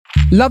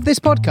Love this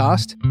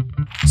podcast?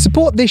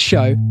 Support this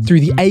show through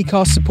the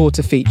Acast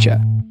supporter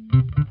feature.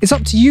 It's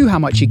up to you how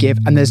much you give,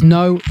 and there's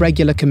no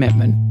regular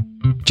commitment.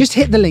 Just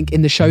hit the link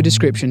in the show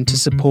description to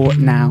support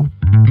now.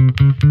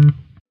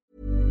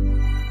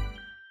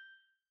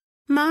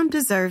 Mom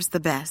deserves the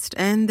best,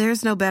 and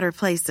there's no better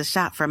place to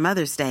shop for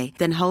Mother's Day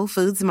than Whole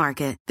Foods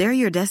Market. They're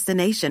your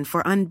destination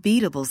for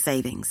unbeatable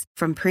savings,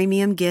 from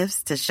premium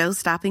gifts to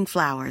show-stopping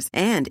flowers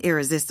and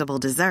irresistible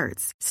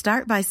desserts.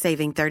 Start by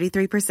saving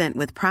 33%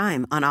 with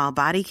Prime on all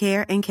body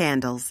care and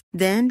candles.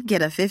 Then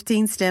get a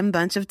 15-stem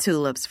bunch of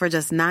tulips for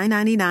just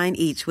 $9.99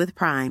 each with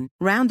Prime.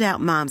 Round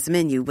out Mom's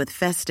menu with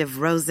festive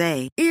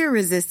rosé,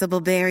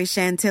 irresistible berry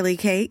chantilly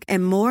cake,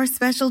 and more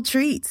special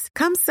treats.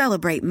 Come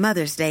celebrate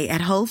Mother's Day at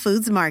Whole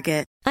Foods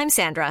Market. I'm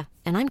Sandra,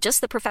 and I'm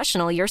just the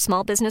professional your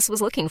small business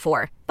was looking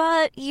for.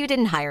 But you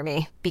didn't hire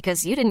me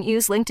because you didn't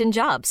use LinkedIn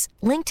Jobs.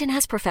 LinkedIn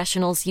has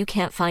professionals you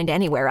can't find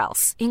anywhere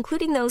else,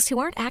 including those who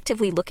aren't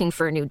actively looking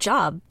for a new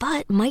job,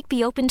 but might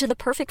be open to the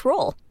perfect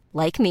role,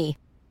 like me.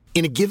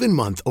 In a given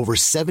month, over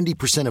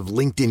 70% of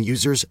LinkedIn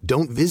users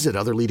don't visit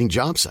other leading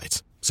job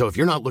sites. So if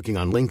you're not looking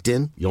on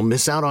LinkedIn, you'll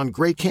miss out on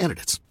great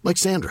candidates, like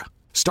Sandra.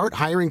 Start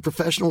hiring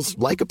professionals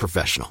like a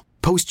professional.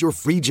 Post your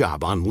free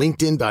job on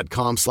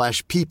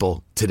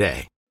linkedin.com/people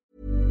today.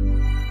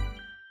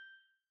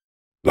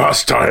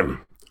 Last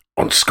time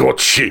on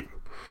Scorched Sheep,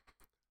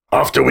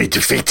 after we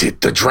defeated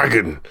the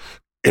dragon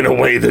in a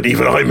way that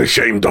even I'm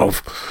ashamed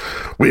of,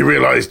 we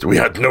realised we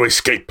had no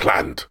escape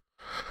planned.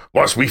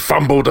 Whilst we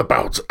fumbled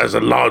about as a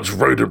large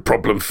rodent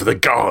problem for the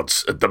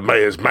guards at the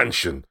mayor's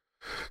mansion,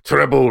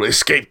 Treble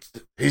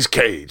escaped his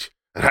cage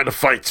and had a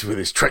fight with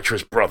his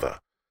treacherous brother,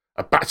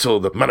 a battle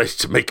that managed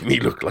to make me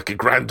look like a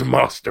grand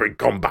master in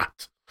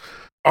combat.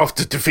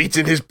 After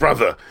defeating his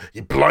brother, he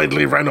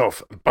blindly ran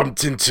off and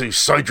bumped into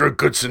Sidro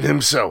Goodson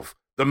himself,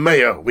 the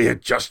mayor we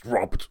had just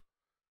robbed.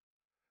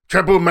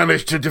 Treble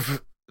managed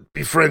to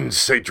befriend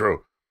Sidro,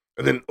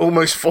 and then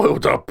almost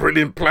foiled our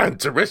brilliant plan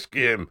to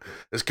rescue him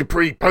as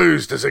Capri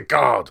posed as a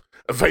guard,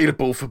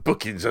 available for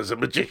bookings as a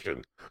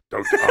magician.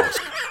 Don't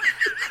ask.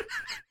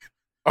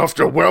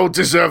 After a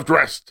well-deserved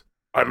rest,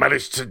 I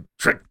managed to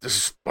trick the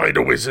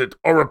spider wizard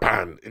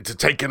Orapan into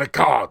taking a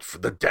card from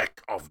the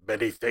deck of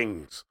many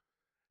things,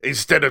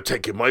 instead of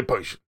taking my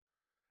potion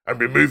and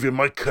removing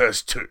my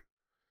curse too,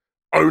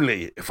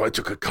 only if I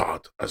took a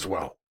card as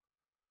well.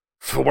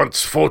 For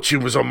once,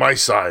 fortune was on my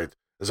side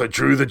as I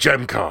drew the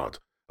gem card,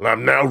 and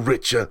I'm now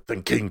richer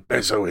than King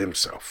Bezo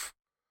himself.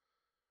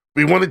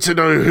 We wanted to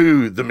know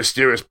who the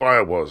mysterious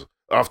buyer was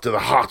after the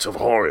Heart of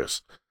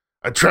Horus,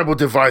 and Treble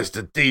devised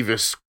a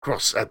devious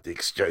cross at the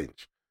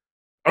exchange,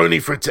 only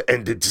for it to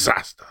end in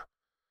disaster,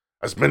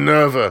 as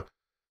Minerva,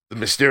 the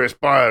mysterious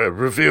buyer,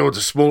 revealed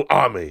a small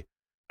army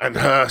and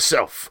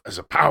herself as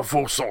a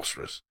powerful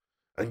sorceress,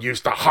 and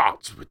used the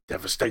heart with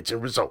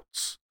devastating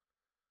results.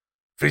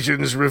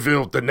 Visions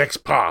revealed the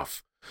next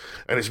path,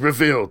 and it's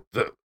revealed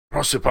that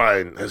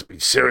Proserpine has been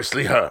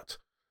seriously hurt,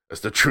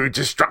 as the true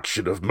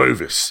destruction of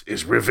Movis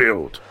is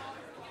revealed.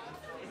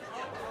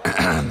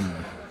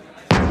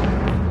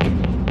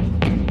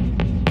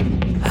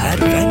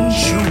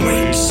 Adventure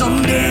waits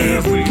on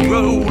every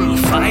roll,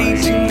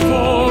 fighting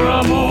for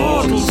our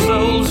mortal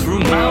souls, through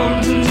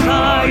mountains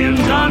high and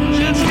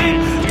dungeons deep,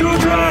 through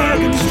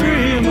dragon's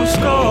dream of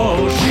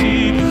Scorched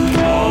Sheep.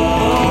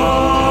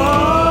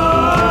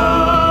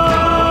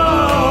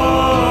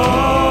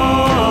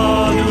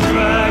 Through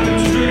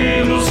dragon's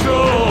dream of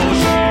Scorched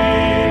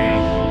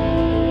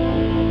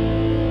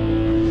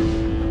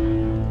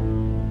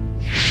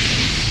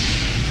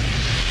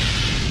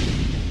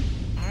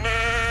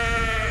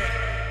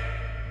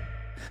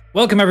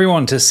Welcome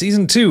everyone to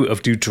Season 2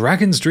 of Do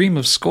Dragons Dream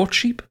of Scorched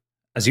Sheep?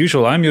 As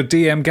usual, I'm your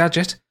DM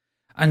Gadget,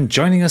 and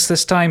joining us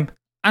this time,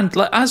 and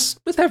as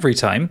with every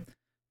time,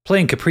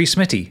 playing Capri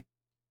Smitty,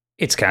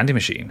 it's Candy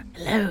Machine.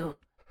 Hello.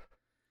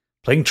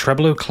 Playing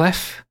Treble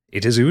Clef,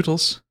 it is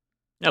Oodles.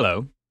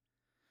 Hello.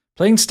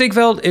 Playing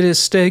Stigveld, it is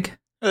Stig.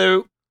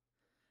 Hello.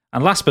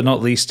 And last but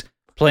not least,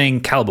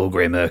 playing Calbo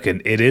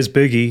Greymerkin, it is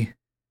Biggie.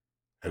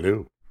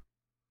 Hello.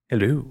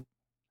 Hello.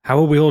 How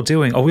are we all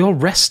doing? Are we all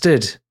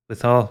rested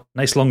with our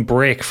nice long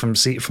break from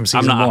season 1?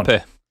 I'm not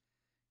happy.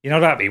 You're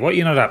not happy? What are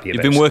you not happy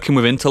about? You've been working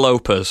with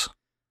interlopers.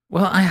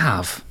 Well, I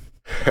have.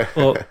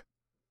 But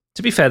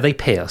to be fair, they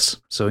pay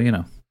us, so, you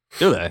know.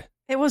 Do they?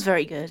 It was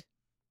very good.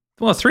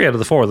 Well, 3 out of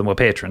the 4 of them were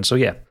patrons, so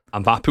yeah.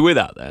 I'm happy with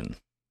that then.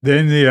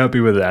 Then you're happy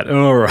with that.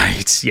 All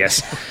right,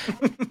 yes.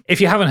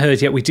 If you haven't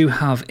heard yet, we do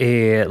have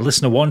a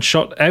listener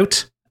one-shot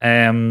out.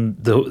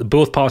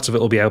 Both parts of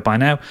it will be out by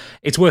now.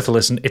 It's worth a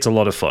listen. It's a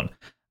lot of fun.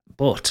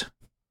 But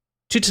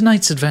to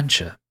tonight's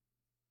adventure.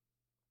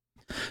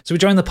 So we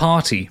joined the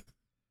party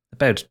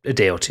about a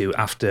day or two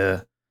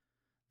after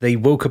they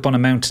woke up on a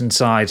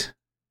mountainside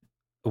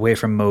away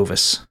from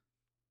Movis.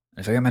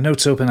 If I get my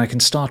notes open, I can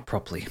start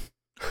properly.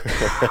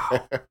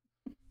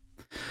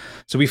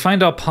 So we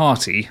find our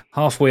party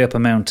halfway up a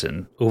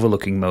mountain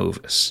overlooking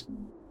Movis.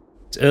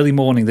 It's early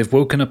morning. They've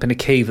woken up in a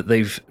cave that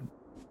they've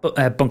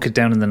bunkered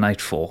down in the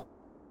night for.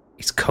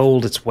 It's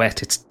cold, it's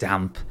wet, it's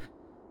damp.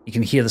 You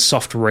can hear the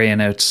soft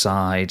rain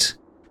outside.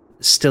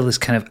 Still this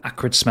kind of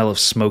acrid smell of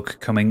smoke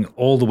coming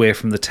all the way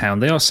from the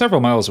town. They are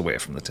several miles away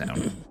from the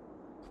town.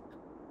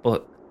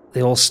 But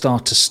they all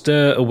start to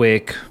stir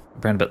awake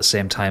around about the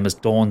same time as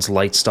dawn's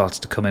light starts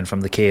to come in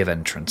from the cave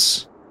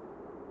entrance.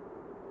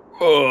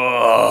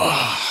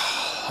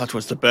 Oh, that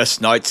was the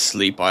best night's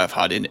sleep I have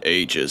had in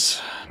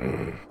ages.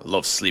 I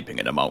love sleeping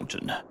in a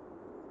mountain.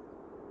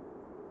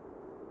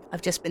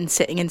 I've just been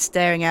sitting and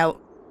staring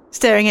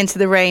into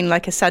the rain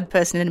like a sad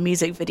person in a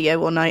music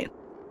video all night.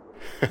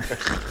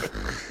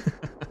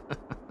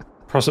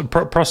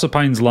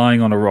 Proserpine's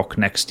lying on a rock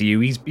next to you.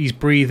 He's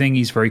breathing.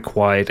 He's very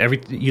quiet.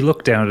 You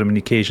look down at him, and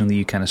occasionally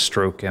you kind of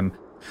stroke him.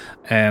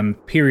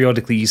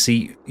 Periodically, you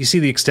see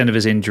the extent of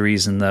his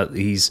injuries, and that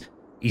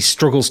he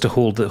struggles to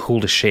hold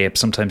a shape.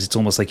 Sometimes it's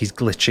almost like he's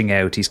glitching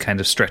out. He's kind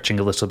of stretching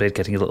a little bit,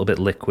 getting a little bit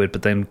liquid,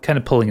 but then kind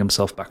of pulling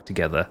himself back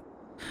together.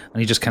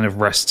 And he just kind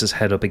of rests his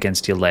head up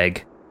against your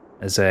leg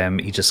as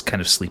he just kind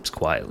of sleeps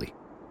quietly.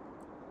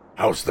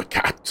 How's the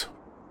cat?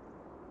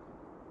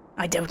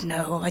 I don't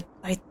know.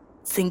 I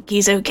think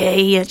he's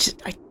okay.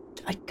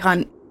 I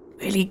can't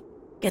really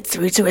get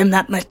through to him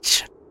that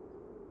much.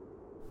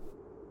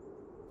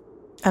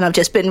 And I've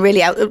just been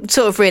really out of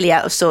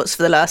sorts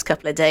for the last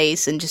couple of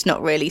days, and just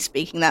not really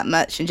speaking that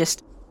much, and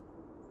just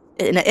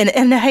in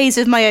a haze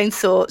of my own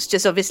thoughts,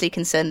 just obviously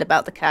concerned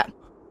about the cat.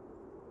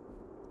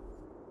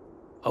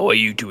 How are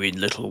you doing,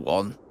 little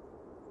one?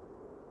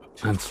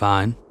 I'm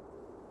fine.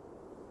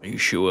 Are you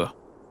sure?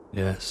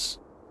 Yes.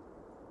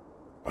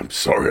 I'm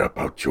sorry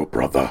about your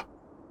brother.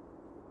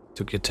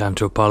 Took your time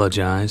to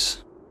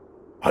apologise.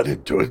 I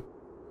didn't do it.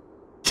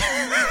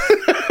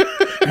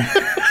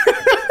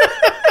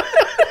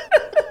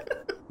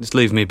 Just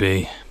leave me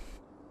be.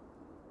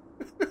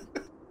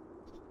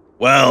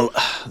 Well,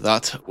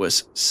 that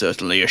was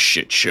certainly a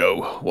shit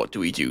show. What do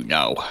we do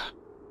now?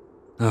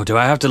 Oh, do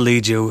I have to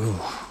lead you? Ooh,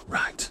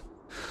 right.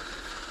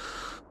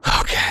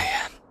 Okay.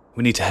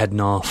 We need to head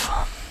north.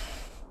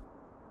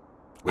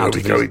 Where are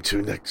we going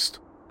to next?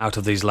 Out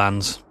of these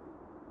lands.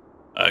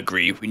 I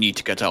agree. We need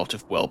to get out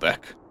of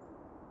Welbeck.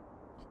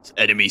 This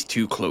enemy's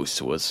too close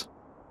to us.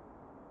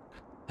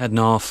 Head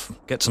north.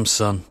 Get some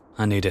sun.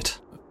 I need it.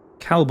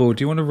 Calbo,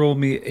 do you want to roll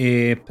me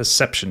a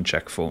perception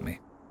check for me?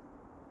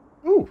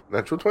 Ooh,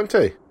 natural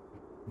 20.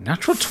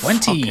 Natural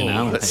 20.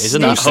 It's a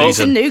new season. It's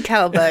a new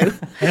Calbo.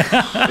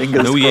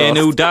 Fingers New year,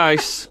 crossed. new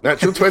dice.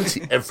 Natural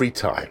 20 every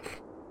time.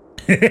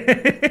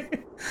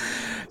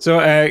 So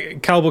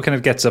Calbo kind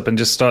of gets up and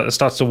just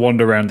starts to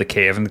wander around the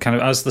cave, and kind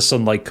of as the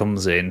sunlight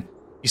comes in,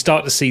 you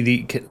start to see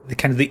the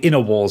kind of the inner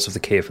walls of the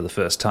cave for the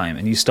first time,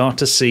 and you start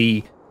to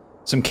see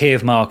some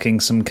cave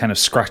markings, some kind of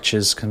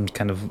scratches, some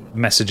kind of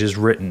messages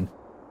written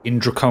in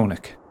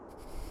Draconic.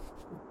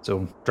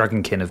 So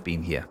Dragonkin have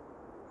been here.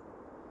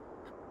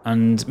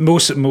 And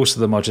most of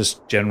them are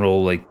just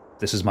general, like,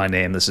 this is my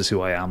name, this is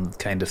who I am,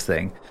 kind of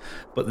thing.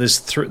 But there's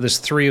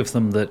three of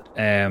them that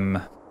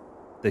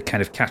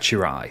kind of catch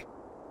your eye.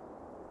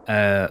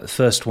 The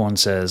first one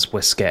says,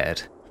 "We're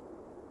scared."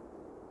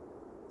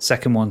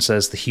 Second one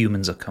says, "The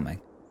humans are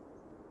coming."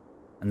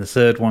 And the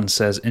third one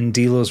says, "In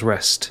Dilo's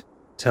Rest,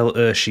 tell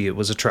Urshi it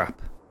was a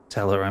trap.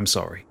 Tell her I'm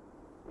sorry."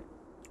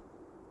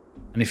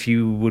 And if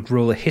you would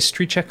roll a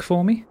history check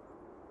for me.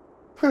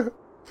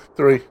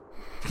 3.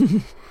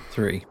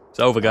 3. It's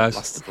over,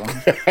 guys.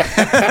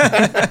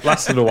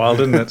 Lasted a while,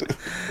 didn't it?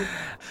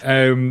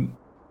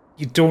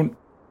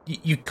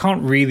 You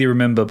can't really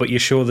remember, but you're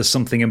sure there's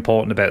something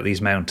important about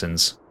these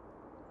mountains.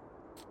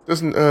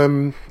 Doesn't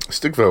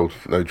Stigveld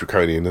know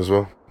Draconian as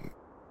well?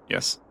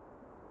 Yes.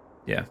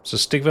 Yeah. So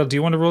Stigveld, do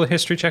you want to roll a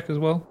history check as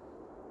well?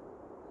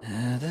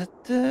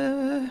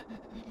 9.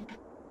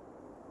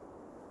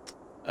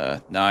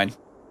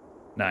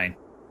 9.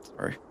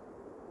 Sorry.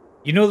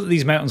 You know that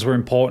these mountains were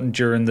important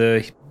during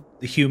the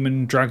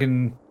human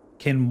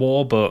dragonkin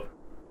war, but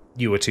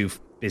you were too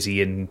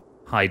busy in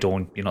High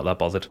Dawn. You're not that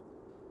bothered.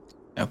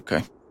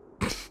 Okay.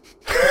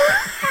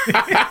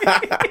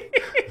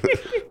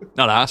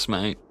 Not us,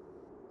 mate.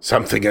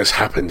 Something has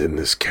happened in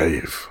this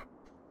cave.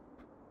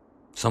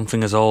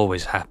 Something has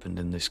always happened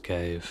in this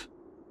cave.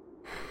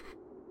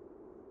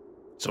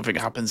 Something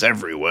happens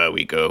everywhere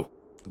we go.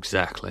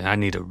 Exactly. I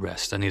need a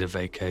rest. I need a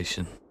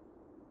vacation.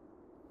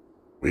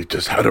 We've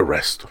just had a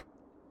rest.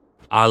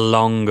 A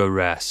longer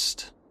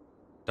rest.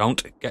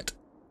 Don't get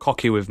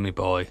cocky with me,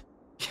 boy.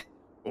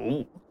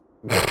 Ooh.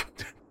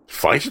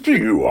 Fighter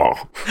you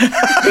are.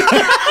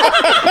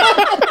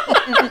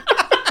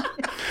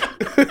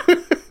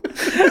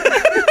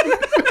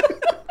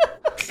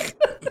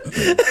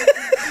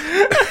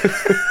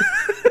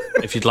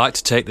 If you'd like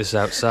to take this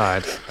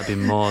outside, I'd be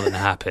more than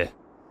happy.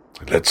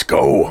 Let's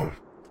go.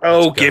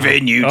 Oh, give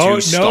in, you two. Oh, no.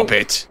 Stop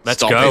it. Let's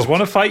Stop go. You it. guys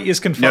want to fight? You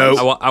can fight.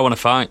 No. I want to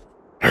fight.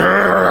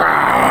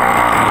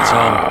 It's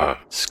on,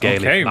 scaly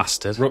Okay.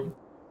 bastard.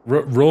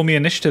 Roll me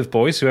initiative,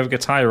 boys. Whoever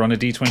gets higher on a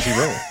D20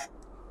 roll.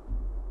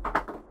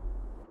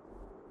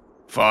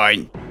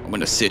 Fine. I'm going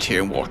to sit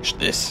here and watch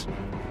this.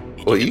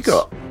 What you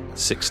got?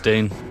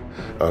 16.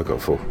 I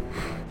got 4.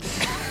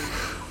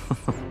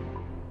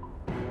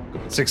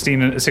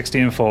 16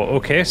 and 4.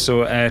 Okay,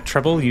 so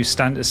Treble, you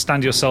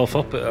stand yourself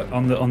up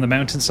on the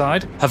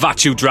mountainside.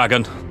 Havachu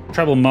dragon.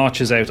 Treble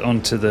marches out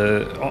onto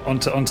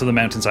the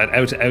mountainside,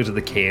 out of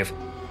the cave.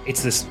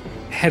 It's this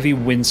heavy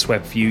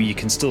windswept view. You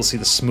can still see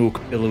the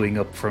smoke billowing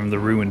up from the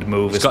ruined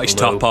Movis. He's got his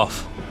top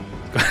off.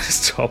 Got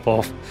his top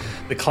off.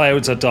 The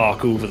clouds are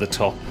dark over the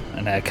top,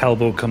 and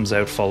Calbo comes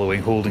out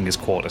following, holding his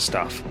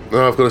quarterstaff.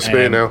 No, I've got a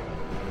spear now.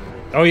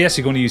 Oh yes,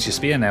 you're going to use your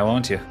spear now,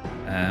 aren't you?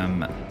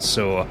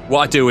 So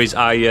what I do is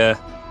I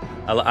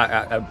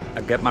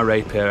get my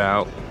rapier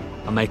out.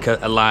 I make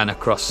a line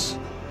across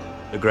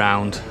the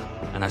ground,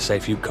 and I say,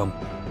 if you come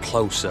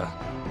closer,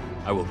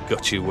 I will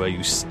gut you where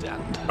you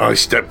stand. I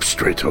step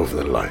straight over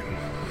the line.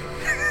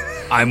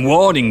 I'm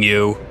warning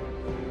you.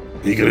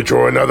 You gonna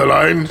draw another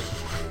line?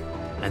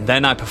 And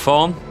then I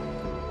perform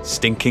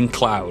Stinking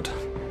Cloud.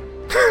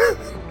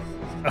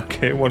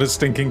 Okay, what does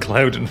Stinking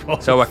Cloud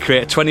involve? So I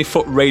create a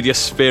 20-foot radius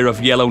sphere of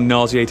yellow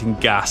nauseating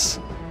gas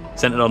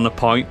centered on a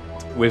point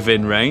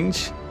within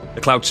range.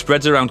 The cloud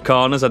spreads around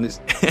corners and its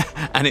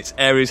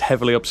area is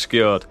heavily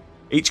obscured.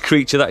 Each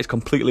creature that is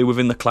completely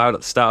within the cloud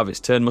at the start of its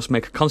turn must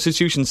make a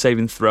Constitution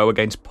saving throw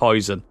against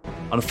poison.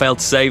 On a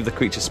failed save, the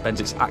creature spends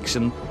its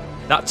action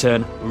that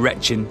turn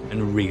retching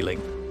and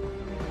reeling.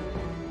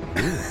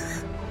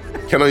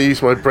 Can I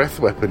use my breath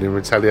weapon in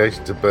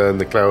retaliation to burn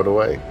the cloud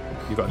away?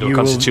 You've got to do a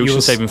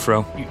Constitution saving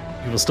throw. You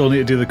will still need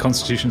to do the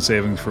Constitution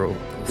saving throw.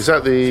 Is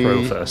that the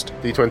throw first?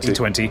 D20?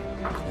 D20.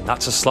 And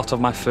that's a slot of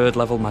my 3rd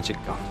level magic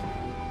gun.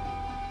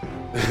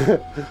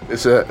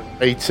 It's a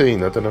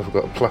 18. I don't know if I've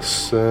got a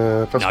plus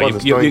No,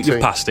 1.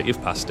 You've passed it.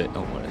 You've passed it.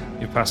 Don't worry.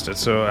 You've passed it.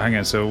 So hang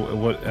on. So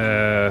what?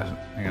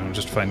 Hang on. I'm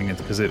just finding it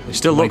because it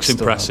still looks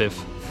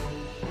impressive.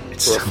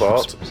 It's for a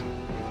fart.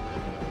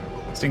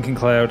 Stinking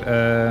Cloud.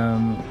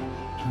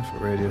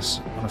 Radius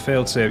on a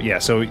failed save. Yeah.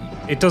 So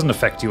it doesn't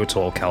affect you at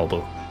all,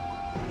 Calbo.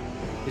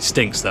 It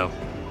stinks though.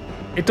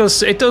 It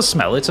does. It does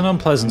smell. It's an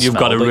unpleasant You've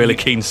smell. got a really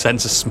keen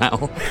sense of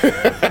smell.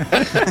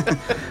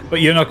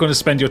 But you're not going to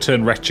spend your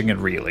turn retching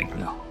and reeling.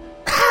 No.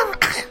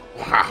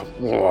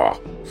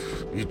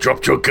 You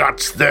dropped your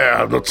guts there.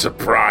 I'm not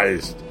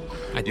surprised.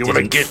 You want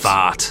to get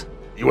fart.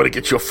 You want to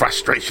get your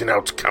frustration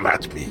out? Come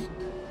at me.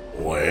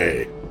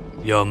 Way.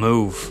 Your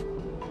move.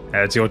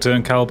 It's your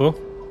turn, Calbo.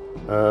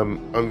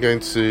 I'm going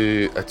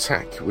to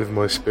attack with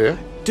my spear.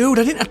 Dude,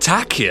 I didn't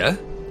attack you.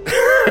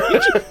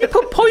 You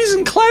put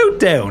Poison Cloud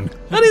down.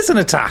 That is an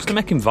attack. Just to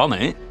make him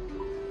vomit.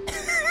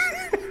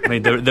 I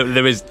mean,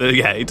 there is.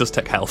 Yeah, it does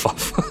take health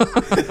off.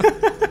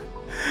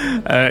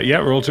 Yeah,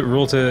 roll to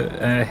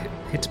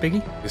hit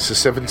Biggie. It's a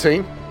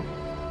 17.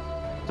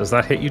 Does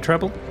that hit you,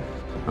 Treble?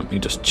 Let me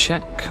just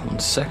check. 1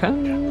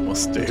 second.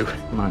 Must do.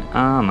 My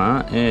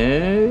armor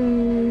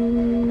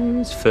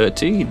is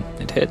 13.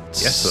 It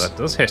hits. Yes, so that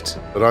does hit.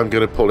 But I'm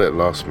going to pull it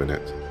last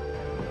minute.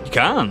 You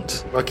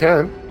can't. I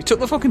can. You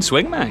took the fucking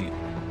swing, mate.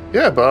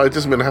 Yeah, but it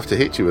doesn't mean I have to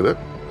hit you with it.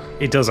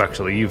 It does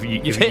actually. You've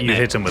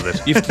hit him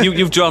with it.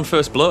 You've drawn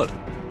first blood.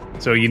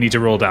 So you need to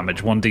roll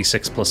damage.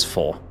 1d6 plus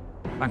 4.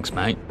 Thanks,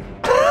 mate.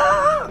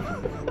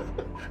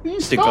 I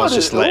think I was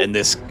just letting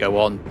this go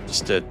on,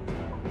 just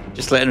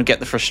letting him get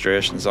the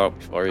frustrations out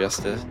before he has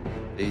to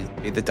be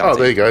the daddy. Oh,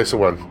 there you go. It's a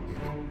 1.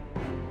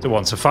 So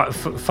 1. So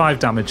 5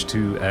 damage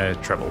to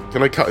Treble.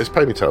 Can I cut his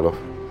ponytail off?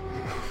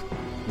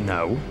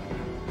 No.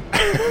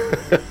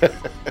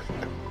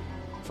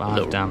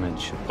 5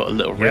 damage. Put a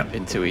little rip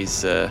into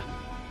his.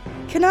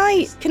 Can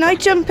I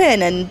jump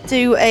in and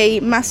do a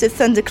massive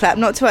thunderclap?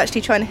 Not to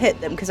actually try and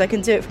hit them because I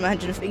can do it from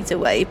 100 feet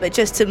away, but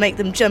just to make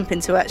them jump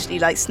into actually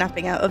like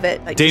snapping out of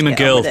it. Like, Demon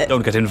Guild,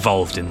 don't get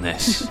involved in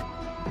this.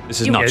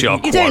 This is not your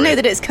quarry. You don't know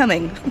that it's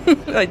coming.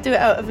 I do it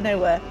out of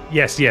nowhere.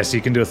 Yes,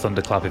 you can do a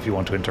thunderclap if you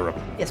want to interrupt.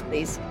 Yes,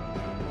 please.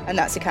 And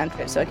that's a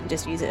cantrip, so I can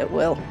just use it at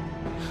will.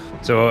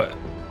 So,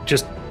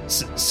 just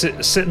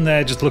sitting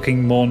there, just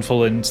looking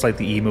mournful and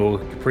slightly emo,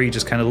 Capri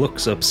just kind of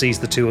looks up, sees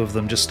the two of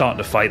them just starting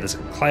to fight. There's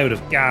a cloud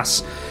of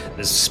gas,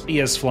 there's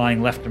spears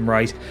flying left and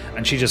right,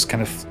 and she just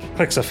kind of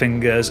clicks her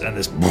fingers, and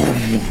this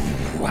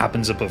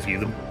happens above you.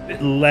 The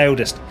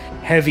loudest,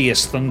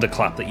 heaviest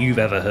thunderclap that you've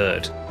ever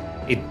heard.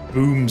 It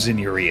booms in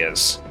your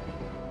ears.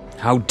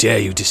 How dare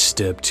you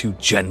disturb two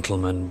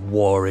gentlemen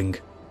warring?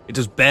 It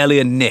was barely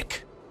a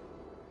nick.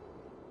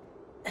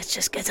 Let's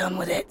just get on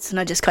with it. And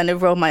I just kind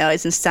of roll my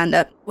eyes and stand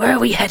up. Where are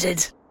we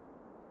headed?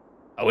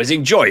 I was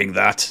enjoying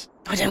that.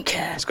 I don't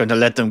care. I was going to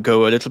let them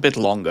go a little bit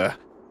longer.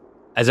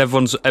 As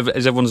everyone's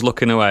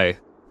looking away,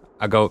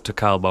 I go up to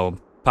Calbo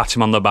and pat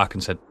him on the back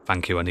and said,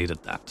 "Thank you, I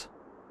needed that."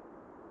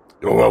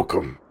 You're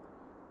welcome.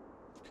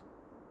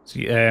 So,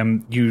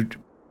 you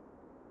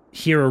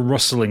hear a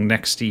rustling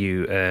next to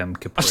you,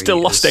 Capri. I've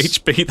still lost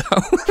HP,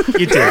 though.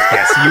 You did,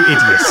 yes, you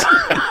idiot.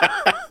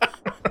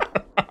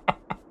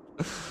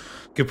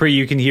 Capri,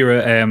 you can hear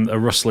a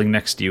rustling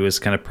next to you as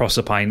kind of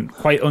Proserpine,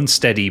 quite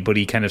unsteady, but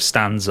he kind of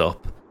stands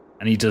up,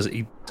 and he does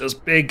a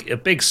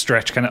big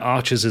stretch, kind of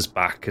arches his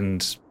back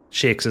and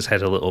shakes his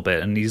head a little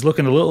bit, and he's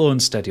looking a little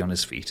unsteady on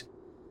his feet.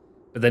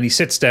 But then he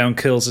sits down,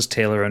 curls his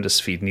tail around his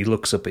feet, and he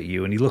looks up at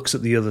you, and he looks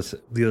at the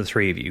other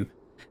three of you,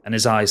 and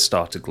his eyes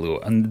start to glow.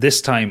 And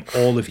this time,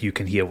 all of you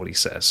can hear what he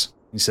says.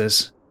 He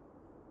says,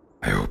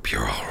 I hope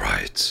you're all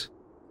right.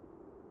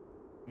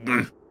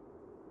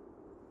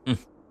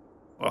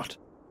 What?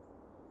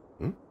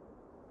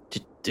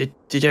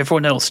 Did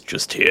everyone else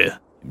just hear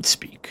him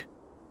speak?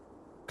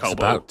 It's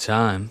about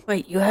time.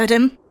 Wait, you heard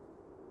him?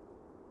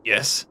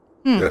 Yes.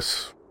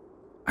 Yes.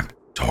 I'm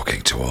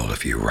talking to all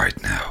of you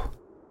right now.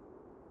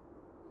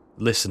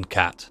 Listen,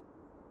 Cat.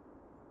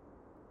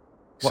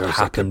 What Sounds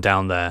happened like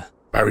down there?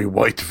 a Barry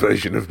White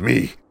version of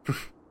me.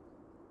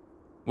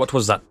 What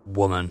was that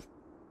woman?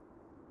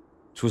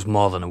 She was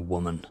more than a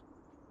woman.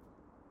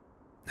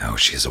 No,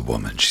 she's a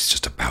woman. She's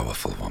just a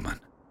powerful woman.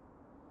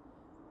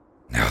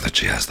 Now that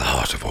she has the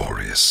heart of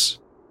Aureus,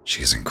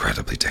 she is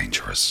incredibly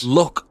dangerous.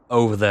 Look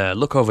over there.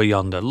 Look over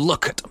yonder.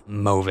 Look at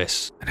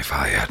Movis. And if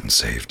I hadn't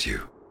saved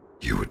you,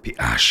 you would be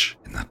ash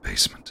in that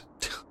basement.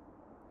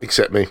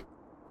 Except me.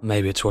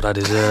 Maybe it's what I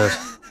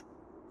deserve.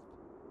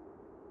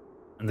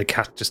 and the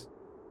cat just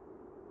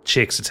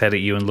shakes its head at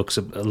you and looks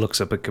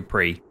up at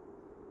Capri.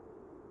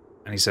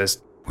 And he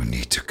says, We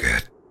need to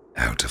get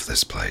out of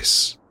this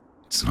place.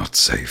 It's not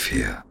safe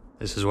here.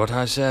 This is what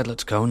I said.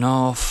 Let's go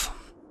north.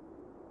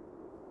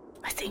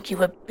 I think you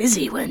were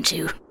busy, weren't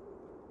you?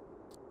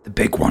 The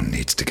big one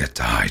needs to get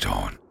to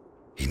Hydorn.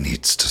 He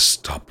needs to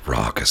stop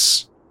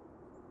Ragus.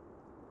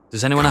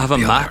 Does anyone Can't have a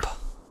be map?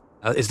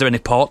 Is there any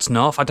ports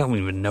north? I don't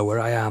even know where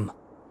I am.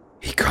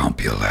 He can't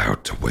be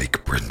allowed to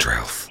wake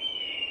Brindrelf.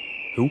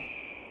 Who?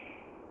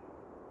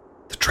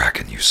 The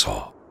dragon you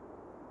saw.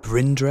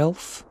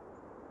 Brindrelf?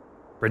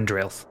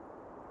 Brindrelf.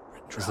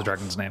 Is the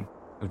dragon's name.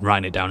 I'm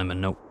writing it down in my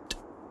note.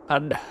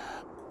 And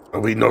Are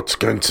we not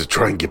going to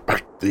try and get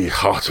back the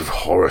heart of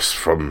Horus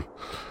from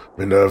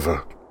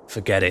Minerva?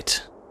 forget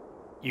it.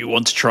 You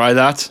want to try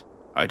that?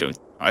 I don't.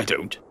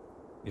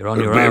 You're on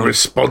your We're own.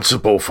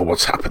 responsible for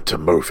what's happened to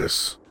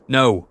Movis.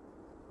 No.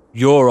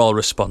 You're all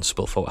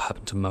responsible for what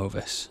happened to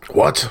Movis.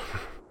 What?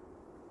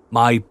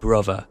 My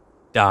brother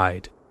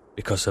died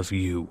because of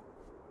you.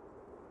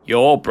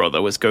 Your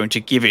brother was going to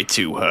give it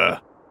to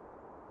her.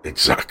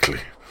 Exactly.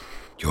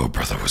 Your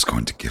brother was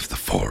going to give the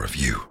four of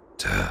you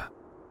to her.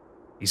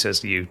 He says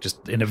to you,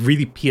 just in a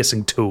really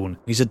piercing tone.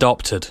 He's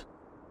adopted.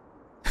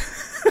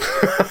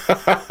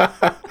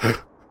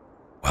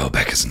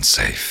 Welbeck isn't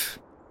safe.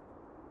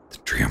 The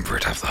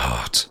triumvirate have the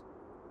heart,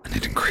 and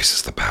it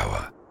increases the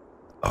power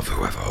of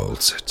whoever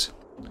holds it.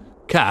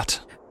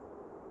 Cat,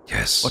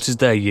 Yes. what is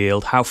their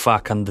yield? How far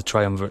can the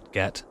triumvirate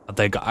get? Have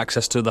they got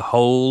access to the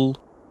whole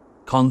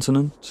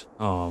continent?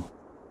 Oh,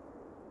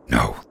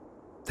 No,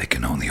 they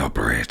can only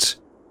operate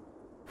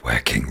where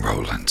King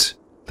Roland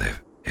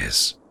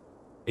is.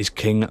 is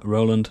King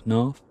Roland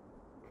north?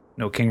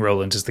 No, King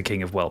Roland is the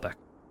king of Welbeck.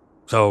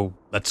 So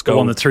let's The go.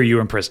 one that threw you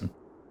in prison.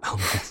 Oh,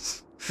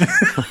 yes.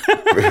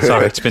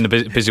 Sorry, it's been a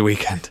busy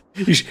weekend.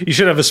 You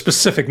should have a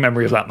specific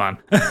memory of that man.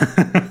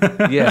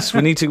 Yes,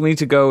 we need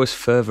to go as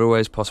further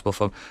away as possible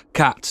from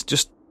Cat.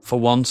 Just for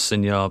once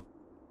in your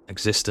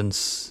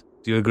existence,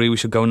 do you agree we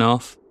should go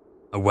north?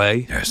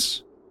 Away?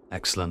 Yes.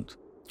 Excellent.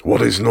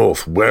 What is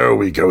north? Where are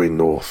we going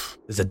north?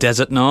 There's a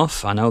desert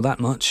north, I know that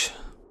much.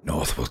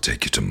 North will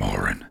take you to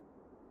Morin.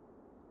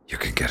 You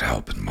can get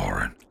help in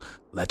Morin.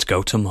 Let's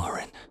go to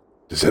Morin.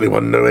 Does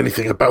anyone know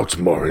anything about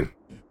Morin?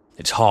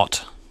 It's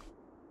hot.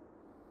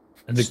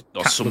 And the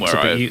Not cat somewhere looks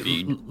up, at I've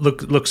you, been.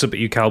 looks up at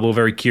you, Calbo,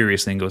 very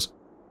curiously, and goes,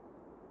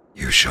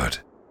 You should.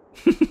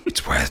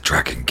 It's where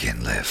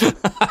Dragonkin live.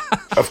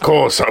 Of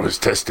course, I was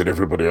testing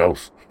everybody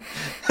else.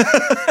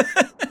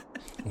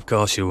 Of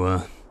course you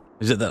were.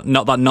 Is it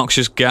not that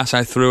noxious gas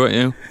I threw at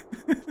you?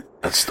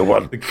 That's the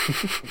one.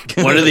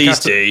 One of these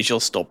days, you'll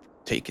stop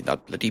taking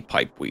that bloody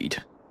pipe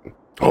weed.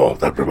 Oh,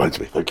 that reminds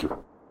me. Thank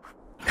you.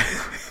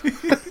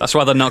 That's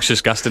why the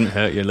noxious gas didn't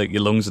hurt you. Like,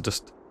 your lungs are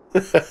just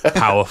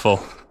powerful.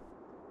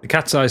 The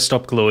cat's eyes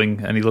stop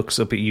glowing, and he looks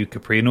up at you,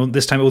 Capri, and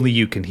this time only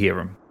you can hear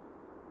him.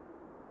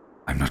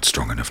 I'm not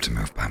strong enough to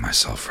move by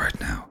myself right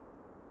now.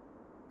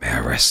 May I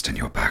rest in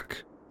your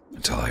back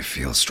until I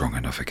feel strong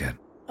enough again?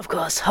 Of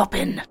course, hop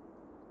in.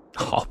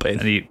 Hop in.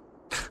 And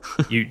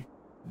you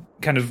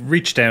kind of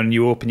reach down, and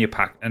you open your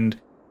pack, and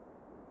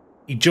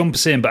he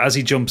jumps in, but as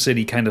he jumps in,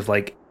 he kind of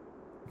like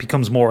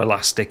becomes more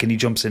elastic, and he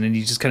jumps in, and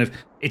he just kind of,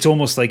 it's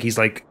almost like he's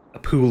like a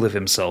pool of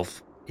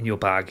himself in your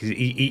bag.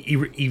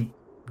 He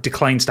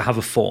declines to have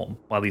a form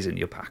while he's in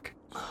your pack.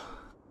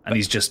 And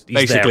he's Basically,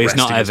 there it's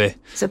not resting heavy.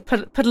 It's a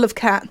puddle of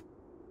cat.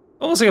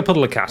 almost like a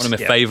puddle of cat. One of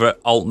my favourite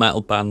alt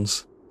metal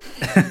bands.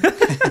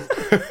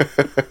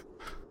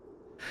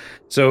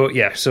 So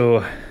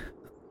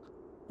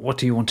what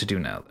do you want to do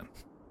now then?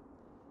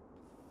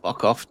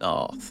 Fuck off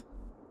north.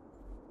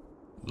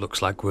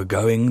 Looks like we're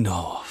going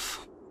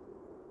north.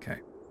 Okay.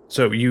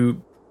 So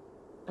you...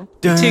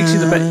 It takes you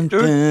the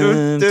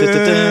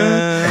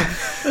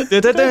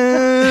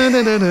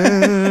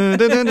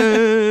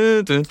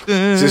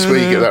Is this where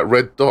you get that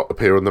red dot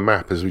appear on the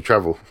map as we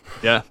travel?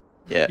 Yeah.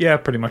 Yeah,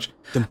 pretty much.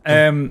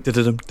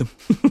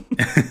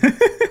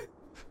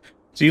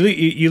 So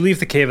you leave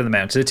the cave in the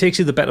mountains. It takes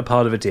you the better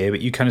part of a day,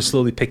 but you kind of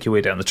slowly pick your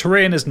way down. The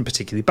terrain isn't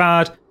particularly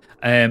bad.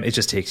 It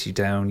just takes you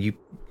down.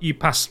 You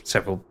pass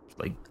several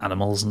like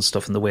animals and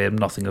stuff in the way,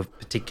 nothing of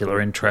particular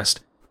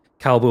interest.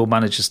 Calbo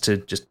manages to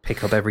just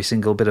pick up every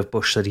single bit of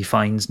bush that he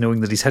finds,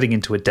 knowing that he's heading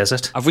into a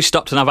desert. Have we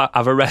stopped and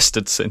have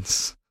rested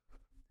since?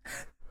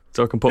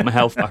 So I can put my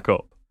health back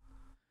up.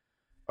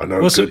 I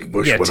know good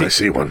bush when I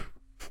see one.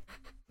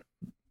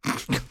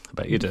 I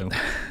bet you do.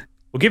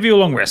 We'll give you a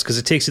long rest because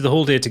it takes you the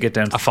whole day to get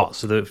down to the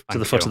foot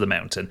you. of the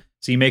mountain.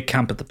 So you make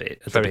camp at the base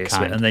of kind.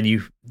 it, and then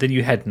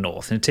you head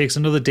north, and it takes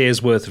another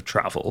day's worth of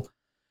travel.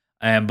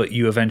 But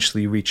you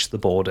eventually reach the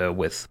border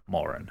with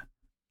Morin.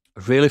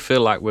 I really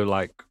feel like we're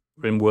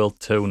in World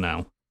 2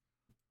 now.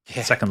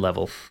 Yeah. Second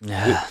level.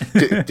 Yeah.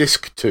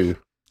 Disc 2.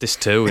 Disc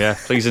 2, yeah.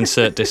 Please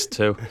insert Disc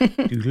 2.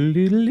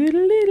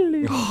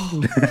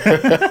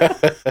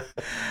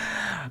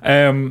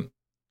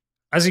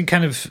 As you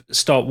kind of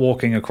start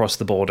walking across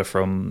the border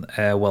from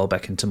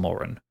Welbeck into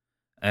Morin,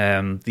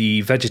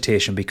 the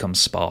vegetation becomes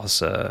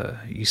sparser.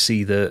 You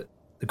see that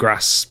the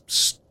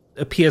grass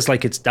appears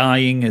like it's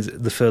dying as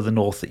the further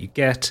north that you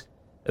get,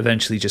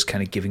 eventually just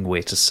kind of giving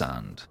way to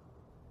sand.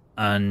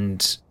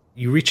 And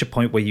you reach a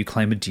point where you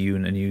climb a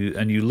dune and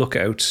you look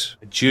out.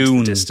 A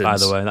dune, by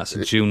the way, that's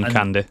a dune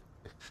candy.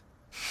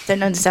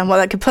 Don't understand what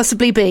that could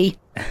possibly be.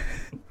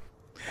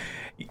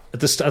 At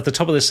the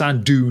top of the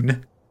sand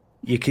dune,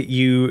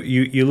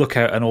 you look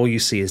out and all you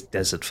see is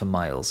desert for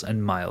miles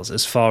and miles,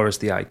 as far as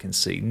the eye can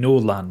see. No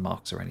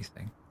landmarks or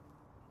anything.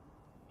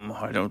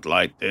 I don't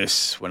like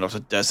this. We're not a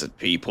desert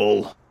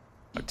people.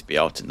 I like to be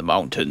out in the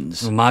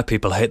mountains. Well, my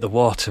people hate the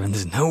water, and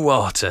there's no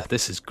water.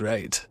 This is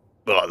great.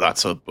 Well,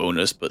 that's a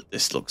bonus, but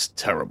this looks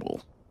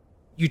terrible.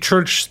 You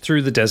trudge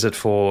through the desert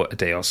for a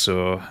day or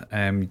so.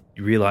 You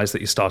realise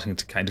that you're starting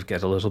to kind of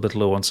get a little bit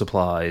low on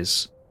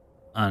supplies,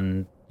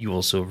 and you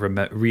also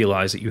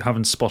realise that you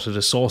haven't spotted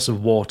a source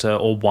of water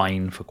or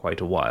wine for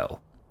quite a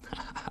while.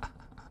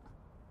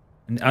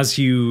 And as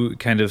the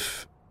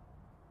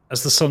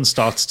sun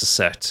starts to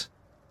set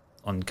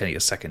on kind of your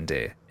second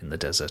day in the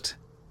desert,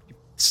 you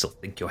still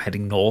think you're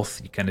heading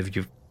north. You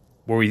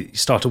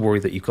start to worry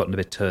that you've gotten a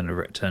bit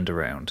turned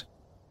around.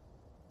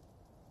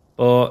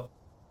 But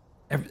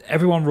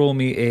everyone roll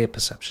me a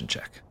perception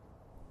check.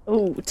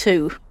 Oh,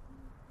 2.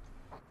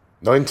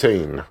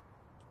 19.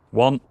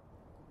 1.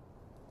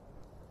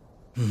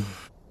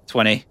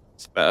 20.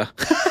 It's better.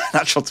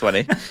 Natural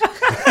 20. Like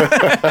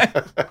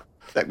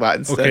that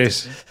instead. Okay.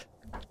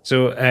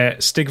 So,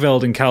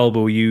 Stigveld and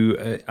Calbo, you,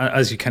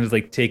 as you kind of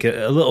like take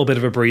a little bit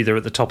of a breather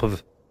at the top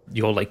of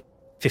your like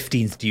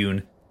 15th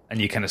dune, and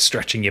you're kind of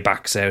stretching your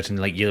backs out and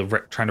like you're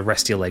trying to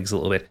rest your legs a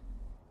little bit,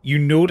 you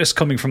notice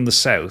coming from the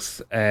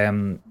south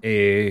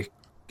a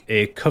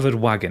covered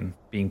wagon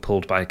being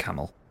pulled by a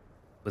camel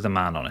with a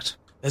man on it.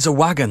 There's a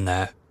wagon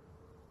there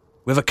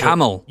with a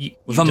camel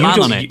with a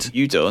man on it.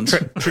 You don't.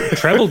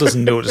 Treble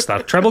doesn't notice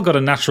that. Treble got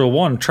a natural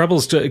 1.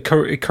 Treble's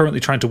currently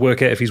trying to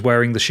work out if he's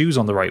wearing the shoes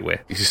on the right way.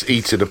 He just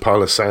eats in a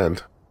pile of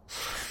sand.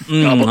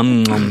 Anyway.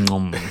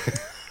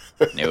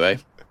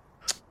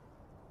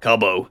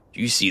 Calbo,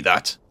 do you see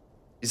that?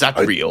 Is that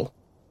real?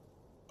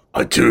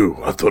 I do.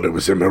 I thought it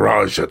was a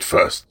mirage at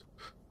first.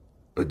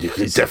 But you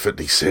can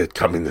definitely see it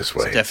coming this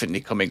way. It's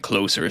definitely coming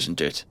closer, isn't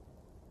it?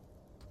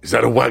 Is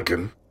that a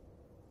wagon?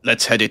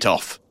 Let's head it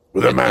off.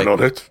 With a man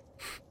on it?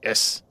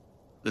 Yes.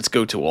 Let's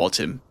go towards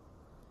him.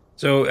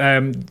 So,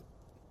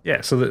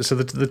 so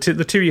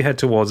the two you head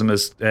towards him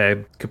as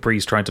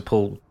Capri's trying to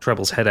pull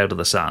Treble's head out of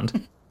the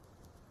sand.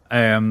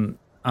 And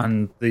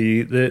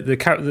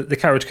the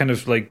carriage kind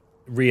of like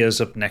rears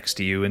up next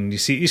to you, and you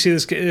see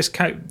this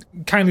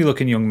kindly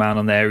looking young man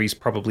on there. He's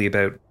probably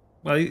about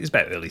early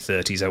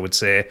 30s, I would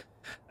say.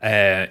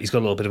 He's got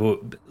a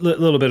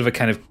little bit of a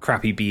kind of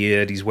crappy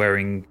beard. He's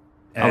wearing.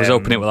 I was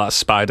hoping it with that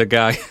spider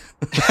guy.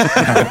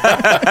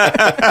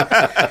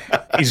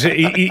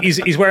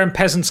 He's wearing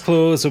peasant's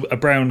clothes, a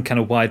brown kind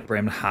of wide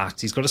brimmed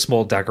hat. He's got a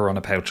small dagger on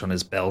a pouch on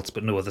his belt,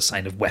 but no other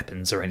sign of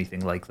weapons or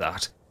anything like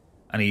that.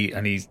 And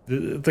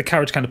the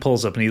carriage kind of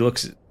pulls up, and he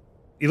looks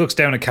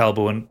down at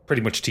Calbo and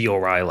pretty much to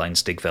your eye line,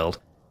 Stigveld.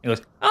 He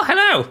goes, "Oh,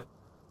 hello.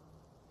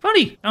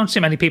 Funny, don't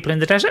see many people in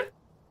the desert."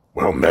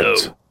 Well met.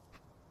 No.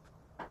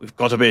 We've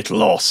got a bit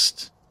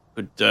lost.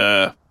 Could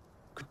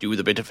do with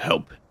a bit of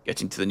help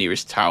getting to the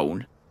nearest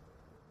town.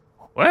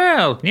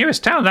 Well,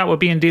 nearest town, that would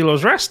be in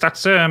Delo's Rest.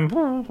 That's, and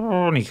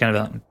he kind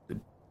of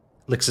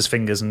licks his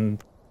fingers and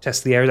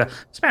tests the area.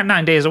 It's about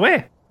 9 days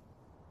away.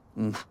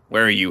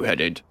 Where are you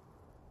headed?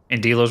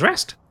 In Delo's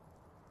Rest.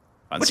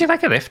 Would you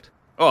like a lift?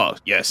 Oh,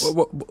 yes.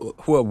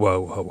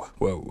 Whoa.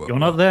 You're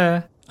not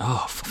there.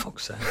 Oh, for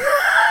fuck's sake.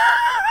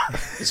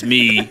 It's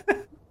me,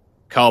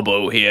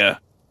 Calbo here.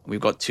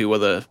 We've got 2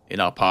 other in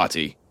our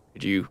party.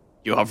 Do you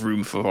have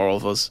room for all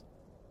of us?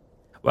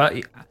 Well,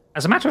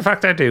 as a matter of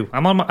fact, I do.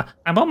 I'm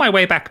on my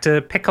way back to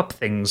pick up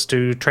things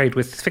to trade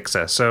with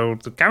Fixer, so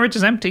the garage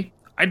is empty.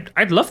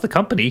 I'd love the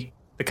company.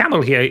 The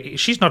camel here,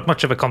 she's not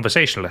much of a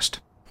conversationalist.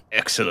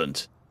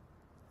 Excellent.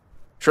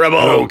 Treble!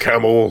 Hello,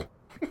 camel.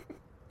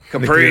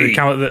 Capri!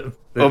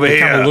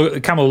 The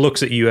camel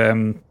looks at you,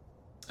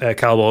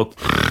 Calbo.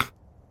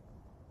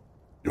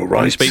 You're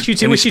right. Which you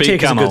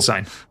take as a good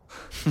sign.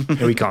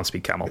 No, he can't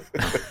speak camel.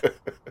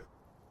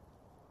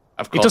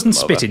 It doesn't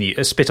spit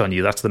on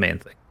you. That's the main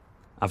thing.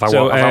 Have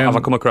I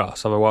come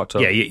across? Have I walked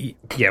up?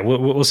 Yeah.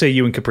 We'll say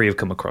you and Capri have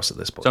come across at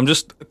this point.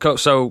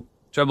 So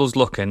Treble's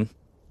looking.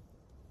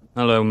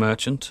 Hello,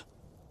 merchant.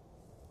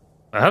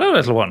 Hello,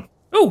 little one.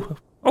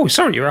 Oh,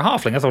 sorry, you're a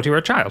halfling. I thought you were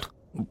a child.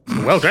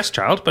 Well-dressed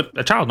child, but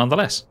a child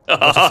nonetheless. I've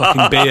got a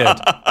fucking beard.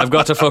 I've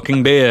got a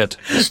fucking beard.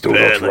 Still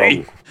not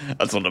wrong.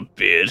 That's not a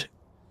beard.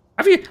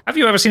 Have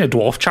you ever seen a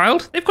dwarf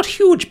child? They've got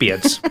huge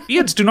beards.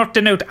 Beards do not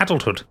denote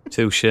adulthood.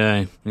 Touche.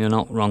 You're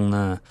not wrong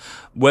there.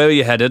 Where are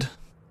you headed?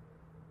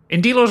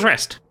 In Dilo's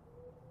Rest.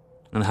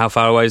 And how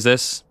far away is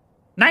this?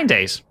 9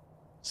 days.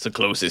 It's the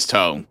closest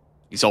town.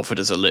 He's offered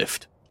us a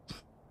lift.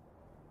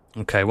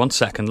 Okay, 1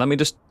 second. Let me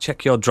just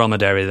check your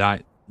dromedary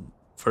right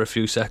for a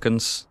few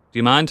seconds. Do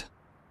you mind?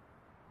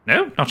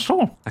 No, not at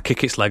all. I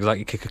kick its legs like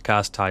you kick a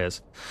car's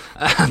tyres.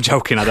 I'm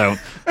joking, I don't.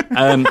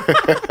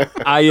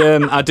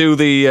 I do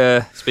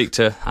the speak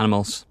to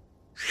animals.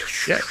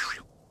 Yeah.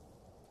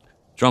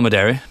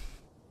 Dromedary.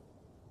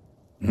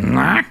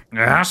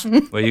 Yes.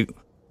 Where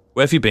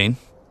have you been?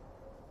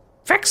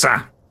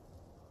 Fexa.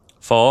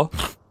 For?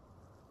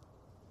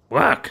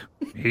 Work.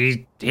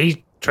 He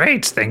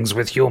trades things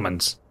with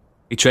humans.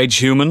 He trades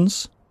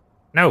humans?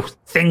 No,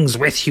 things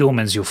with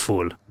humans, you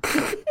fool.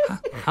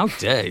 How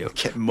dare you?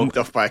 Get mugged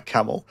off by a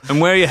camel.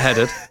 And where are you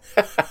headed?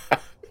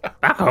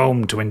 Back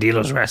home to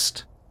Indilo's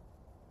Rest.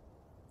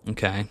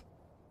 Okay.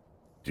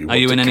 Are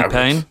you in any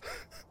pain?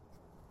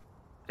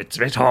 It's a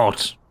bit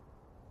hot.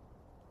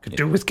 Could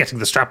do with getting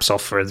the straps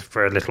off for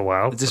a little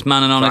while. Is this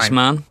man an honest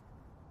man?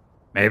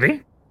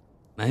 Maybe.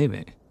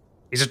 Maybe.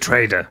 He's a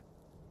trader.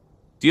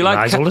 Do you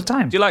like all the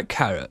time? Do you like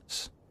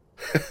carrots?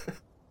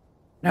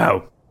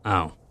 No.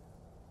 Oh.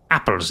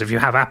 Apples. If you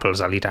have apples,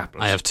 I'll eat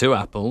apples. I have 2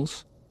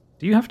 apples.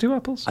 Do you have 2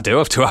 apples? I do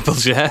have 2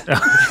 apples, yeah.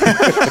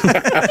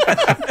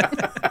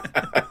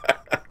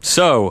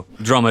 So,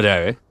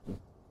 dromedary,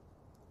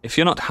 if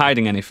you're not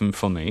hiding anything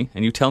from me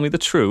and you tell me the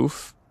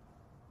truth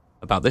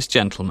about this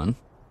gentleman,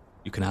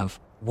 you can have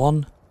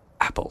 1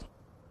 apple.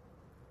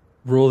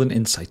 Roll an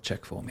insight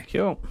check for me.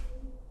 Cool.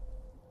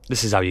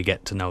 This is how you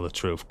get to know the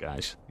truth,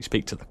 guys. You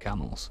speak to the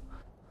camels.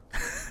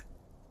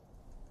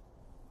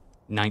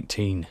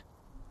 19.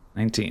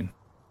 19.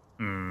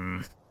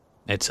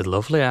 It's a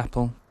lovely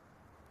apple.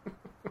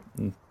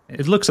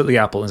 It looks at the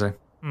apple and says,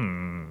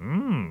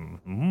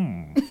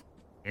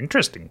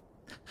 interesting.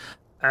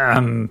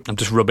 I'm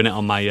just rubbing it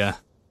on my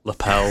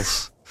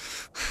lapels.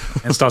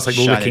 And starts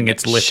licking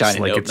its lips.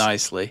 Shining like it up it's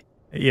nicely.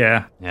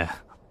 Yeah. Yeah.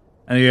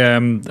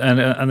 And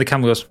the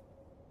camel goes,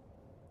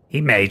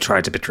 he may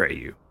try to betray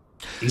you.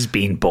 He's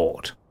been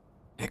bought.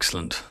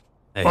 Excellent.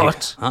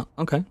 But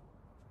okay.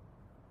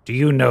 Do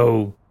you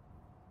know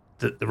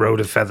the road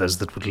of feathers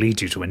that would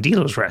lead you to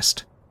Indilo's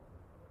Rest?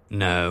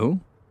 No.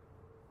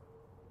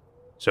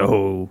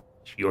 So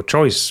your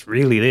choice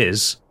really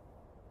is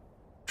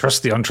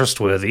trust the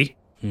untrustworthy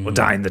or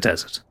die in the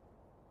desert.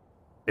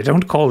 They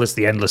don't call this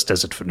the Endless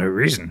Desert for no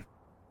reason.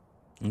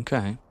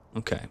 Okay.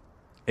 Here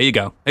you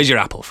go. Here's your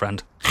apple,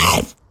 friend.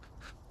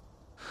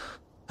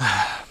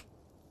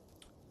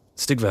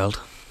 Stigveld.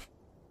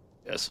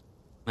 Yes.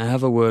 May I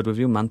have a word with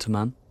you, man to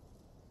man?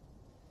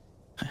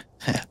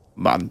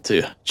 Man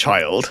to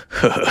child.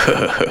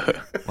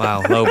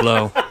 Wow, low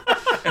blow.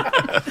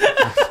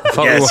 I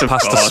thought we were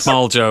past the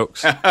small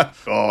jokes.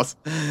 Of course.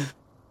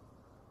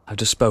 I've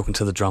just spoken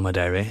to the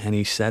dromedary, and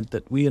he said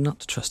that we are not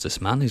to trust this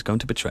man. He's going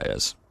to betray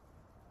us.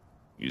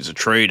 He's a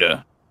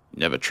trader.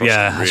 Never trust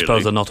him, really. I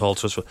suppose they're not all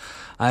trustworthy.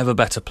 I have a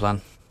better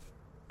plan.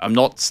 I'm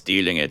not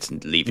stealing it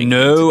and leaving him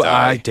No, to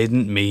die. I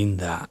didn't mean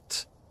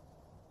that.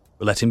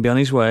 We'll let him be on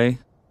his way,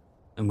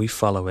 and we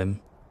follow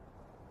him.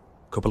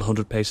 A couple of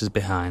 100 paces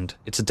behind.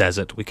 It's a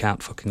desert. We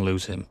can't fucking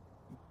lose him.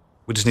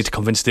 We just need to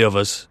convince the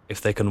others if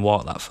they can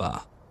walk that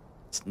far.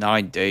 It's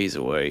 9 days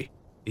away.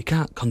 He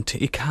can't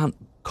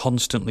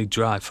constantly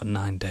drive for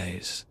 9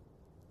 days.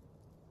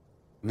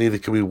 Neither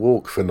can we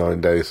walk for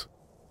 9 days.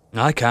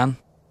 I can.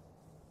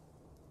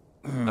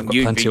 I've got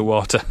plenty of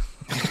water.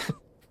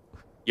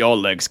 Your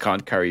legs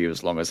can't carry you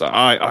as long as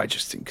I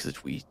just think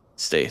that we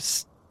stay.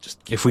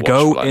 If we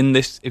go in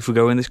this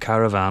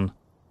caravan,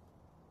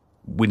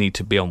 we need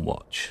to be on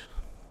watch.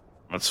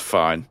 That's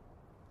fine.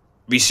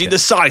 Have you seen the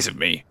size of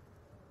me?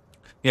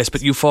 Yes,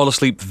 but you fall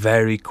asleep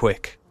very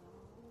quick.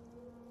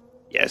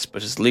 Yes,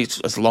 but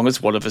as long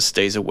as one of us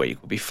stays awake,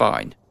 we'll be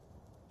fine.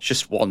 It's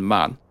just one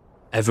man.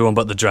 Everyone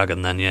but the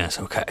dragon, then, yes,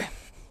 okay.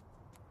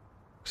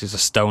 He's a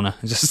stoner.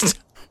 Just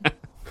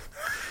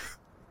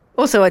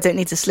Also, I don't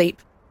need to sleep,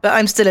 but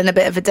I'm still in a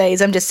bit of a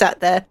daze. I'm just sat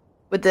there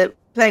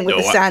playing with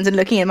the sands and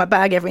looking in my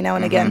bag every now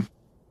and again.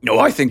 No,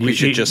 I think we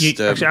should just...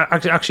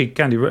 Actually,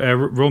 Candy,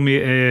 roll me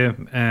a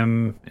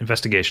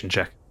investigation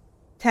check.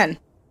 10.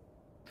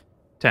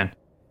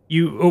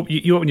 You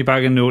open your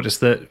bag and notice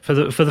that for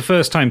the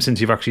first time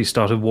since you've actually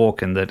started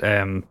walking, that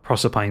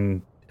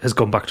Proserpine has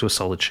gone back to a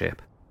solid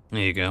shape. There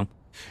you go.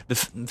 The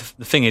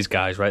thing is,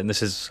 guys, right, and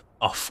this is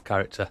off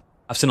character,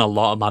 I've seen a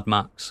lot of Mad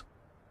Max.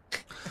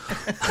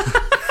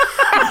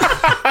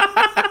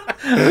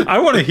 I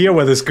want to hear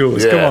where this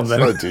goes. Come on,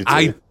 then. I do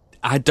too.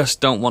 I just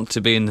don't want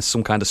to be in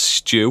some kind of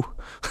stew.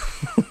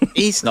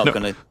 He's not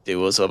going to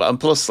do us over. And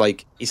plus,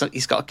 like,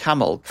 he's got a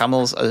camel.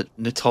 Camels are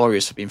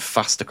notorious for being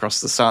fast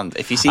across the sand.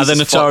 If he sees And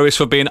they're us notorious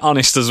for being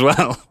honest as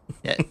well.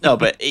 Yeah, no,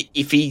 but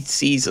if he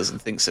sees us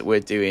and thinks that we're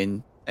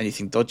doing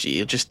anything dodgy,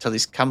 he'll just tell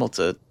his camel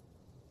to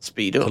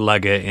speed up. To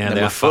leg it, yeah. And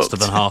They we're are faster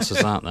fucked. than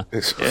horses, aren't they?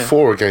 It's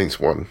 4 against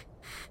 1.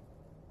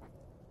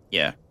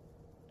 Yeah.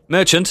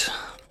 Merchant,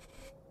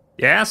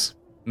 Yes,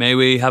 may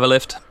we have a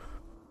lift?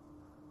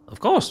 of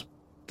course.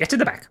 Get in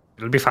the back.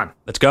 It'll be fun.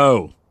 Let's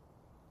go.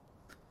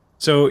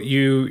 So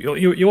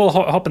you all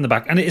hop in the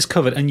back, and it is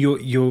covered, and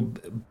you're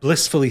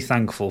blissfully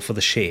thankful for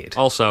the shade.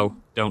 Also,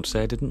 don't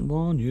say I didn't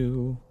warn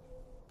you.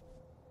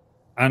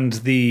 And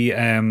the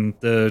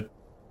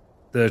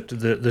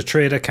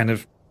trader kind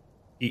of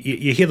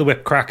you hear the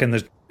whip crack,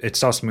 and it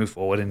starts to move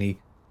forward, and he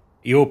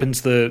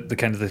opens the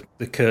kind of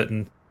the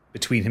curtain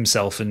between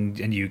himself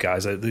and you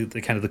guys,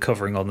 the kind of the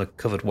covering on the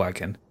covered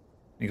wagon.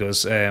 He goes,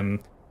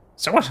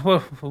 so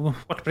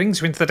what brings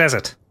you into the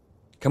desert?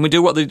 Can we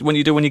do when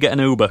you do when you get an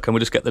Uber? Can we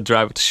just get the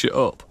driver to shut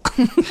up?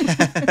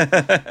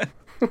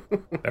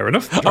 Fair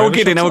enough. I'm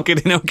kidding.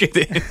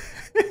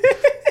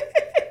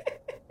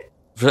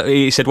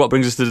 He said, what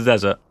brings us to the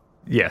desert?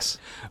 Yes.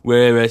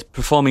 We're a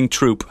performing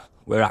troupe.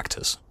 We're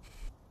actors.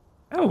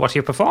 Oh, what are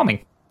you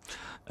performing?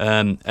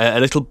 A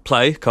little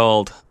play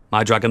called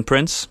My Dragon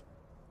Prince.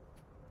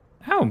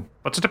 Oh,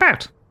 what's it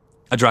about?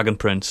 A dragon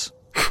prince.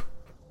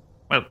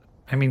 Well,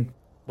 I mean,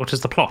 what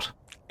is the plot?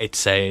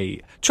 It's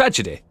a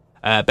tragedy.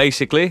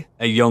 Basically,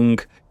 a young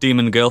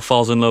demon girl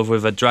falls in love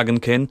with a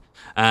dragonkin,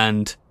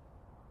 and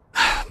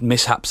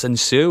mishaps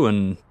ensue,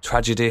 and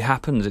tragedy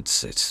happens.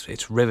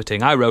 It's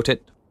riveting. I wrote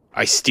it.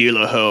 I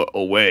steal her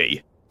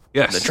away.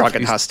 Yes. The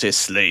dragon has to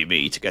slay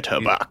me to get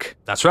her back.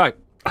 That's right.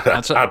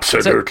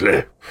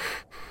 Absolutely.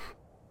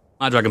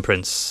 My Dragon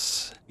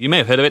Prince. You may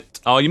have heard of it,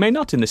 or you may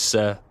not in this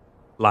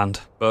land,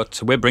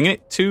 but we're bringing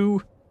it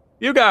to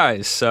you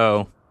guys.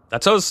 So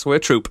that's us. We're a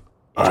troupe.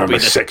 I'm a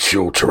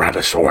sexual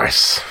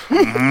Tyrannosaurus.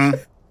 Mm-hmm.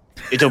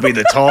 It'll be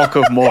the talk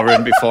of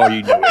Morin before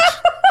you know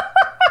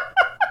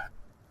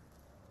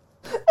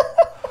it.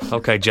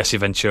 Okay, Jesse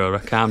Ventura,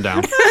 calm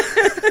down.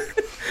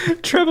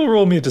 Trevor,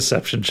 roll me a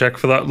deception check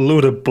for that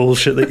load of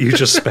bullshit that you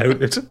just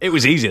spouted. It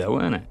was easy though,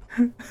 wasn't it?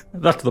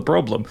 That's the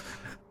problem.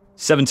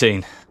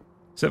 17.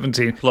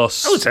 17.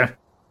 Plus. Oh, sir.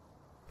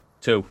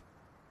 2.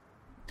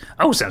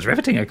 Oh, sounds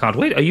riveting. I can't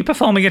wait. Are you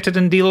performing it at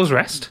Indilo's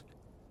Rest?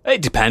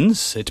 It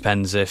depends. It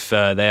depends if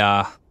they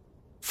are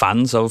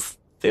fans of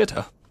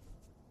theatre.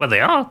 Well,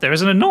 they are. There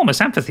is an enormous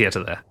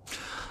amphitheatre there.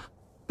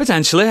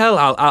 Potentially,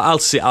 I'll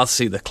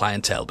see the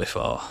clientele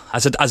before.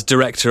 As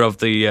director of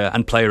the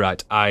and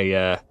playwright,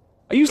 I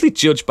usually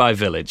judge by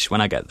village when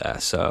I get there.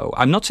 So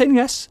I'm not saying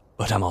yes,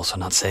 but I'm also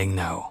not saying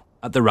no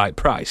at the right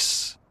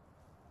price.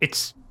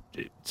 It's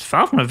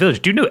far from a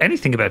village. Do you know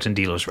anything about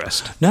Indilo's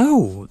Rest?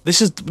 No,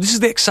 this is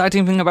the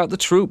exciting thing about the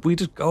troupe. We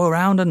just go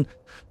around and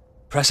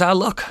press our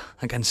luck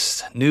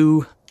against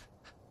new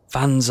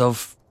fans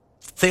of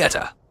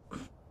theatre.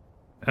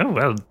 Oh,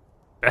 well,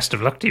 best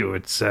of luck to you.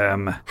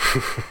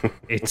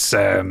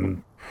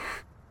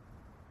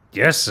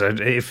 Yes,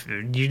 if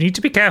you need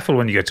to be careful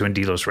when you get to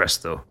Indilo's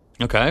Rest, though.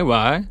 Okay,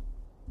 why?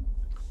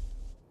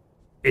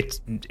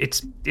 It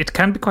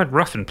can be quite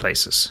rough in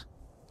places.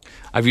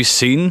 Have you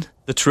seen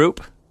the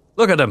troupe?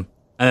 Look at them.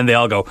 And then they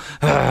all go,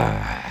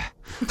 ah.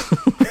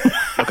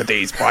 Look at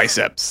these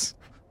biceps.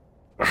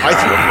 I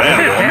threw a bear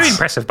Very once.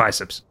 impressive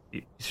biceps.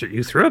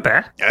 You threw a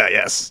bear?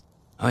 Yes.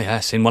 Oh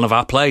yes, in one of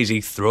our plays he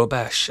threw a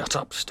bear. Shut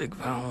up,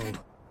 Stigveld.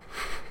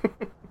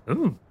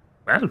 Ooh,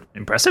 well,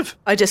 impressive.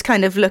 I just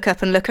kind of look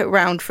up and look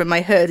around from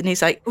my herd, and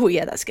he's like, "Oh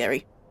yeah, that's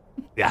scary."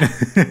 Yeah.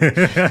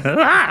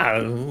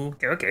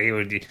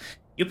 Okay.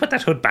 You put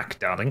that hood back,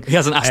 darling. He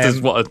hasn't asked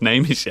us what his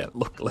name is yet,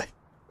 luckily.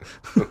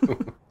 Well,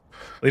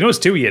 you know it's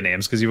 2 of your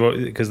names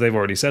because they've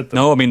already said them.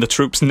 No, I mean the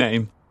troupe's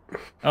name.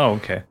 Oh,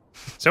 okay.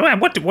 So,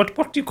 what do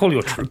you call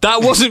your troop?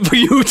 That wasn't for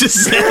you to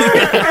say.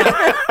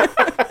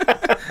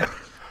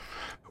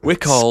 We're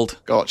called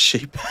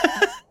sheep.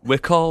 We're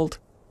called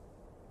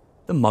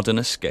the Modern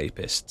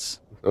Escapists.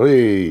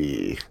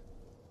 Oy.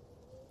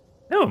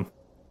 Oh,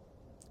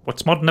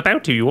 what's modern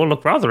about you? You all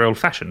look rather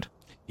old-fashioned.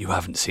 You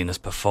haven't seen us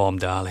perform,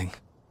 darling.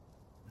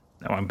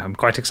 No, I'm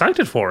quite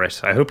excited for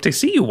it. I hope to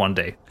see you one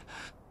day.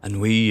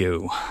 And we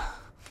you.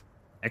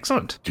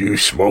 Excellent. Do you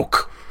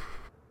smoke?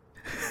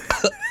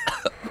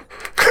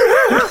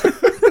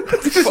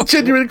 This is a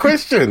genuine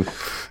question.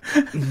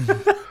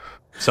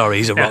 Sorry,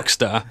 he's a rock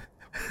star.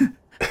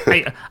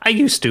 I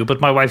used to, but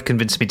my wife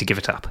convinced me to give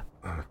it up.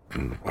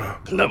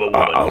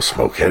 I'll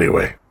smoke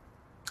anyway.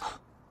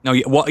 No,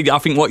 I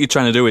think what you're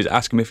trying to do is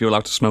ask him if you're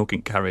allowed to smoke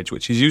in carriage,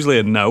 which is usually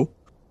a no.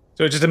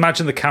 So just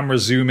imagine the camera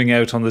zooming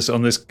out on this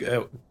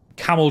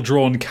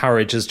camel-drawn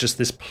carriage as just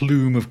this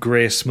plume of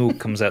grey smoke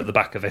comes out the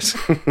back of it.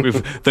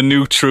 With the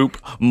new troop,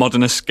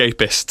 Modern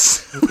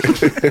Escapists.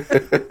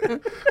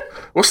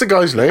 What's the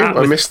guy's name?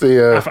 I missed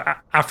the...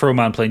 Afro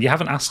Man plane. You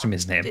haven't asked him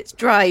his name. It's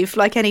Drive,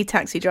 like any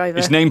taxi driver.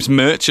 His name's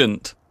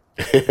Merchant.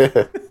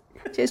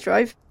 Cheers,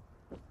 Drive.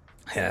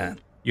 Yeah.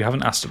 You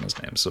haven't asked him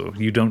his name, so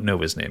you don't know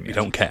his name yet. You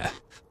don't care.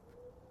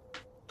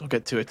 Don't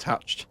get too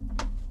attached.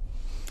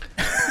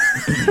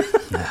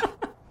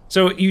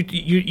 So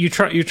you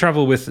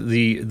travel with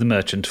the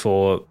merchant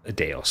for a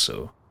day or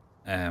so,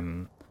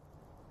 and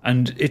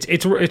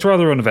it's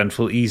rather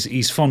uneventful.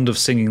 He's fond of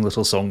singing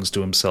little songs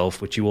to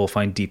himself, which you all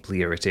find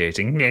deeply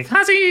irritating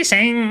because he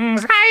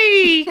sings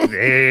like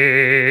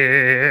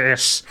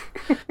this.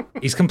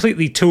 He's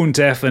completely tone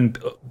deaf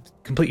and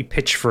completely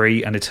pitch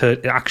free, and it's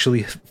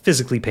actually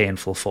physically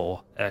painful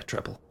for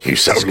Treble. You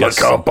sound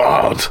like our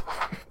bard.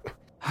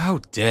 How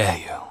dare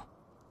you?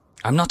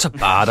 I'm not a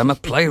bard, I'm a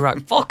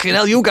playwright. Fucking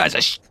hell, you guys are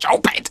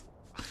stupid.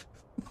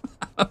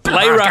 A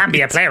playwright. Can't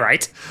be a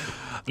playwright.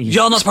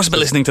 You're not supposed to be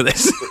listening to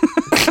this.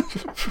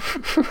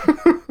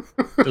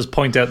 Just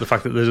point out the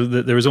fact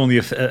that there is only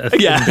a thin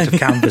bit of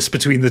canvas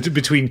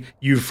between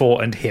you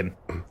four and him.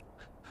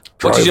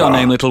 What is your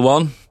name, little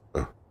one?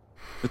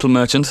 Little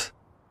merchant?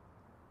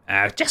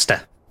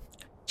 Jester.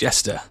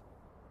 Jester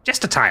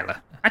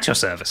Tyler. At your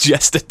service.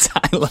 Jester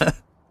Tyler.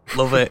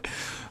 Love it.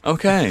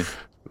 Okay.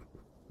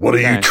 What are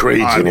you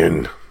trading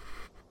in?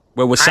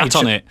 Well, we're sat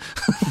on it.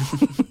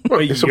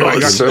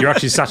 You're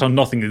actually sat on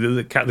nothing.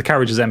 The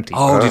carriage is empty.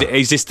 Oh,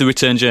 is this the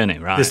return journey?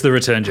 Right. This is the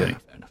return journey.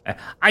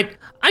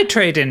 I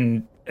trade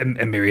in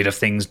a myriad of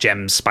things: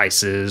 gems,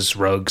 spices,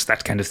 rugs,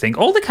 that kind of thing.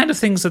 All the kind of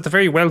things that the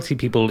very wealthy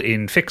people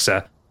in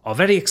Fixer are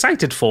very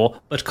excited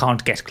for, but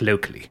can't get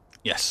locally.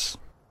 Yes.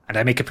 And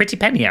I make a pretty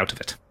penny out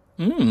of it.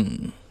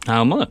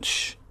 How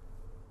much?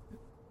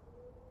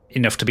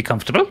 Enough to be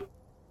comfortable.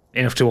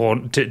 Enough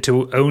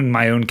to own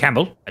my own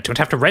camel. I don't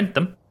have to rent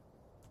them.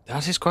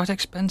 That is quite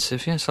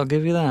expensive, yes, I'll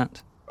give you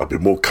that. I'd be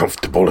more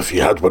comfortable if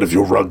you had one of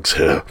your rugs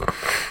here.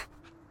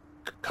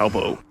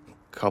 Cowbo,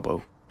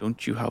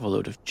 don't you have a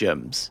load of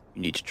gems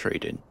you need to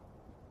trade in?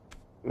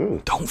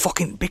 Don't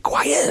fucking be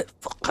quiet.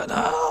 Fucking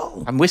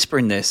hell. I'm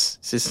whispering this.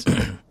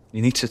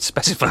 You need to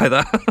specify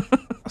that.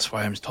 That's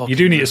why I'm talking. You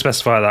do need to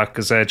specify that,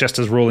 because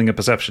Jester's rolling a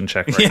perception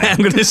check right now. I'm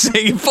going to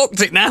say you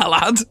fucked it now,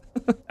 lad.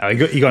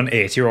 You got an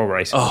 8, you're all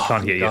right. Oh,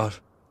 can't hear God. you.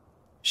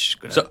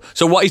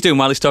 So what he's doing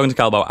while he's talking to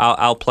Calbo,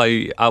 I'll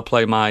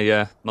play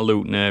my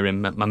lute near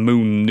him, my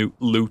moon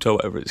lute or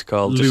whatever it's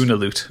called. Lunar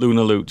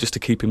lute, just to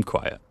keep him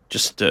quiet.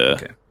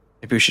 Okay.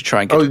 Maybe we should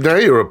try and get. Oh, now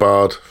you're a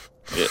bard.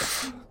 Yeah.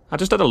 I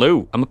just had a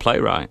lute. I'm a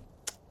playwright.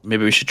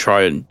 Maybe we should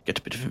try and get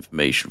a bit of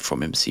information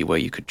from him, see where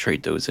you could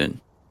trade those in.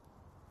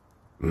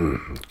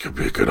 Could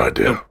be a good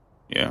idea.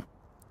 Yeah.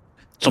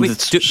 Do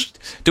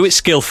it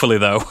skillfully,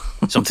 though.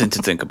 Something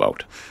to think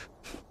about.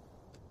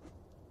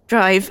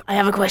 Drive, I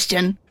have a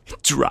question.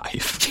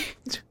 Drive.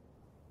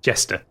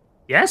 Jester.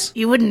 Yes?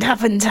 You wouldn't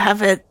happen to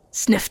have a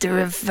snifter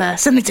of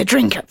something to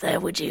drink up there,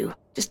 would you?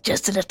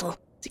 Just a little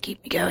to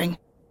keep me going.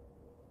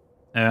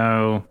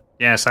 Oh,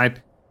 yes, I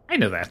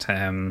know that.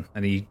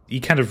 And he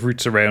kind of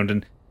roots around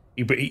and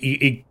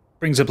he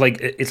brings up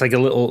it's like a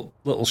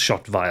little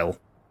shot vial.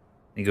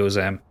 He goes,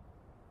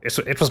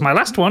 it was my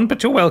last one,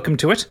 but you're welcome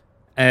to it.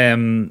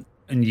 And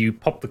you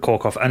pop the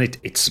cork off, and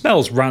it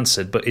smells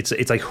rancid, but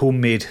it's like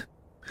homemade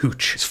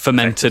hooch. It's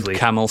fermented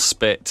camel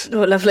spit.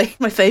 Oh, lovely.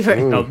 My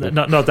favourite. Not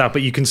that,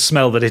 but you can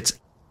smell that it's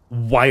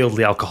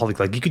wildly alcoholic.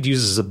 Like, you could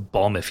use it as a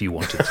bomb if you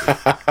wanted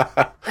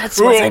to. That's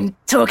what I'm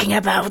talking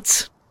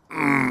about.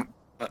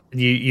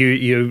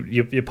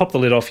 You pop the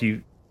lid off,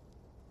 you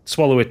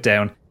swallow it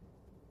down.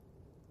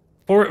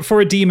 For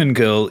a demon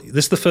girl,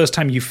 this is the first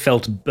time you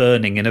felt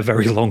burning in a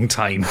very long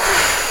time.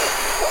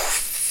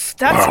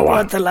 That's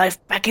brought the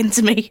life back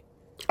into me.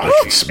 I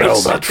can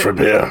smell that from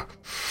here.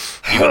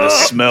 Even the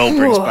smell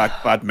brings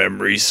back bad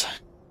memories.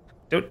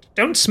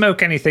 Don't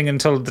smoke anything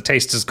until the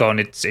taste is gone.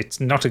 It's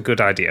not a good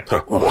idea.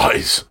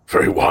 Wise,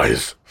 very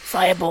wise.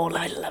 Fireball,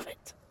 I love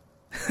it.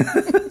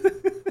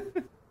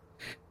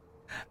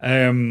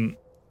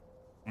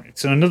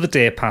 So another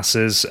day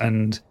passes,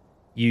 and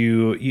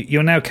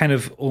you're now kind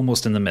of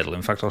almost in the middle.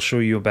 In fact, I'll show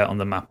you about on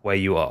the map where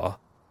you are.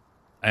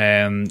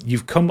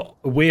 You've come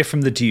away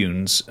from the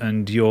dunes,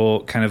 and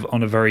you're kind of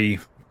on a very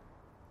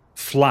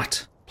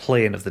flat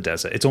plain of the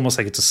desert. It's almost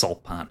like it's a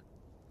salt pan.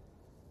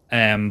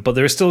 But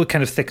there is still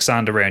kind of thick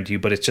sand around you,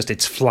 but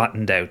it's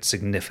flattened out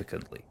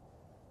significantly.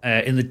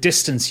 In the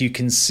distance, you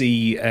can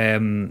see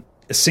a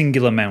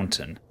singular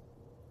mountain,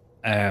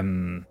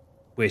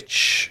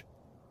 which...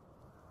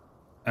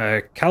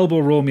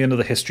 Calbo, roll me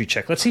another history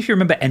check. Let's see if you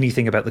remember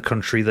anything about the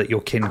country that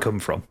your kin come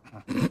from.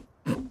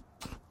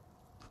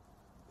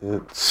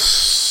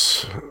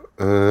 It's...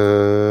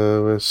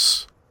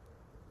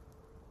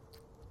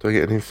 do I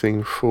get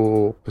anything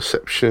for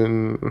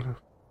perception?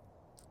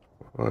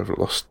 I've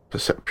lost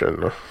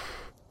perception.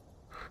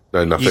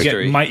 No, nothing. You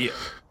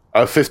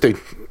get 15.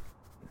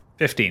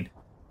 15.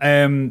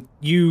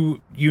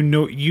 You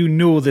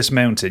know this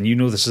mountain. You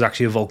know this is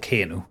actually a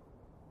volcano.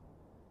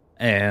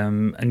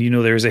 And you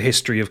know there is a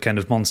history of kind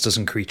of monsters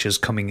and creatures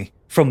coming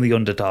from the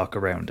Underdark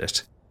around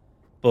it.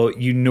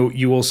 But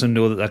you also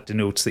know that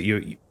denotes that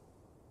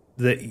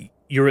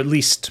you're at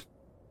least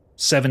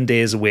 7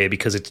 days away,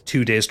 because it's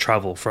 2 days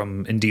travel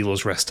from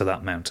Indilo's Rest to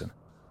that mountain.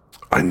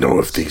 I know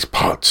of these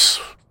parts.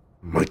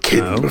 My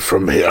kin were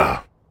from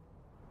here.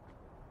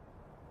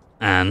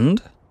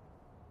 And?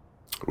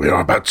 We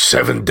are about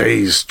 7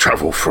 days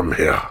travel from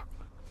here.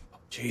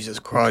 Jesus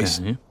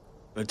Christ. Okay.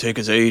 It'll take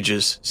us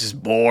ages. This is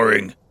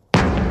boring.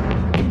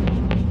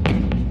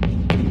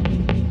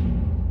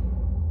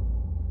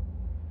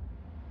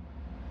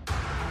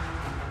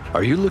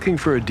 Are you looking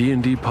for a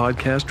D&D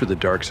podcast with a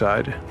dark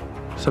side?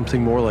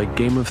 Something more like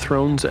Game of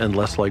Thrones and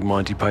less like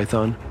Monty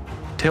Python?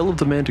 Tale of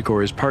the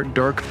Manticore is part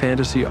dark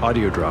fantasy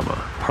audio drama,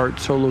 part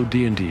solo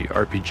D&D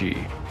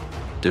RPG.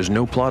 There's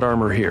no plot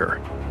armor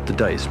here. The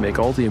dice make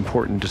all the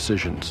important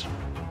decisions.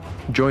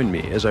 Join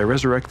me as I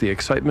resurrect the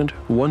excitement,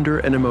 wonder,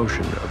 and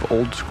emotion of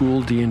old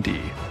school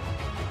D&D.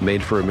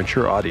 Made for a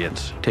mature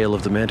audience, Tale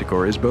of the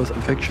Manticore is both a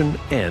fiction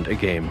and a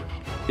game.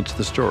 It's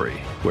the story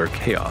where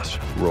chaos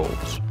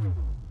rolls.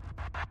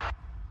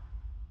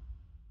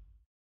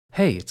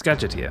 Hey, it's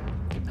Gadget here.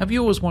 Have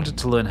you always wanted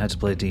to learn how to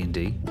play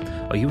D&D?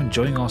 Are you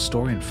enjoying our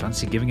story and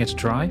fancy giving it a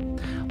try?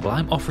 Well,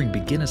 I'm offering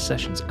beginner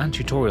sessions and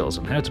tutorials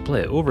on how to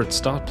play over at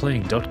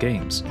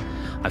startplaying.games.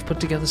 I've put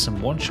together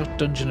some one-shot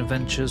dungeon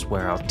adventures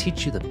where I'll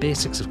teach you the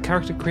basics of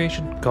character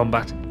creation,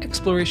 combat,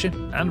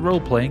 exploration, and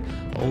role-playing,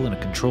 all in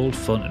a controlled,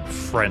 fun, and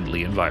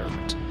friendly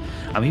environment.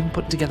 I'm even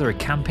putting together a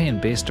campaign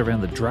based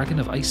around the Dragon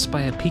of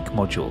Icespire Peak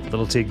module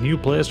that'll take new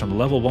players from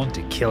level 1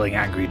 to killing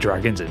angry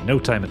dragons in no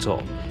time at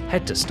all.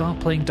 Head to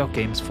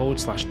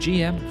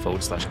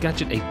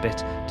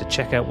startplaying.games/GM/Gadget8bit to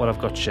check out what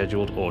I've got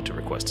scheduled or to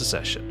request a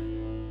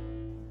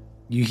session.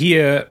 You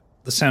hear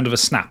the sound of a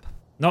snap.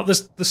 Not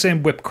the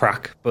same whip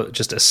crack, but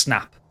just a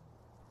snap.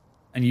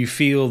 And you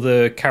feel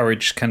the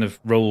carriage kind of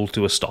roll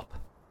to a stop.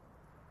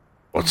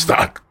 What's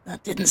that?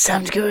 That didn't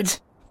sound good.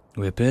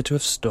 We appear to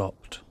have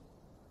stopped.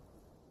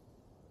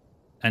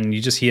 And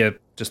you just hear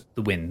just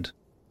the wind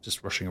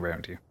just rushing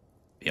around you.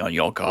 Be on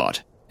your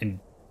guard. And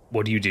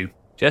what do you do?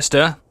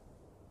 Jester?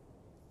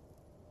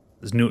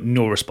 There's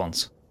no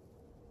response.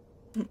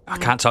 I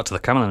can't talk to the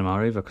camel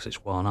anymore either because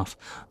it's worn off.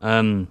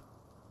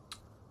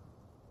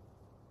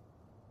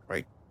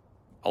 Right.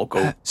 I'll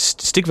go.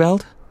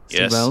 Stigveld?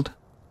 Yes. Stigveld?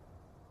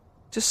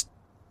 Just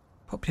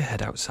pop your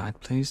head outside,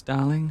 please,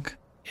 darling.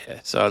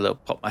 Yeah, so I'll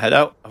pop my head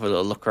out, have a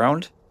little look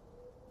around.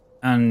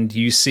 And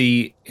you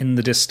see in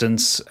the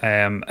distance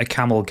a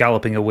camel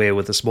galloping away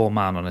with a small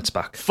man on its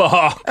back.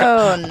 Fuck!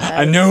 Oh no!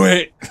 I knew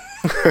it.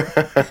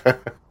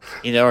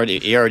 He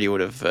already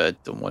would have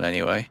done one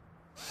anyway.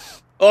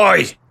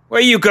 Oi! Where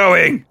are you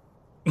going?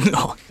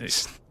 No.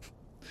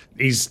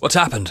 He's What's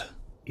happened?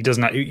 He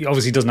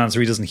obviously doesn't answer.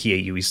 He doesn't hear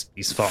you.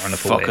 He's far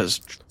enough away. Fuckers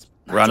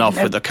ran off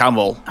with the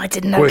camel. I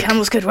didn't know Quick.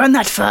 camels could run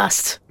that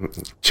fast.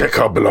 Check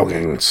our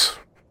belongings.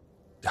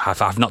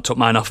 I've not took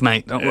mine off,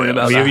 mate. Don't worry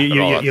about Well,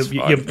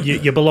 that.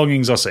 your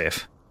belongings are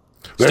safe.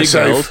 They're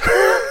Stigveld,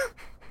 safe.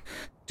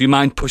 do you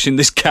mind pushing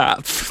this cap?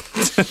 I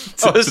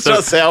was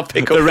just say I'll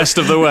pick up the rest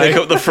of the way.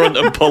 Pick up the front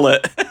and pull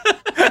it.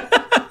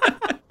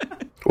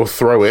 Or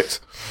throw it.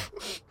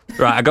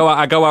 Right, I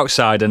go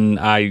outside and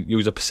I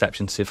use a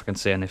perception to see if I can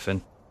see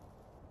anything.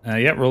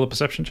 Yeah, roll a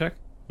perception check.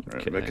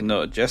 Right, make a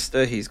note of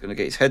Jester. He's going to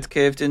get his head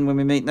caved in when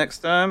we meet next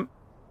time.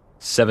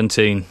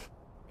 17.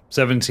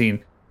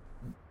 17.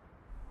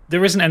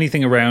 There isn't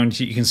anything around.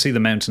 You can see the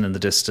mountain in the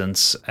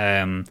distance.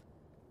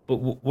 But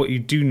what you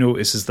do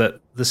notice is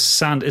that the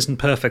sand isn't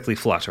perfectly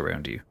flat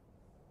around you.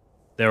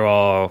 There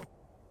are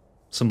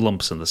some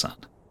lumps in the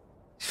sand.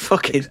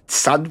 Fucking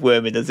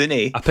sandworming, isn't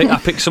he? I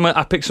pick some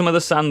of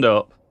the sand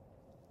up.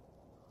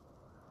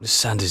 The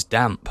sand is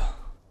damp.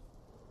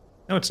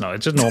 No, it's not.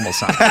 It's just normal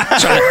sand.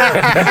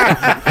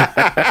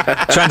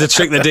 Trying to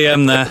trick the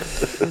DM there.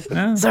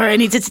 No. Sorry, I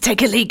needed to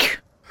take a leak.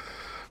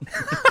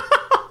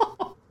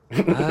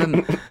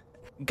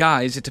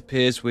 Guys, it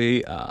appears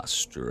we are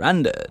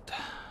stranded.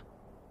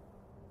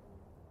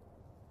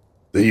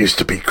 There used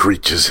to be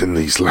creatures in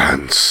these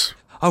lands,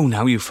 Oh,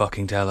 now you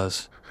fucking tell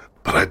us.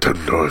 but I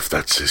don't know if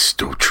that's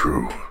still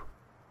true.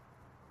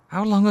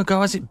 How long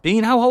ago has it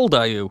been? How old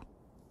are you?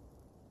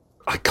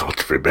 I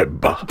can't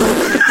remember.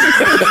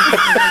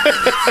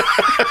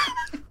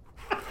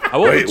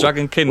 How old is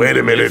Dragon King? Wait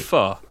a minute. live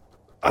for?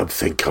 I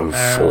think I'm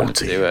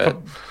 40. Do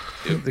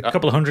it. A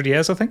couple of hundred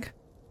years, I think.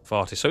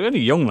 40. So you're only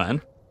young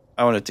then.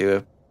 I want to do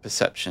a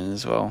perception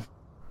as well.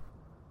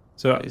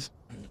 So, Please.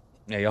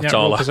 Yeah, you're roll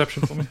taller.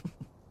 perception for me.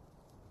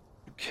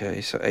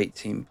 Okay, so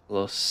 18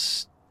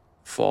 plus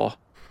 4.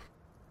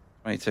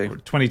 22.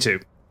 22.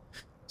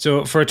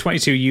 So for a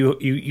 22,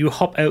 you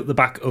hop out the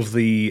back of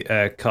the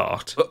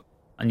cart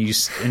and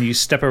you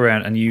step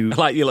around and you I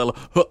like your little.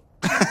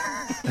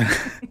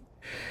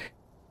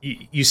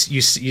 you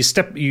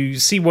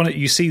see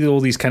all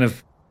these kind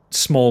of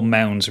small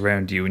mounds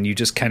around you, and you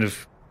just kind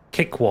of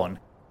kick one,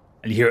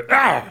 and you hear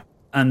ah,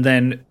 and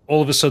then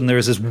all of a sudden there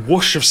is this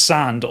whoosh of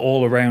sand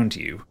all around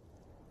you,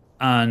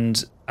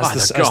 and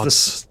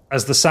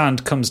As the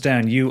sand comes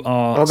down, you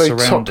are they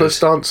surrounded. topless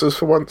dancers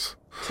for once?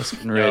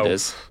 Tusken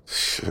Raiders.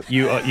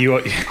 You are. You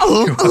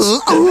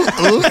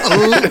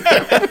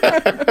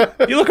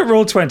look at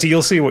Roll20,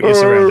 you'll see what you're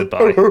surrounded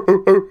by.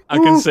 I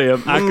can see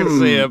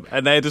them.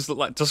 And they just look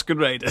like Tusken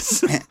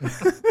Raiders.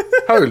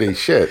 Holy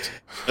shit.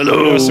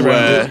 Hello,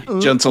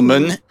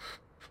 gentlemen.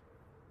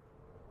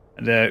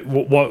 And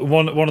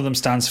one of them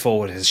stands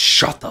forward and says,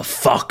 "Shut the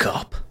fuck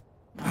up."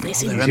 They They're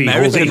seem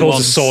He holds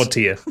a sword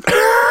to you.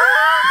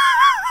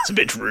 It's a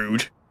bit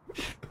rude.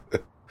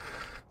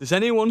 Does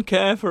anyone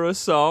care for a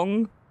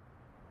song?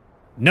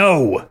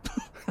 No.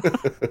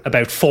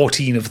 About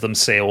 14 of them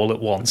say all at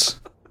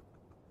once.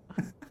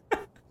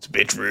 It's a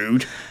bit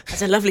rude.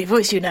 That's a lovely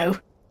voice, you know.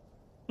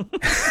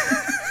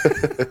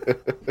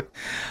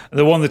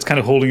 The one that's kind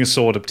of holding a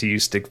sword up to you,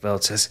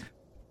 Stigveld, says,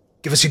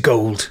 "Give us your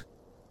gold,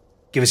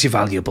 give us your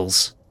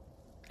valuables,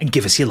 and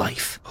give us your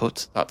life."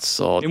 Put that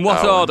sword In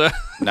what down order?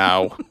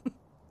 now.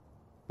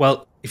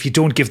 Well, if you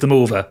don't give them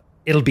over,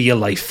 it'll be your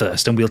life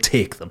first, and we'll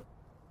take them.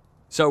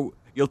 So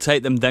you'll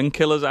take them, then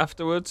kill us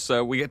afterwards,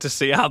 so we get to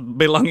see our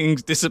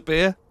belongings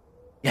disappear?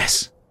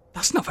 Yes.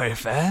 That's not very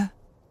fair.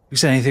 Who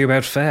said anything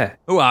about fair?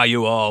 Who are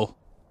you all?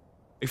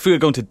 If we were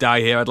going to die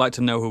here, I'd like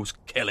to know who's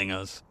killing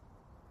us.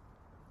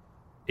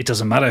 It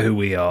doesn't matter who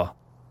we are.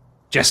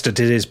 Jester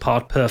did his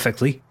part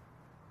perfectly.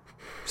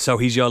 So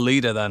he's your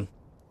leader, then?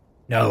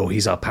 No,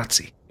 he's our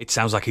patsy. It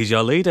sounds like he's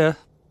your leader.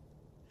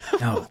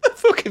 No. What the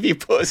fuck have you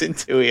put us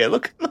into here?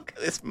 Look at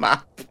this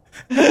map.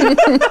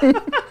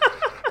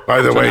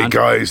 By the way,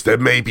 guys, there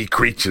may be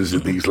creatures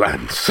in these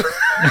lands.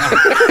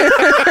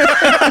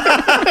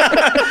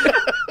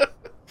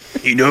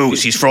 He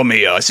knows he's from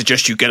here. I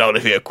suggest you get out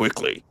of here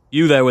quickly.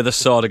 You there with a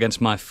sword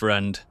against my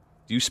friend.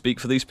 Do you speak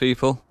for these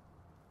people?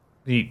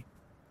 He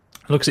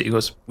looks at you and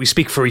goes, "We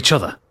speak for each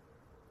other."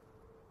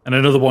 And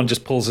another one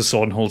just pulls a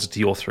sword and holds it to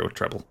your throat,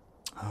 Treble.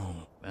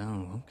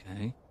 Oh,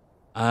 okay.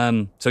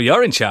 So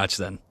you're in charge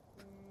then?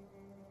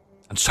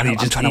 I'm trying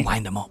to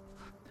wind them up.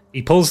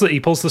 He pulls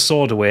the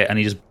sword away and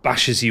he just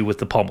bashes you with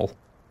the pommel.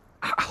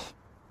 Ow.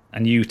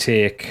 And you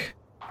take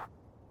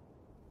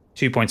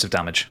 2 points of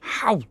damage.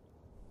 How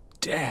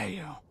dare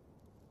you?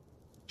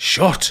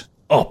 Shut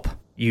up,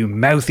 you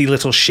mouthy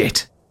little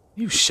shit.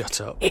 You shut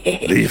up.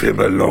 Leave him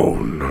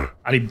alone.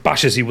 And he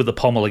bashes you with the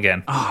pommel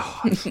again.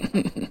 Oh.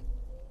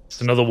 It's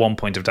another 1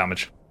 point of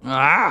damage.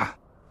 Ah!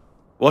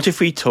 What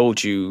if we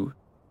told you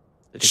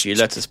that if you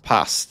let us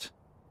past,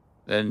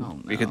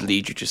 then we could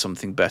lead you to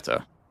something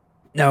better?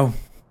 No,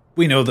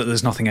 we know that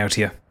there's nothing out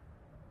here.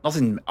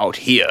 Nothing out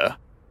here.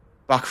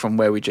 Back from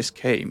where we just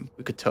came,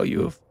 we could tell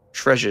you of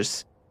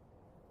treasures.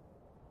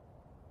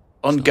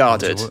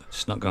 Unguarded.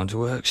 It's not going to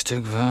work,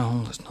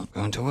 Stigveld. It's not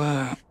going to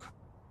work.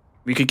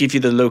 We could give you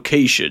the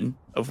location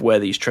of where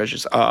these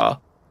treasures are,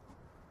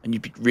 and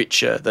you'd be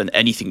richer than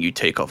anything you'd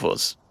take off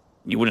us.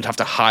 You wouldn't have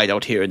to hide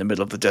out here in the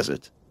middle of the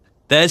desert.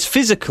 There's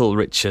physical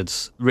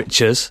riches.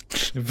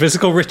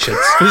 Physical riches.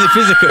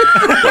 Physical.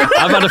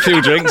 I've had a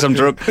few drinks, I'm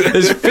drunk.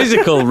 There's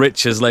physical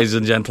riches, ladies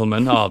and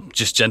gentlemen, or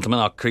just gentlemen,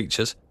 or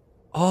creatures.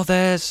 Or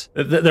there's...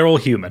 They're all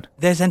human.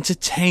 There's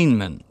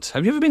entertainment.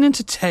 Have you ever been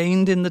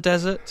entertained in the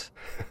desert?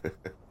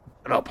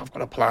 I've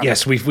got a plan.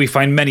 Yes, we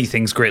find many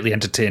things greatly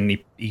entertaining.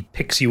 He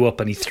picks you up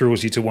and he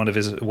throws you to one of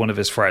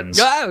his friends.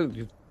 Oh!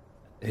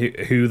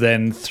 Who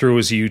then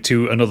throws you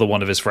to another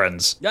one of his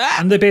friends.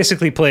 And they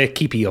basically play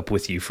keepy up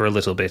with you for a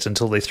little bit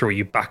until they throw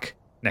you back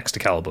next to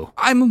Calbo.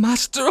 I'm a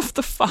master of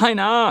the fine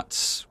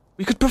arts.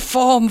 We could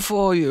perform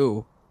for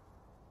you.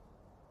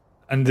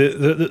 And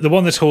the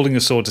one that's holding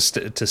the sword to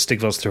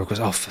Stigveld's throat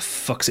goes, "Oh, for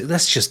fuck's sake,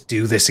 let's just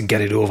do this and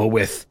get it over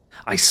with.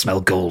 I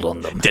smell gold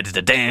on them."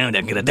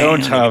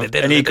 Don't have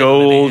any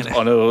gold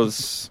on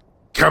us.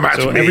 Come at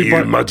me,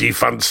 you muddy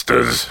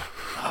funsters.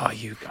 Oh,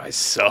 you guys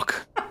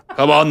suck.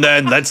 Come on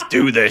then, let's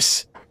do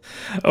this.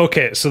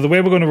 Okay, so the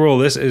way we're going to roll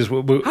this is...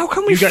 How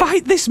can we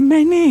fight this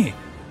many?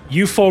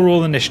 You 4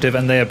 roll initiative,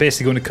 and they are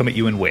basically going to come at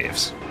you in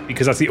waves.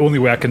 Because that's the only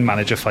way I can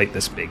manage a fight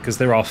this big, because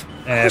there are 52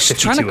 of them. I was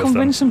trying to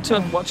convince him to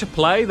watch a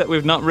play that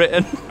we've not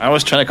written. I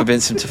was trying to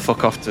convince him to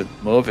fuck off to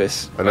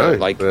Morvis. I know,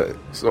 but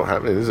it's not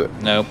happening, is it?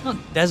 No. Not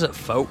desert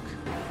folk.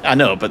 I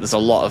know, but there's a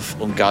lot of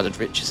unguarded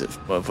riches at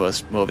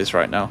Morvis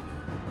right now.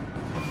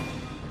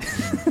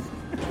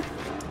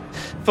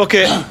 Fuck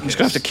it. I'm just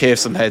going to have to cave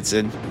some heads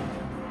in.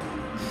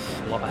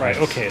 Right,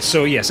 okay,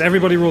 so yes,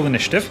 everybody roll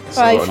initiative.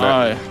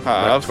 I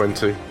have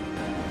 20.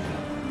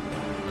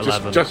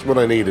 11. Just when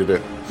I needed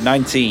it.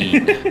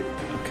 19.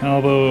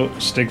 Calbo,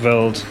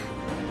 Stigveld.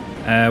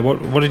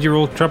 What did you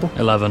roll, Treble?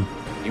 11.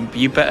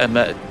 You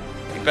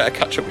better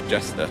catch up with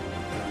Jester.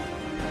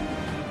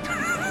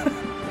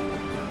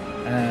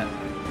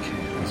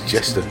 He's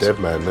just a dead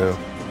man now.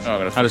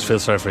 I just feel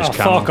sorry for his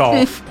camel. Fuck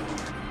off.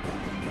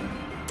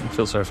 I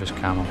feel sorry for his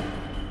camel.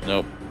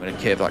 Nope, I'm going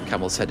to cave that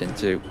camel's head in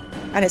too.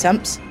 And its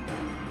humps.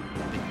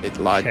 It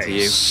lied to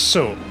you.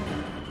 So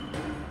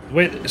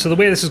the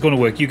way this is going to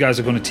work, you guys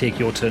are going to take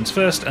your turns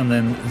first, and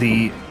then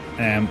the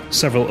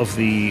several of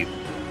the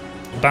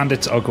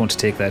bandits are going to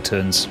take their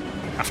turns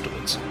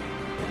afterwards.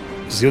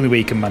 It's the only way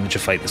you can manage a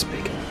fight this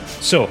big.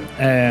 So,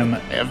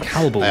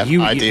 Calbo,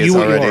 you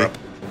are up.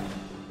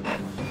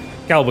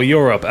 Calbo,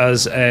 you're up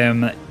as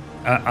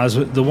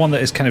the one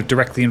that is kind of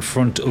directly in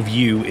front of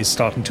you is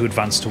starting to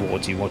advance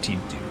towards you. What do you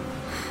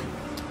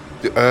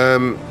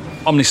do?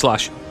 Omni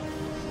Slash.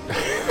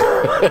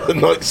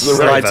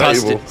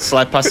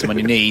 Slide past him on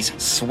your knees,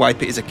 swipe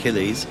at his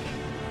Achilles.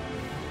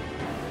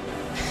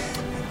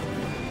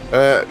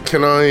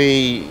 Can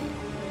I...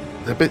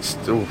 They're a bit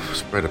still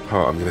spread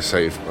apart, I'm going to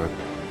say.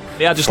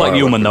 They are just like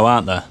human, though,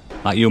 aren't they?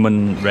 Like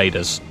human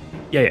raiders.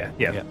 Yeah.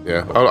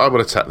 I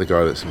will attack the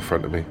guy that's in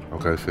front of me. I'll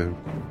go for him.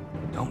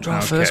 Don't draw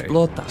first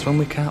blood. That's when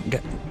we can't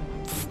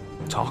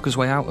talk his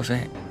way out of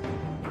it.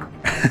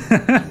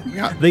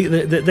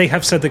 They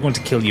have said they're going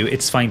to kill you.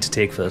 It's fine to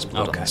take first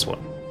blood on this one.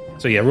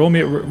 So yeah, roll me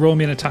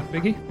an attack,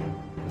 Biggie.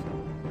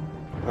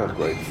 That's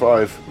great.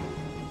 5.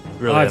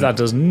 Brilliant. 5, that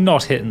does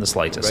not hit in the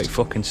slightest. Great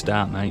fucking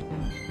start, mate.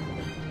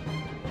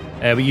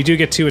 But you do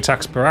get 2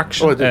 attacks per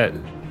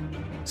action.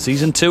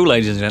 Season 2,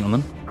 ladies and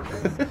gentlemen.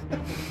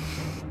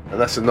 And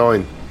that's a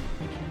 9.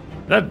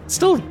 That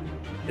still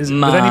is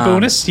with any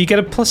bonus. You get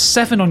a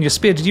 +7 on your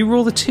spear. Did you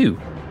roll the 2?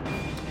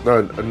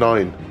 No, a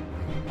 9.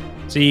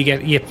 So you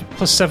get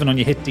 +7 on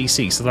your hit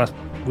DC. So that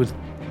would...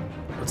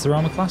 What's their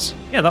armor class?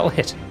 Yeah, that'll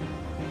hit.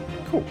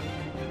 Cool.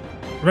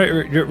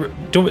 Right.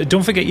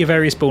 Don't forget your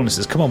various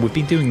bonuses. Come on, we've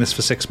been doing this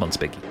for 6 months,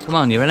 Biggie. Come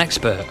on, you're an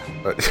expert.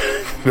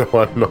 No,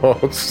 I'm not.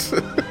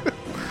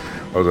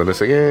 Hold on a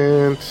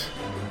second.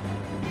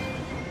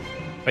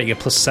 Right, you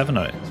get +7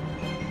 on it.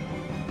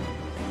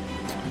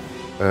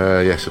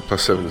 Yes, a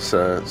 +7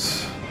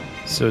 stats.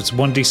 So it's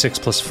 1d6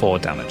 +4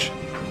 damage.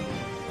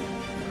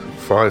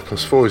 5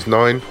 + 4 is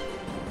 9.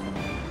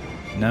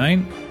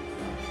 9.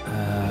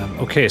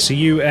 Okay, so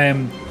you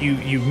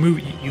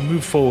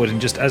move forward,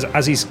 and just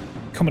as he's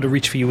coming to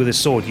reach for you with his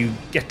sword, you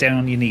get down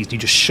on your knees and you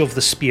just shove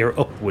the spear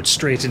upwards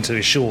straight into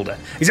his shoulder.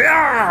 He's like,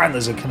 ah! And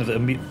there's a kind of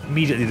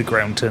immediately the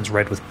ground turns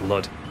red with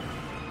blood,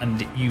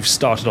 and you've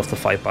started off the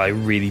fight by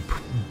really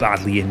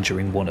badly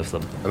injuring one of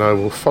them. And I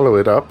will follow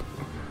it up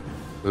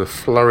with a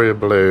flurry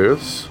of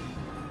blows.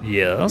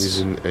 Yes.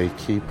 Using a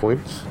key point.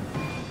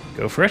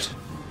 Go for it.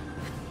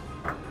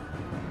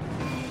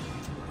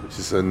 Which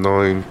is a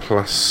 9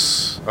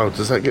 plus... Oh,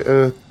 does that get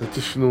an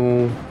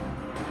additional...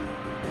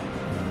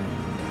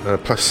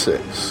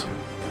 +6?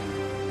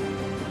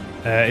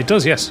 It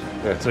does, yes.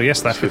 Yeah, so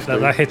yes, that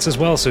hits as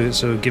well,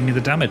 so give me the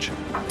damage.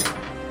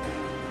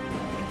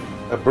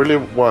 A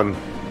brilliant 1.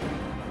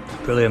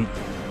 Brilliant.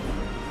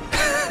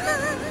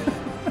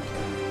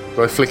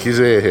 Do I flick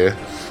his ear here?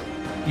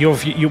 Your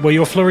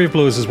flurry of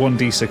blows is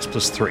 1d6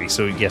 +3,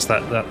 so yes,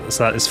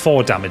 that is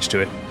 4 damage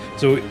to it.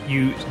 So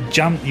you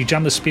jam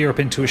the spear up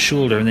into his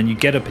shoulder, and then you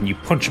get up and you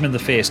punch him in the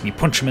face, and you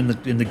punch him in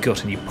the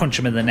gut, and you punch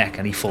him in the neck,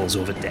 and he falls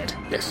over dead.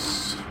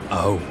 Yes.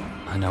 Oh,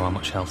 I know how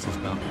much health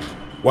we've got.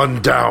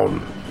 1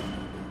 down.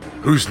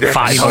 Who's next?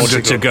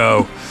 500 to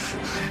go.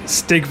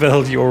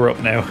 Stigveld, you're up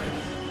now.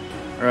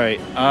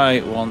 Right,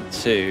 I want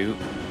to...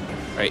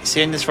 Right,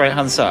 see in this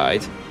right-hand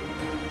side?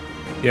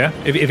 Yeah,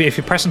 if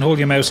you press and hold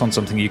your mouse on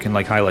something, you can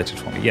highlight it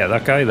for me. Yeah,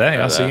 that guy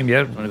there, I see him, yeah.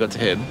 I'm going to go to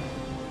him.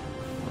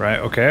 Right,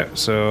 okay,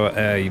 so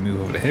you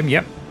move over to him,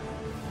 yep.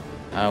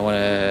 I want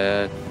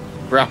to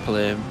grapple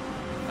him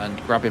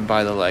and grab him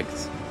by the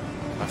legs.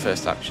 My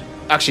first action.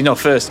 Actually, no,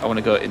 first I want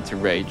to go into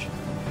rage.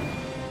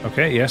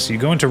 Okay, yes, you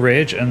go into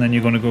rage, and then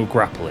you're going to go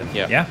grapple him.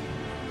 Yeah.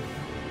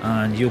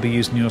 And you'll be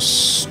using your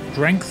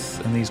strength,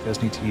 and these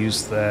guys need to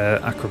use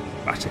their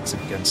acrobatics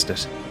against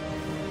it.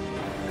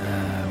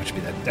 Which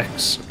would be their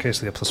dex. Okay,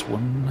 so they get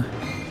 +1.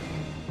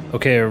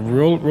 Okay,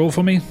 roll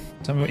for me.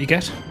 Tell me what you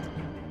get.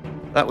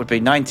 That would be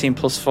 19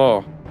 +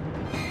 4.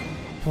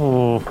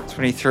 Oh.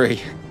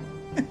 23.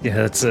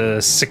 Yeah, that's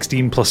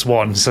 16 +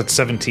 1, so that's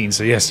 17.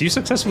 So yes, you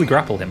successfully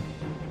grapple him.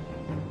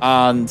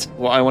 And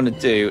what I want to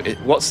do is,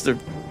 what's the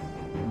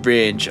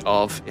range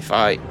of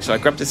so I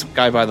grab this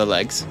guy by the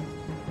legs,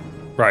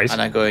 right,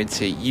 and I'm going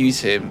to use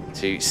him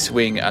to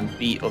swing and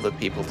beat other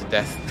people to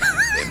death.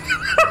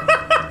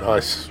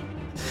 Nice.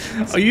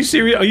 Are you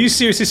serious? Are you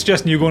seriously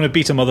suggesting you're going to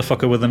beat a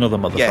motherfucker with another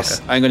motherfucker?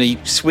 Yes, I'm going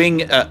to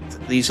swing at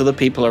these other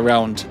people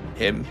around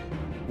him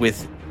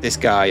with this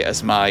guy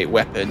as my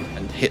weapon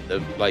and hit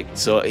them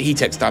so he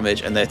takes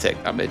damage and they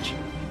take damage.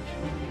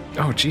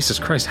 Oh, Jesus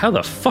Christ, how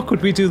the fuck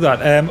would we do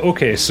that?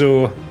 Okay,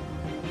 so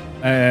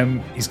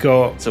he's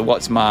got... So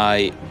what's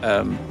my...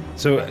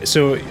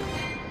 So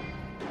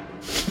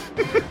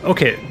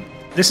okay,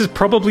 this is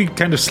probably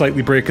kind of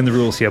slightly breaking the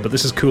rules here, but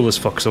this is cool as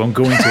fuck, so I'm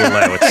going to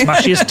allow it.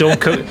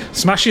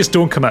 Smashiest,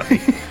 don't come at me.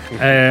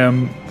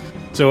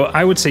 So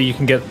I would say you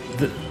can get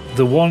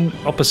the one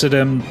opposite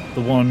him,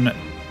 the one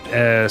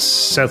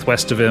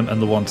southwest of him, and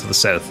the one to the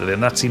south of him.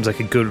 That seems like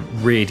a good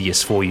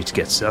radius for you to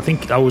get.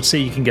 I would say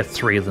you can get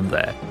 3 of them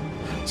there.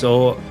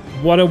 So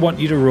what I want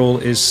you to roll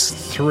is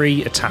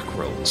 3 attack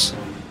rolls.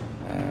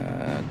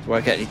 Do I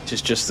get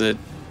just the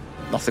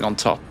nothing on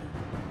top?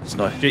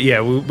 No. Yeah,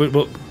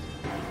 we'll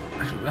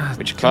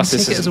which class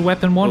is it as a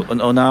weapon one?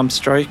 An unarmed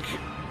strike?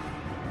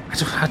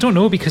 I don't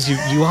know, because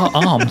you are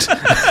armed.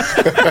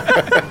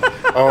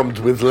 armed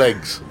with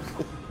legs.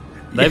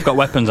 They've got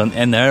weapons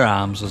in their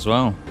arms as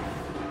well.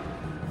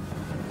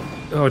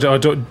 Oh,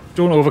 don't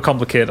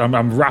overcomplicate.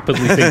 I'm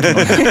rapidly thinking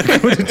on how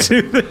I'm going to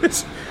do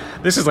this.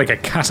 This is like a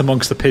cat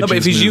amongst the pigeons. No, but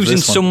if he's move, using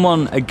this one.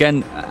 someone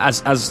again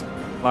as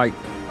like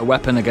a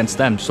weapon against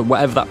them, so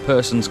whatever that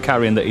person's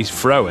carrying that he's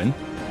throwing,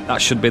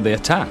 that should be the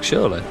attack,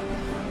 surely.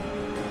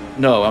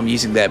 No, I'm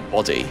using their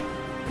body.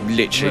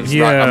 Literally,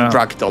 Yeah. I'm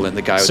ragdolling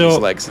the guy with his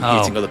legs and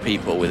hitting other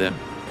people with him.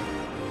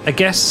 I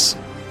guess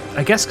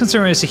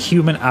considering it's a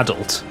human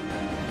adult,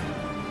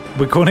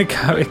 we're going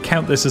to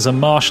count this as a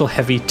martial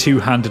heavy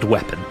two-handed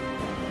weapon.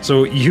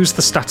 So use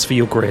the stats for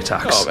your great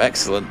axe. Oh,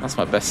 excellent. That's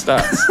my best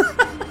stats.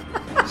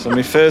 So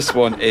my first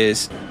one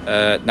is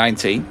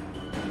 19.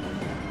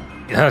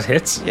 That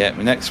hits. Yeah,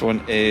 my next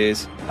one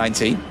is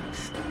 19.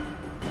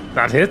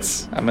 That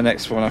hits. And my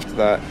next one after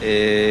that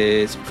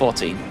is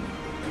 14.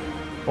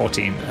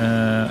 14.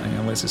 Hang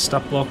on, where's the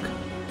stat block?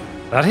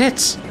 That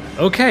hits.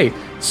 Okay,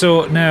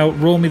 so now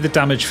roll me the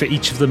damage for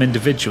each of them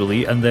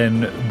individually, and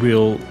then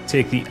we'll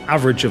take the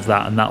average of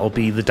that, and that'll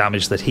be the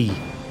damage that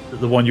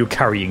the one you're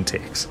carrying,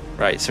 takes.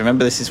 Right, so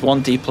remember this is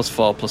 1d plus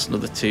 4 plus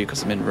another 2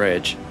 because I'm in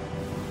rage.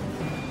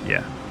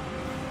 Yeah.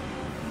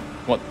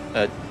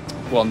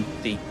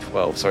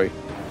 1d12, sorry.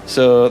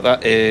 So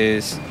that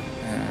is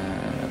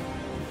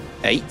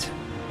 8.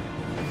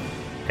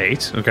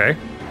 8, okay.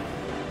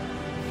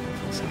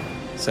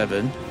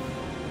 7.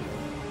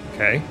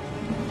 Okay.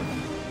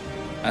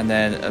 And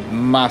then a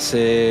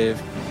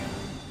massive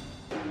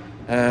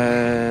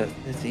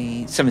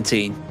 13,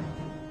 17.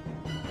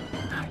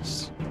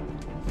 Nice.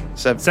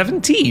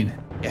 17?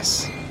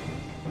 Yes.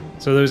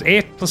 So there's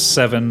 8 plus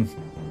 7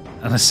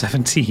 and a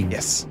 17.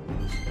 Yes.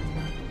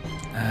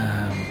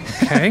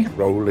 Okay.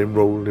 rolling.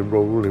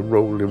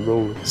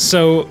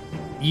 So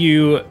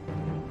you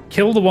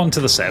kill the one to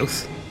the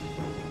south.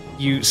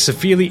 You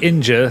severely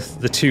injure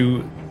the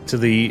two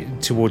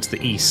towards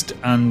the east,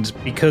 and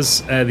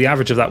because the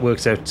average of that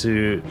works out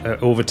to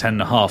over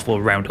 10.5,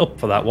 we'll round up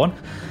for that one,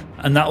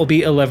 and that will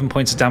be 11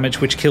 points of damage,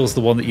 which kills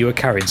the one that you were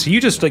carrying. So you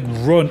just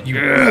run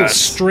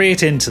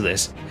straight into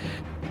this.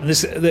 And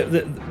this,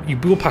 you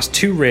go past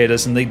two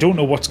raiders, and they don't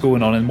know what's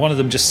going on, and one of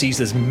them just sees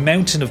this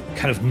mountain of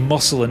kind of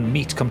muscle and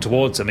meat come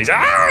towards him. He's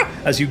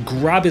as you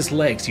grab his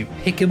legs, you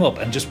pick him up,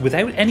 and just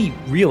without any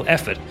real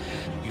effort,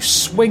 you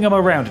swing him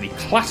around, and he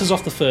clatters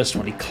off the first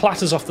one, he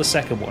clatters off the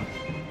second one,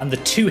 and the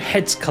two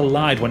heads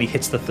collide when he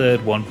hits the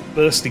third one,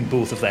 bursting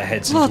both of their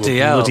heads into a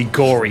bloody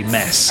gory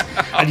mess.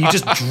 And you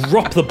just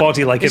drop the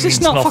body like it means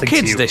nothing to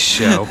you. Is this not for kids, this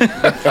show?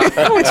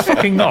 No, it's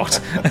fucking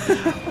not.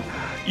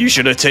 You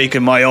should have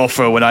taken my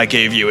offer when I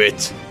gave you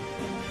it.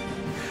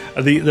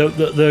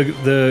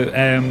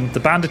 The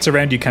bandits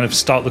around you kind of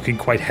start looking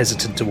quite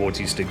hesitant towards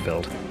you,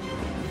 Stigveld.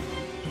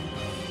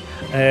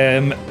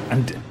 And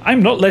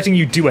I'm not letting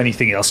you do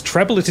anything else.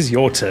 Treble, it is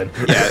your turn.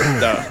 Yeah,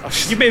 no.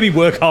 You made me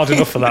work hard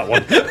enough for that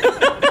one.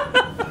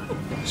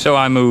 So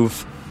I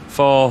move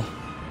 4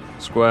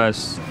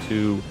 squares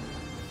to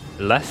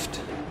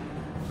left,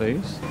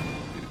 please.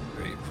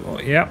 3,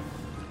 4, yeah.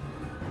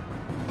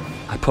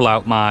 I pull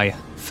out my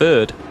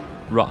third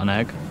rotten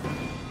egg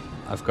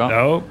I've got.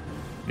 No.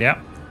 Yeah.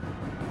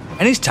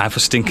 And it's time for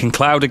Stinking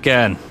Cloud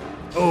again.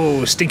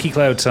 Oh, Stinky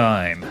Cloud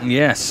time.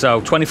 Yes, so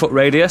 20-foot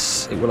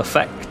radius, it will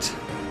affect.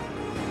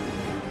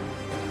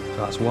 So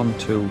that's 1,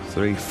 2,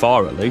 3,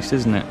 4 at least,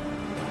 isn't it?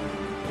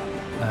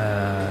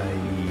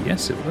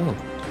 Yes, it will.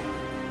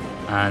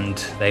 And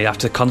they have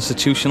to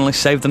constitutionally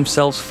save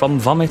themselves from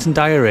vomit and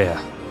diarrhea.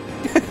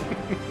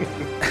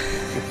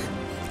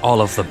 All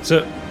of them.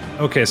 So,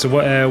 okay, so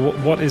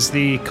what is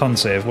the con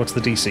save? What's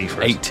the DC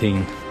for it?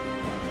 18.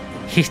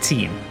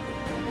 18.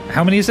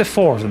 How many is there?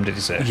 4 of them, did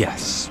you say?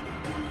 Yes.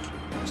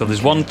 So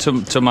there's one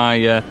to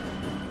my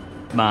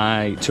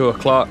my 2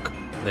 o'clock.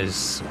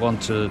 There's one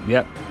to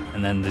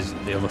and then there's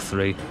the other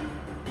 3.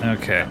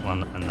 Okay. That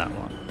one and that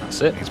one.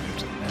 That's it.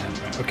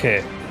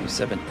 Okay.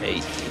 7,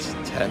 8,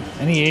 10.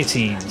 Any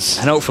 18s?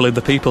 And hopefully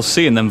the people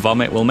seeing them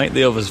vomit will make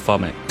the others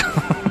vomit.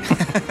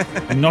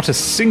 And not a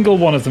single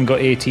one of them got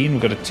 18.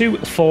 We've got a 2,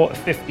 a 4, a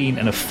 15,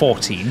 and a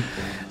 14.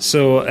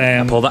 So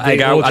I pull that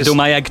egg out. I do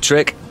my egg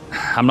trick.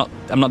 I'm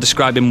not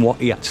describing what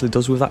he actually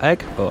does with that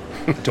egg, but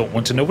I don't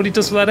want to know what he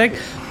does with that egg.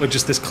 But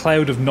just this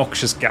cloud of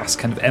noxious gas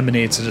kind of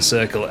emanates in a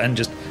circle, and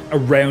just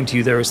around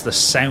you there is the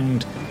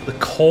sound, the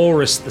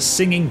chorus, the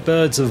singing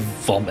birds of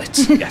vomit.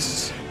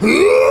 Yes.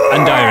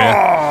 And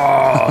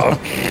diarrhea.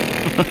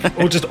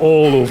 Or just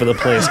all over the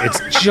place.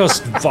 It's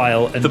just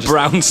vile. And the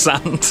brown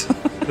sand.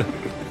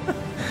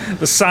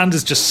 The sand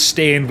is just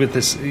stained with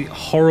this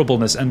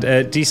horribleness. And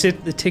do you say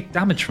they take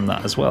damage from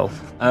that as well?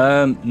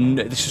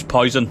 No, this is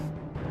poison.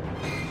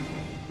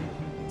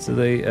 So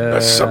they.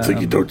 That's something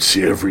you don't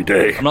see every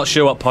day. I'm not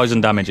sure what poison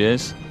damage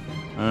is.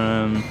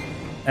 So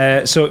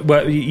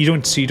you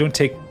don't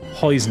take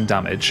poison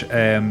damage.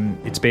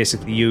 It's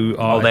basically you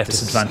are at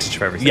disadvantage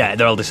for everything. Yeah,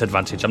 they're all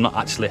disadvantaged. I'm not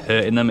actually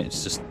hurting them.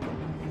 It's just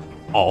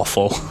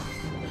awful.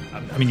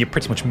 I mean, you're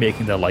pretty much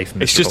making their life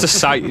miserable. It's just a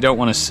sight you don't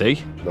want to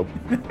see. Nope.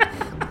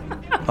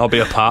 or be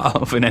a part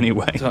of in any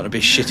way. Don't want to be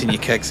shitting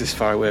your kegs this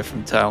far away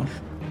from town.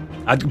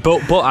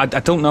 But I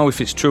don't know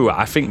if it's true.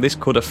 I think this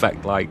could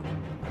affect like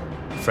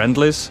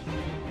friendlies,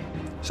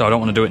 so I don't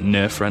want to do it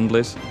near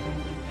friendlies.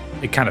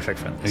 It can affect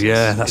friendlies.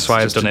 Yeah, that's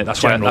why I've done it.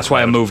 That's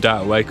why I moved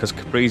out of the way, because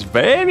Capri's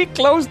very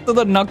close to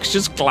the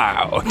noxious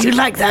cloud. You'd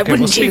like that,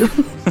 wouldn't you?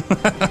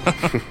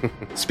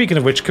 Speaking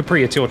of which,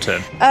 Capri, it's your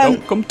turn.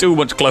 Don't come too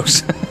much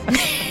closer.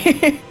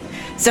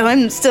 So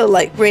I'm still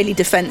like really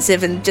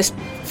defensive and just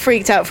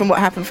freaked out from what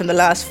happened from the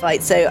last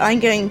fight. So I'm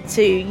going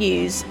to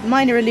use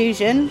Minor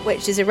Illusion,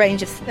 which is a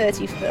range of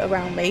 30 foot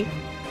around me.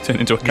 Turn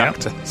into a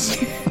cactus.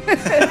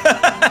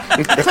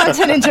 I can't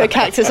turn into a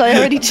cactus, I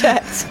already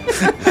checked.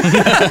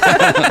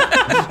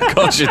 Of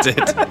course you did.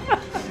 But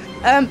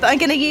I'm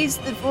going to use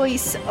the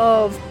voice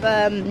of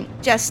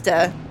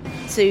Jester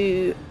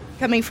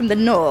coming from the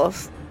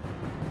north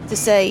to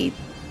say,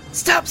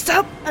 Stop,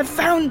 I've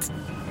found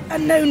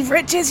unknown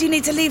riches, you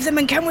need to leave them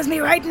and come with me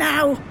right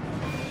now.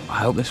 I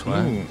hope this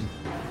works.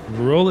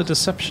 Roll a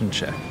deception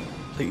check.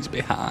 Please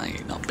be high,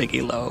 not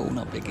biggie low,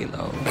 not biggie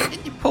low.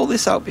 Did you pull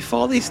this out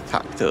before these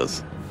attacked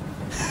us?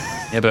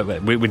 Yeah,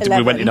 but we went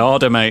in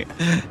order, mate.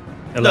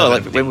 No,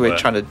 like when we were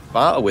trying to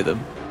barter with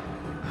them.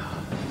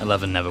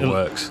 11 never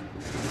works.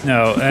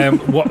 No,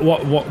 what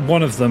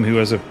one of them who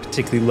has a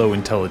particularly low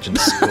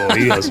intelligence score,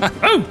 he goes,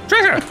 "Oh,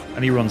 treasure!"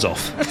 and he runs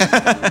off.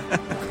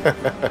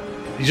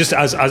 You just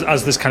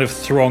as this kind of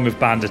throng of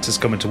bandits is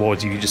coming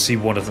towards you, you just see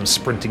one of them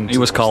sprinting. He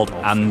was called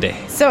Andy.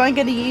 So I'm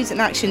going to use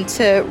an action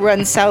to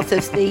run south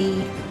of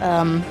the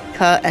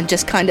cut and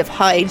just kind of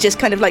hide, just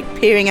kind of like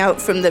peering out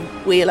from the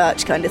wheel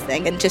arch kind of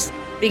thing, and just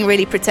being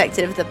really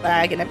protective of the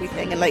bag and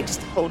everything, and like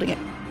just holding it.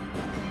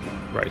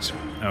 Right.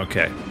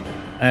 Okay.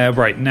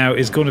 Right, now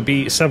is going to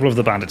be several of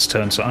the bandits'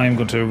 turns, so I'm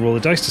going to roll the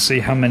dice to see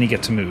how many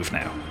get to move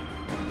now.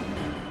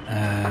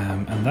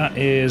 And that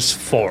is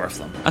 4 of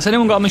them. Has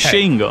anyone got a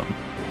machine gun?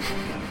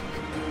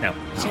 No.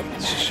 Oh,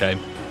 it's a shame.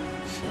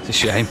 It's a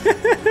shame.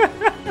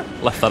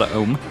 Left that at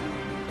home.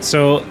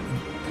 So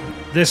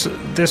this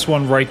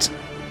one right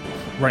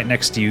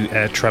next to you,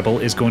 Treble,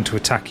 is going to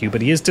attack you,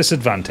 but he is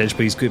disadvantaged,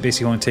 but he's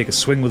basically going to take a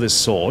swing with his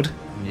sword.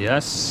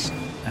 Yes.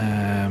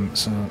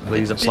 So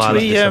please apply that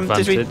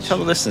disadvantage. Did we tell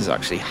the listeners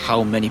actually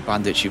how many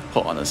bandits you've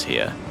put on us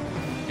here?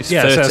 It's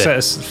 30.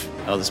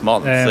 There's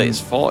more than 30. It's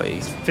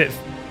 40.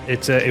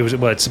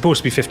 It's supposed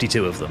to be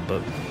 52 of them,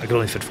 but I could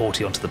only fit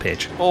 40 onto the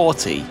page.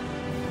 40.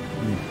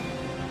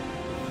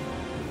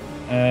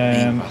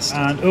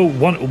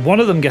 One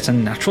of them gets a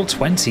natural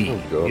 20.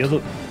 Oh, the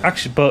other,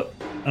 actually, but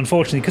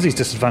unfortunately, because he's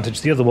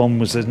disadvantaged, the other one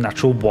was a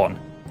natural 1.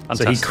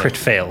 Fantastic. So he crit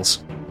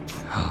fails.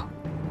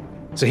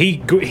 So he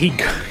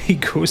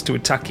goes to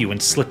attack you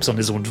and slips on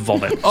his own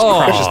vomit,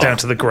 crashes down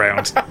to the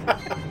ground.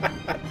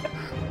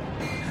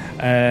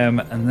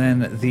 And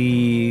then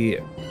the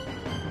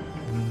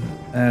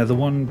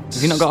one.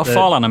 Have you not got a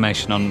fall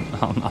animation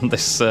on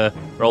this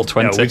roll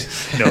 20?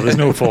 No, there's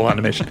no fall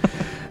animation.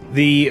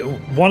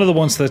 One of the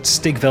ones that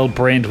Stigveld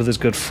brained with his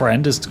good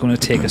friend is going to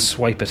take a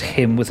swipe at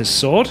him with his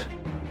sword.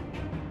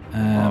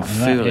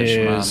 Foolish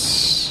man.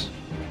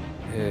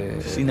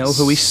 Does he know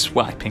who he's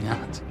swiping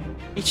at?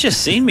 He's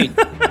just seen me.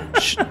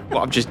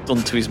 What I've just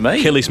done to his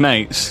mate. Kill his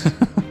mates.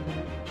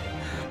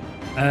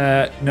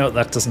 No,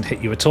 that doesn't hit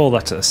you at all.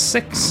 That's a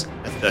 6.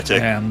 A 30.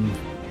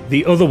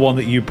 The other one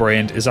that you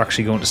brained is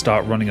actually going to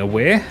start running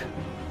away.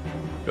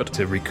 Good.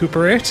 To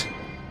recuperate.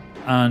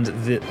 And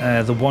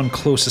the one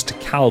closest to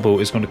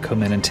Calbo is going to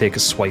come in and take a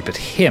swipe at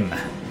him.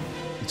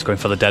 It's going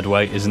for the dead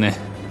weight, isn't it?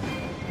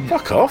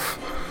 Fuck off.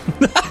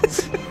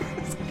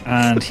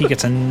 And he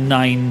gets a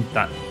 9.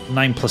 That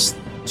 9 plus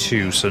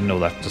 2, so no,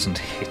 that doesn't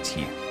hit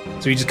you.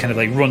 So he just kind of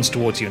like runs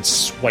towards you and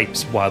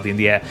swipes wildly in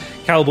the air.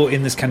 Calbo,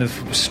 in this kind of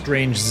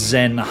strange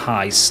Zen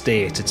high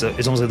state, it's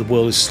almost like the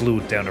world is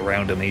slowed down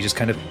around him. And he just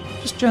kind of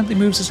gently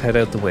moves his head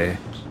out the way.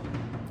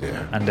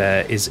 Yeah. And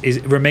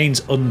remains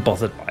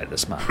unbothered by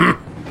this man.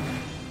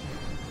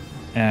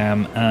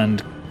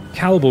 And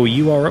Calbo,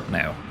 you are up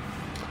now.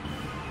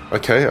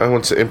 Okay, I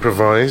want to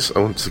improvise. I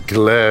want to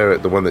glare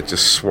at the one that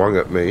just swung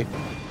at me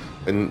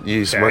and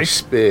use my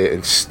spear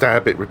and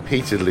stab it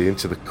repeatedly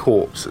into the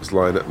corpse that's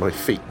lying at my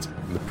feet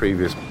in the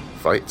previous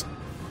fight.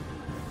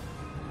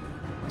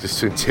 Just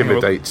to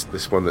intimidate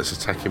this one that's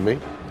attacking me.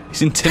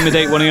 Just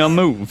intimidate one of your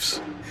moves?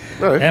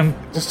 No,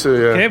 just to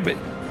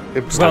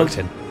well,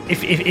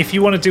 if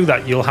you want to do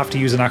that, you'll have to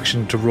use an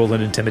action to roll an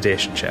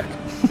intimidation check.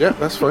 Yeah,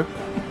 that's fine.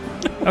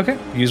 Okay,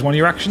 use one of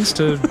your actions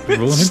to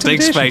roll an intimidation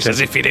Big space check. as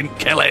if you didn't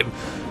kill him.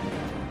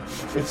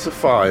 It's a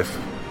 5.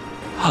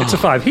 It's a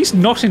 5. He's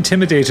not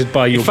intimidated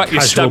by your In fact, you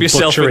casual stab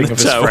yourself butchering in the of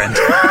his toe. friend.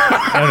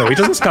 No, he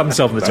doesn't stab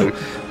himself in the toe.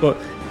 But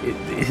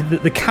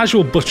the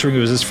casual butchering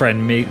of his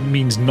friend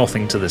means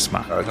nothing to this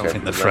man. Okay, I don't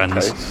think they're in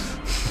that friends. case,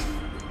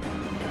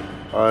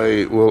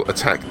 I will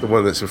attack the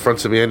one that's in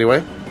front of me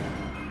anyway.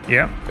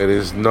 Yeah. It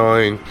is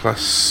 9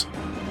 plus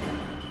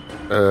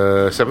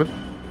 7.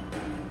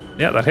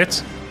 Yeah, that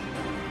hits.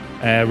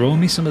 Roll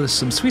me some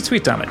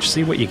sweet damage.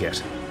 See what you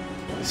get.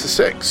 It's a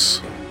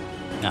 6.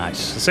 Nice.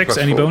 6. Plus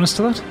Any 4. bonus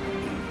to that?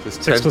 It's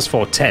 6 10. plus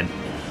 4, 10.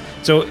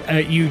 So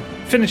you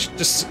finish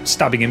just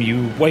stabbing him.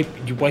 You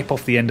wipe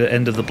off the end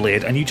of the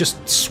blade, and you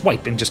just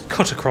swipe and just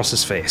cut across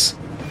his face.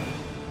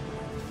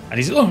 And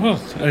he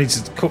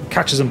just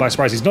catches him by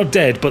surprise. He's not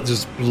dead, but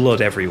there's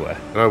blood everywhere.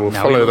 And I will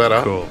follow that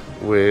up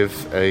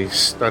with a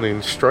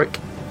stunning strike.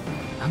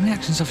 How many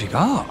actions have you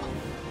got?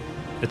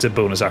 It's a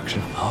bonus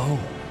action. Oh.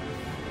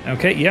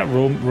 Okay, yeah,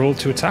 roll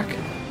to attack.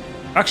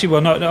 Actually,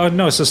 well,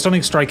 no. So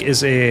stunning strike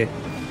is you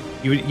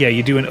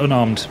do an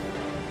unarmed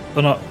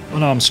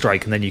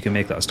strike, and then you can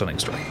make that a stunning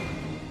strike.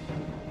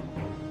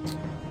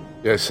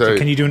 Yeah. So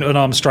can you do an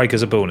unarmed strike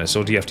as a bonus,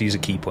 or do you have to use a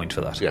key point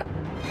for that? Yeah.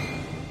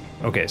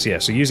 Okay,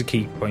 so use a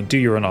key point, do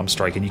your unarmed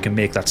strike, and you can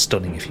make that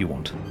stunning if you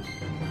want.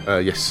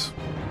 Yes.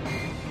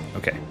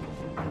 Okay.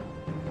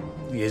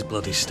 He is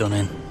bloody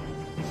stunning.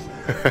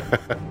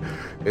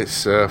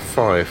 It's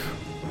 5.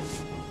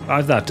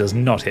 That does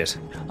not hit.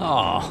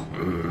 Oh.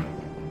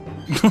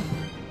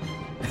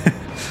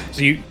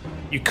 So you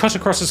cut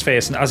across his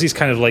face, and as he's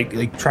kind of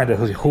like trying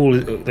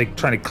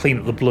to clean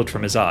up the blood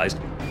from his eyes,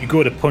 you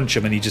go to punch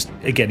him, and he just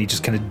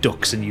kind of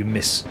ducks, and you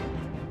miss.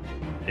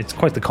 It's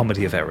quite the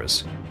comedy of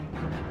errors.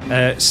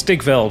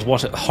 Stigveld,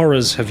 what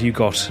horrors have you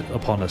got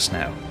upon us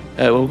now?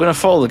 Well, we're going to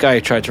follow the guy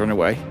who tried to run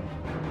away.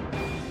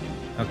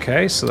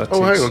 Okay, so that's.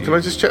 Oh, hang on. Can I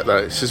just check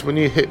that? It says when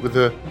you hit with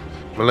a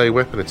melee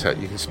weapon attack,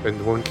 you can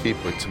spend 1 key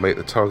point to make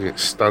the target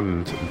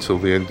stunned until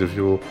the end of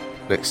your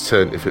next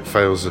turn if it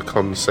fails a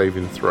con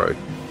saving throw.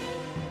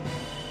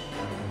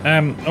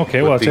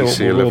 Okay, well, I'll tell you what,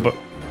 we'll roll back.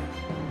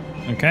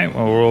 Okay,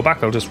 well, we'll roll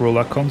back. I'll just roll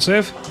that con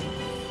save.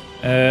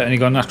 And he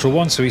got a natural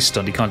 1, so he's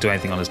stunned. He can't do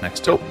anything on his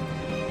next turn.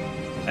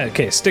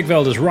 Okay,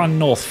 Stigveld has run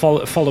north,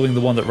 following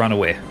the one that ran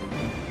away.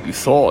 You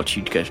thought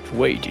you'd get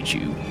away, did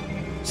you?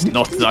 It's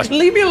not that.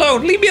 Leave me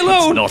alone! Leave me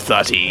alone! It's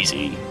not that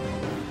easy.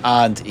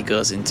 And he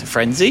goes into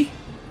frenzy.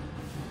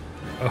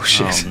 Oh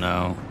shit!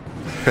 Oh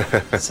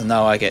no! So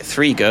now I get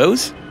 3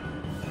 goes.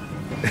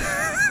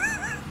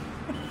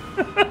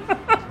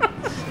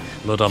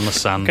 Blood on the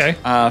sand.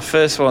 Okay.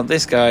 First one.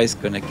 This guy's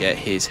gonna get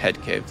his head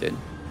caved in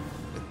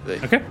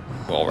with the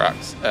war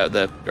axe,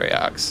 the great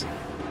axe.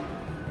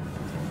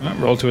 Right,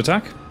 roll to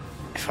attack.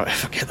 If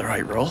I get the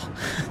right roll.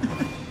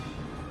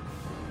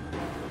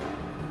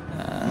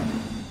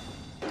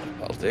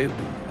 I'll do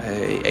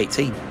a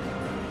 18.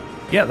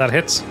 Yeah, that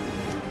hits.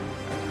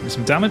 Give me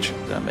some damage.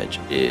 Damage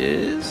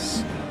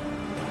is...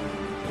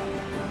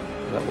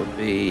 That would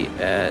be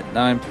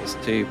 9 plus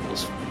 2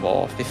 plus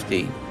 4,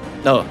 15.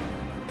 No,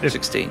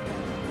 16.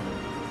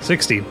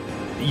 16.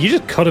 You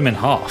just cut him in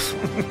half.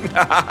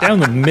 Down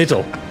the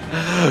middle.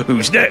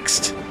 Who's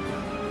next?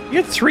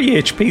 You had 3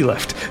 HP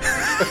left.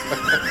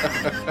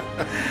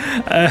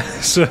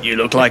 So you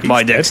look like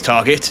my next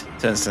target.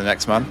 Turns to the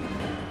next man.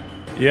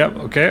 Yep,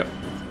 okay.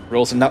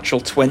 Rolls a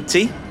natural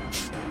 20.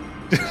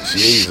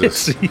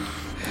 Jesus.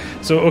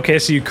 So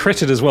you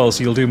critted as well,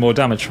 so you'll do more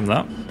damage from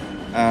that.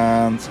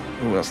 And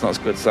that's not as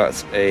good. So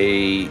that's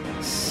a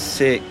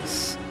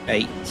 6,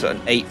 8. So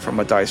an 8 from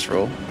a dice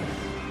roll.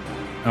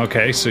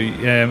 Okay, so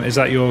is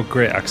that your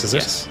great axe? Is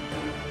it? Yes.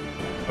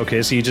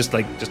 Okay, so you just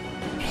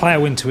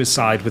plow into his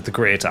side with the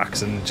great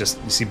axe, and you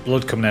see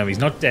blood coming out. He's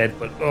not dead,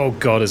 but oh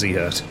god, is he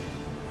hurt?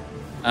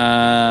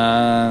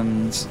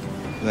 And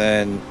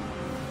then,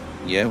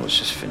 yeah, let's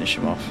just finish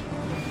him off.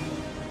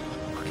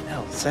 Fucking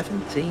hell,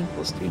 17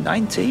 plus 2,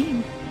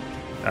 19.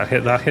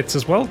 That hits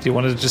as well. Do you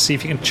want to just see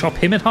if you can chop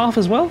him in half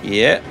as well?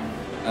 Yeah,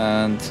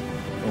 and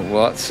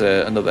that's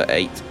another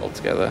 8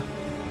 altogether.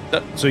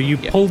 So you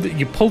pull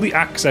the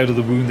axe out of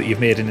the wound that you've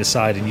made in his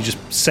side, and you just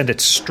send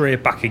it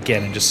straight back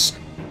again, and just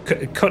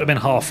cut him in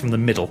half from the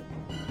middle.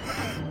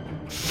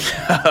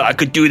 I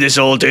could do this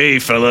all day,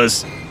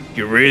 fellas.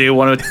 You really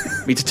wanted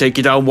me to take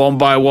you down one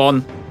by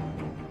one?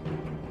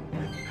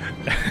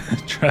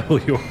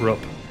 Travel, you're up.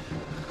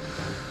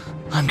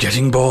 I'm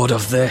getting bored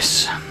of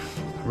this.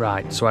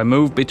 Right, so I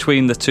move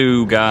between the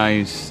 2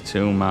 guys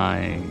to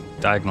my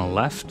diagonal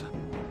left.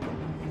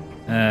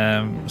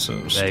 So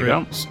there you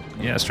go.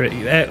 Yeah, straight.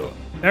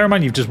 Bear in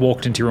mind, you've just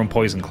walked into your own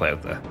poison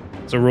cloud there.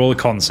 So roll a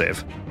con save.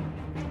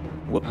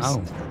 Whoops.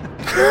 Oh.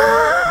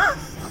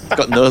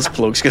 Got nose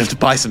plugs. Gonna have to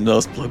buy some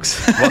nose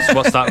plugs.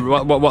 What's that?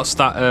 What's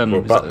that?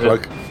 Butt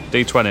plug.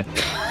 D20.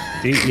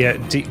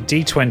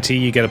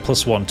 D20. You get a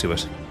 +1 to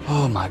it.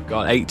 Oh my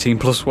god! 18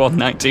 plus 1,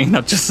 19.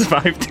 I've just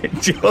survived it.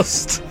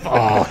 Just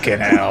fucking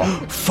hell.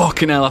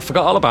 Fucking hell! I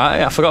forgot all about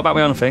it. I forgot about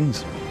my own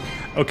things.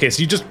 Okay,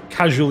 so you just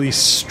casually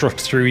strut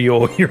through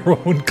your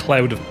own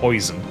cloud of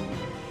poison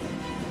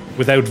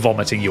without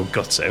vomiting your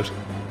guts out.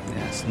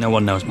 Yes, no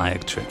one knows my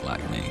egg trick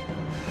like me.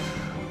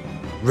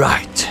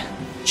 Right,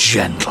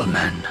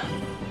 gentlemen.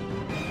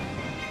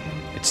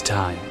 It's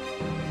time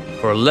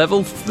for a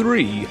level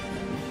 3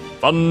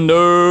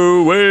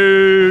 Thunder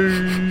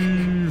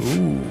Wave.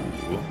 Ooh,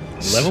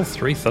 level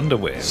 3 Thunder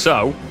Wave.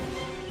 So,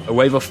 a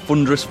wave of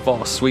thunderous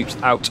force sweeps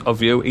out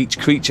of you. Each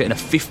creature in a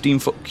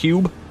 15-foot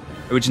cube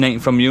originating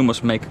from you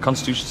must make a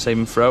Constitution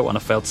saving throw. On a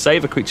failed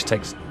save, a creature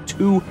takes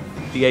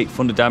 2d8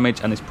 thunder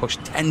damage and is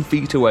pushed 10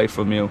 feet away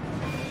from you.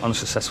 On a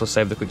successful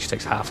save, the creature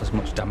takes half as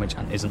much damage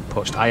and isn't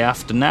pushed. I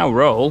have to now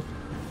roll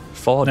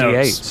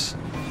 4d8s.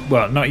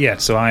 Well, not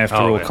yet, so I have to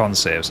roll yeah. con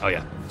saves. Oh,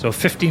 yeah. So a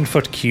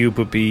 15-foot cube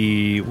would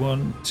be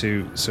 1,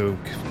 2, so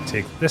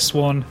take this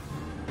one,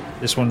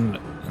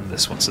 and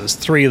this one. So there's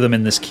 3 of them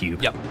in this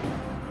cube. Yep.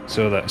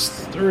 So that's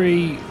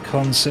 3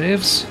 con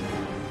saves.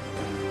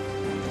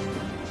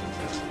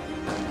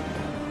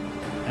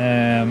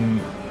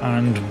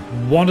 And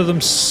one of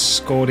them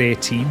scored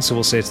 18, so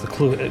we'll say it's the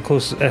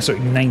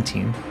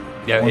 19.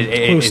 Yeah,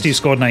 close to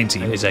scored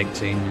 19. It is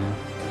 18, yeah.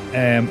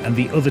 And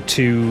the other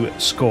 2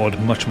 scored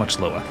much, much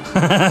lower.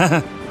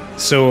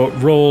 So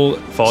roll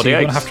 4d8s. So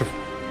you're gonna have to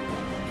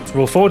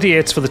roll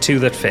 4d8s for the 2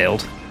 that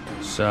failed.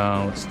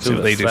 So let's See do what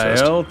the they do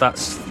first. fail.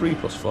 That's 3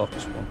 plus 4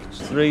 plus 1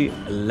 plus 3.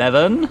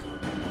 11.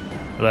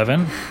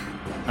 11.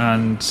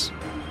 And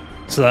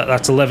so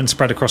that's 11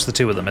 spread across the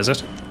 2 of them, is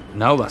it?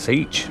 No, that's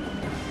each.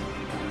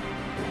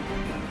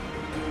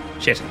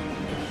 Shit.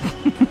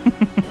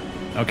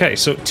 Okay,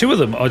 so 2 of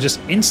them are just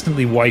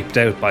instantly wiped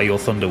out by your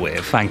thunder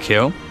wave. Thank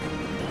you.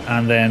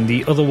 And then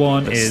the other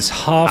one is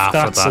half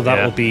that, so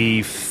that will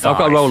be 5. I've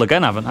got to roll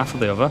again, haven't I, for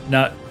the other?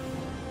 No.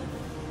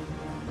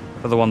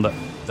 For the one that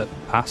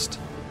passed.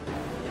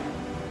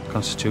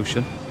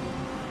 Constitution.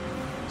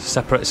 It's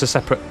a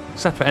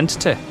separate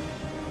entity.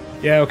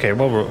 Yeah, okay,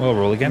 we'll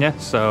roll again. Yeah,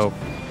 so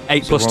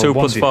 8 plus roll 2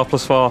 plus 1d8. 4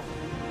 plus 4,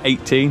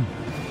 18.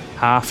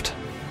 Halved.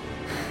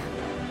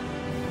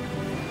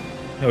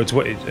 No, it's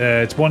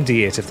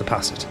 1d8 if they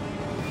pass it.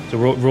 So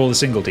roll a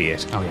single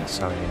d8. Oh, yeah,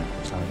 sorry.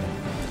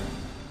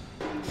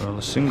 Roll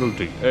a single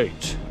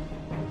d8.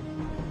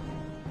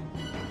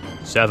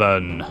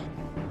 7.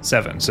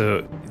 7.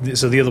 So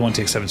the other one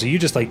takes 7. So you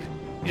just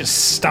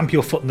stamp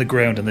your foot in the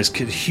ground, and this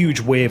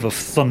huge wave of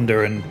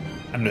thunder and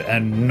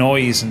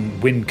noise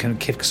and wind kind of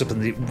kicks up,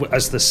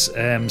 as the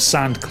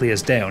sand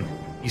clears down.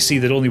 You see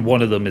that only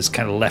one of them is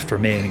kind of left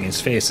remaining.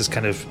 His face is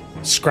kind of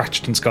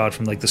scratched and scarred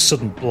from the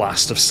sudden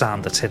blast of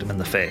sand that's hit him in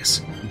the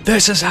face.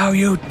 This is how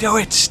you do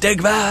it,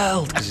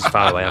 Stigveld! Because he's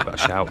far away, I've got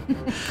to shout.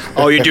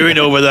 How are you doing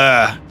over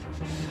there?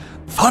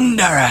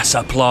 Thunderous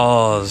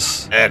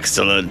applause.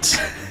 Excellent.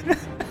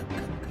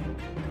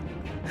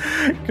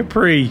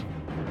 Capri.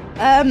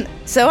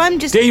 So I'm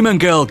just... Demon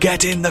Girl,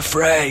 get in the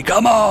fray,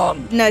 come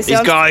on! No, so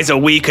These guys are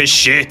weak as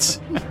shit.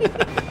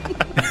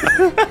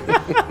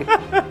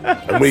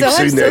 And we've So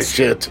I'm seen their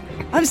still- shit.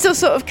 I'm still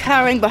sort of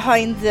cowering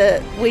behind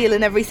the wheel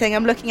and everything.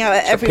 I'm looking out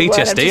at everyone.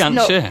 PTSD, I'm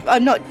aren't you?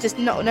 I'm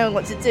not knowing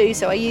what to do.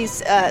 So I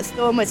use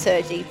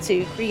thaumaturgy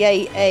to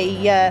create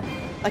a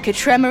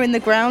tremor in the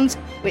ground,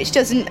 which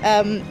doesn't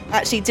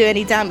actually do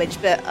any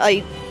damage. But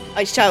I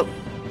shout,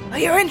 "Are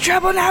you in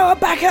trouble now? Our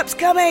backup's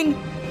coming!"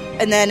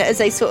 And then as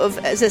a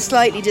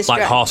slightly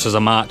distract, Like horses are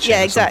marching.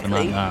 Yeah, or something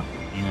exactly. like that.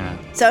 Yeah.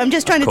 So I'm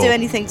just trying to Cool. do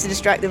anything to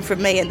distract them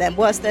from me, and then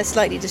whilst they're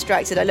slightly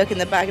distracted, I look in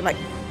the bag and I'm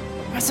like,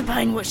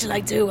 Proserpine, what should I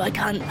do? I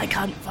can't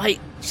fight.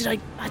 Should I?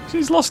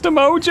 She's lost a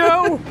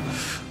mojo.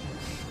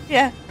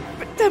 Yeah,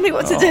 but tell me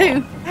what to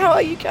do. How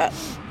are you, Cat?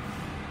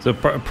 So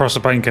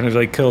Proserpine kind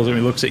of curls and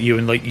he looks at you,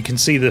 and you can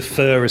see the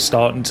fur is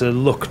starting to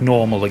look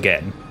normal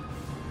again.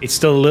 It's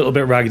still a little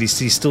bit raggedy.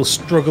 He's still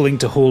struggling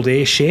to hold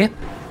a shape,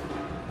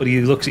 but he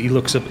looks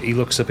up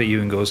at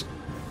you and goes,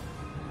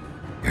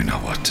 You know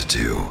what to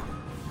do.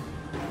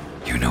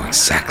 You know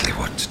exactly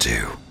what to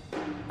do.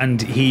 And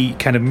he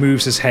kind of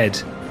moves his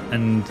head,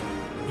 and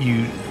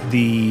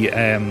the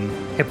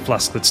hip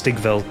flask that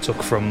Stigveld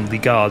took from the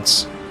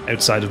guards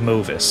outside of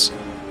Movis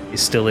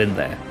is still in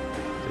there.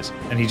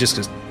 And he just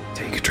goes,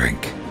 Take a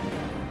drink.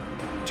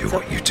 Do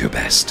what you do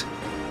best.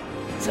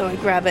 So I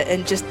grab it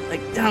and just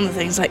down the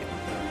things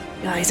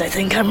guys, I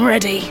think I'm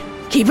ready.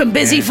 Keep them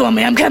busy for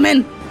me. I'm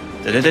coming.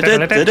 Like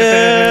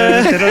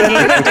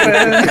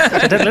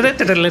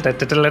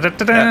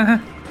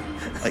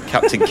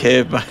Captain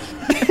Kirby.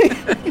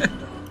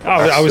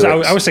 I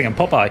was singing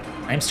Popeye.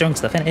 I'm strong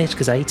to the finish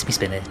because I eat to be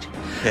spinach.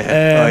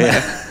 Yeah.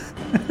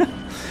 Yeah.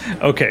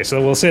 Okay,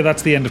 so we'll say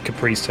that's the end of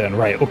Capri's turn.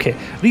 Right, okay.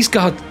 These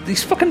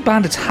fucking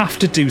bandits have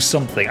to do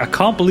something. I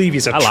can't believe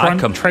he's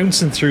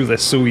trouncing through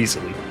this so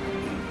easily.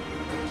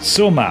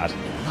 So mad.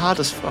 Hard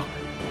as fuck.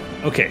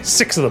 Okay,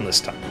 6 of them this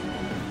time.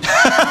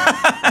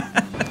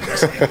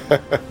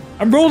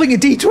 I'm rolling a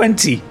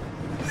d20.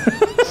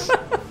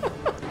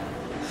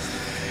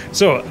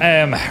 So,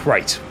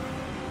 right.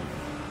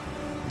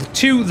 The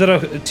two that are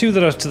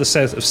to the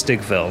south of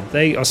Stigveld,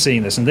 they are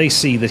seeing this, and they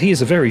see that he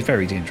is a very,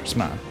 very dangerous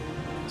man.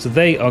 So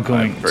they are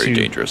going to... Very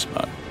dangerous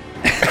man.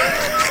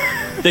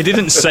 They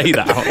didn't say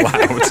that out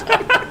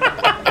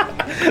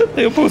loud.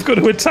 They are both going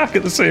to attack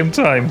at the same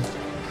time.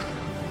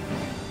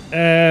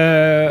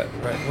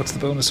 Right, what's the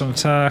bonus on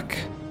attack?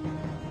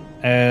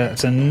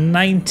 It's a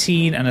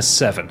 19 and a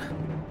 7.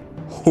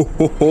 Ho,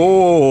 ho,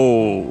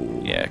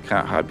 ho. Yeah,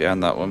 can't hide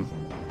behind that one.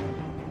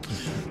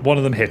 One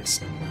of them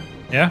hits.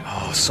 Yeah?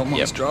 Oh,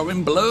 someone's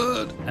drawing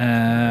blood.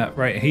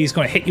 Right, he's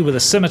going to hit you with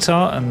a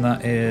scimitar, and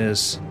that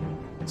is...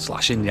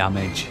 Slashing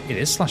damage. It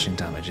is slashing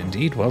damage,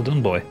 indeed. Well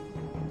done, boy.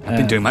 I've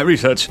been doing my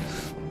research.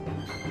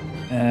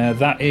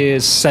 That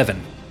is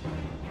 7.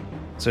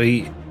 So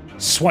he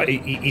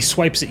he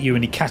swipes at you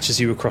and he catches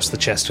you across the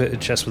chest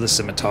with a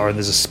scimitar, and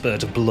there's a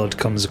spurt of blood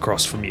comes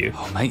across from you.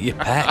 Oh, mate, your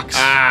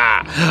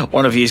pecs.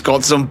 One of you's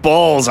got some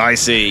balls, I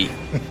see.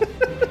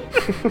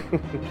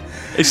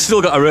 He's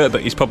still got a hurt,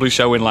 but he's probably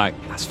showing like,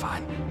 that's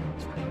fine.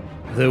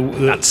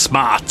 That's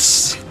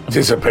smarts. This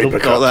is a paper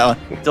cut.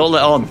 Don't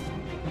let on.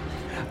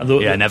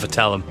 Yeah, never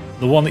tell him.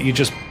 The one that you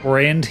just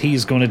brained,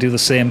 he's going to do the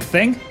same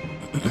thing.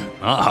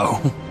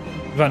 Uh-oh.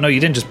 In fact, no, you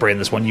didn't just brain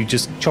this one. You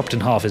just chopped in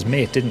half his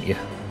mate, didn't you?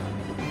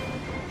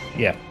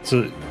 Yeah,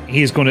 so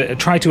he's going to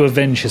try to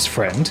avenge his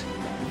friend.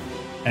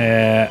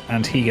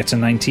 And he gets a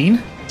 19.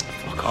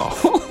 Fuck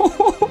off.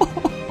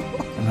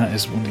 And that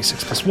is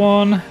 1d6 plus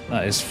 1.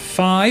 That is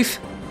 5.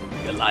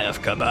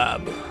 Goliath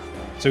kebab.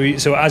 So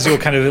as you're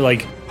kind of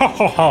like, ha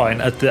ha ha,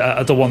 and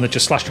at the one that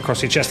just slashed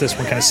across your chest, this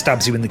one kind of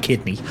stabs you in the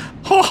kidney.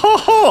 Ha ha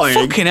ha!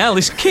 Fucking hell,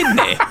 this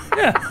kidney!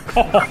 Yeah.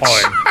 Ha ha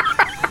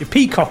ha. You're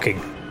peacocking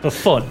for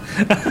fun.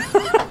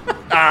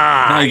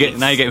 Now you're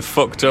getting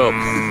fucked up.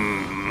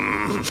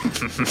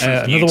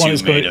 Another one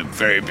is made a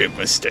very big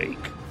mistake.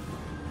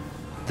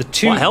 The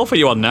two. What health are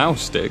you on now,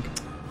 Stig?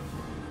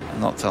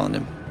 I'm not telling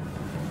him.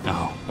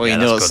 Oh, well, yeah,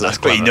 he knows. That's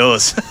But he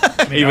knows.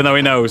 Even though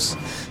he knows.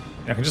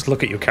 I can just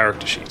look at your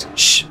character sheet.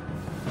 Shh.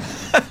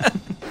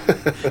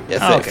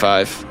 Yeah,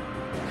 35.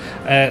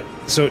 Okay.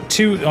 So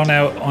 2 are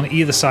now on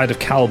either side of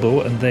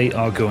Calbo, and they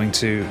are going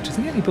to. Do you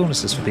think any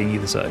bonuses for being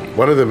either side?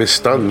 One of them is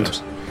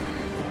stunned.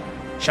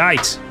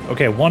 Shite.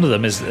 Okay, one of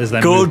them is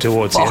then Good moved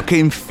towards you.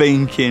 fucking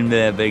thinking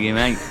there, Biggie,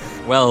 mate.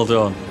 Well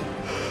done.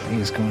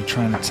 He's going to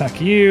try and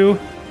attack you,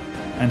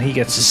 and he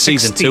gets a 16.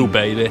 Season 2,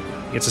 baby.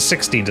 He gets a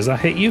 16. Does that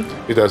hit you?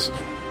 He does. It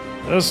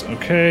does.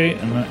 Okay,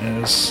 and that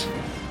is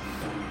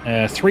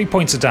 3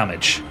 points of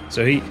damage.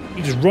 So he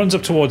just runs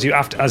up towards you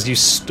as you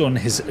stun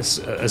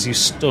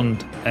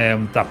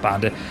that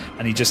bandit,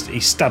 and he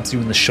stabs you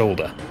in the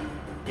shoulder.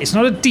 It's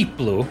not a deep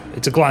blow;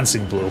 it's a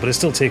glancing blow, but it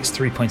still takes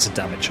 3 points of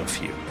damage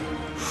off you.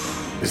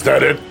 Is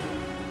that it?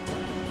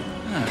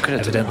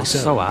 Evidently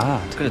so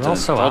hard. Could have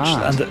so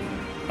hard.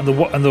 And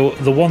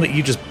the one that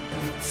you just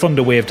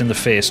thunder waved in the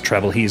face,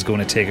 Treble, he's going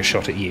to take a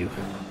shot at you.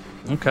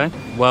 Okay.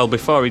 Well,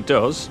 before he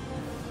does,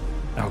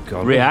 oh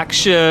god,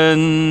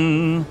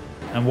 reaction.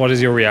 And what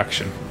is your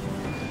reaction?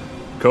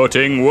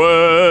 Cutting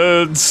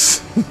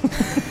words.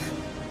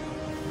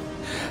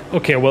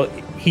 Okay, well,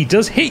 he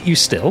does hit you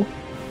still.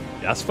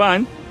 That's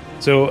fine.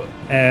 So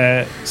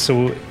yeah,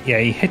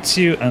 he hits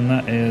you, and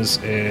that is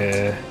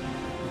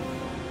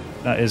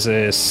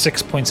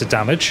 6 points of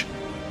damage.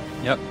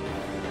 Yep.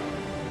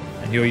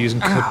 And you're using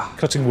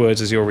cutting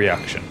words as your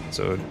reaction.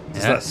 So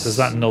does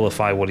that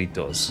nullify what he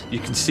does? You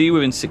can see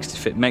within 60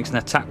 feet. Makes an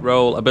attack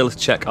roll, ability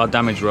check, or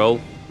damage roll.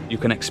 You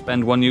can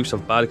expend one use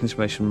of Bardic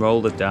Inspiration,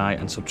 roll the die,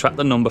 and subtract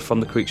the number from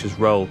the creature's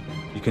roll.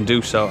 You can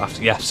do so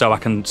after. Yeah, so I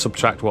can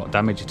subtract what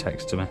damage he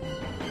takes to me.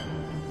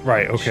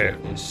 Right. Okay.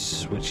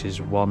 Which is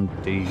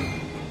 1d.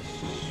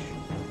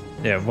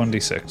 Yeah,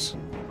 1d6.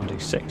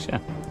 1d6. Yeah.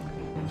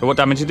 So what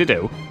damage did he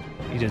do?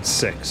 He did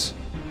 6.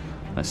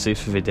 Let's see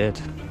if he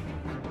did.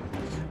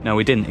 No,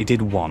 he didn't. He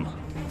did 1.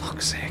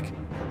 Fuck's sake.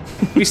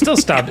 He still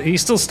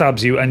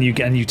stabs you, and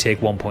you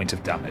take 1 point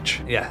of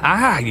damage.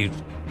 Yeah. You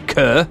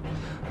cur.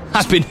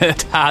 I've been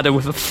hurt harder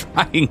with a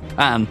frying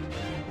pan.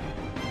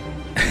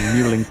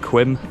 Mewling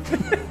Quim.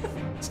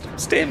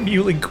 Stay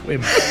muling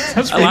Quim.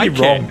 That's really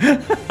wrong.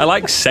 I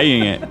like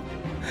saying it.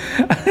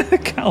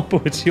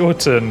 Calbo, it's your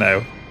turn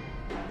now.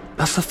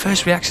 That's the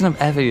first reaction I've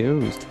ever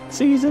used.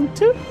 Season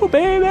 2,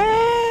 baby!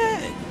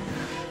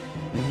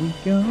 Here we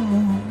go.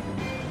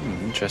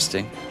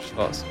 Interesting. Just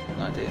thought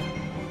an idea.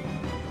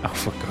 Oh,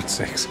 for God's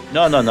sakes.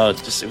 No.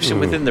 Just it was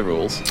within the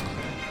rules.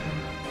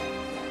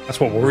 That's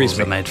what worries me. Rules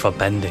are made for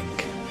bending.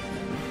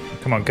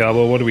 Come on,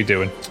 Calbo, what are we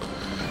doing?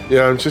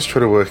 Yeah, I'm just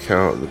trying to work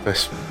out the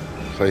best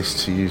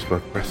place to use my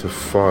breath of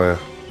fire.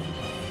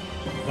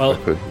 Well,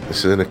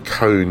 this is in a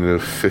cone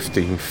of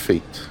 15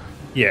 feet.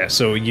 Yeah,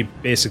 so you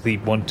basically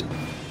want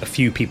a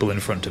few people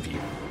in front of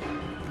you.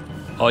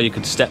 Or you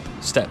could step.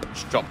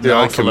 Drop Yeah,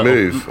 I north can a little.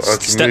 move. I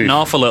can Step move.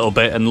 north a little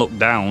bit and look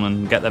down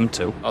and get them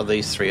two. Oh,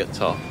 these 3 at the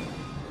top.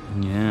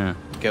 Yeah.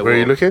 Where are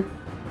you looking?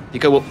 You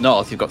go up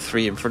north, you've got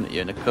 3 in front of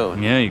you in a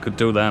cone. Yeah, you could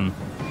do them.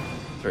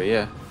 3,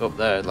 yeah. Go up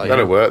there.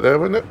 That'll work there,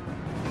 wouldn't it?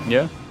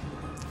 Yeah.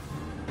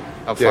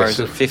 How far is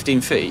it?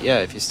 15 feet? Yeah,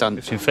 if you stand...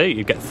 15 feet,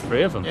 you get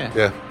 3 of them.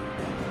 Yeah.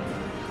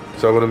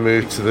 So I want to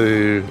move to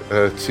the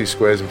 2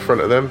 squares in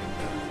front of them.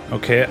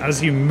 Okay,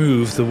 as you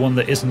move, the one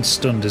that isn't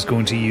stunned is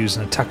going to use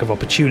an attack of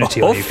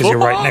opportunity on you because you're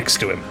right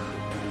next to him.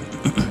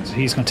 So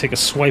he's going to take a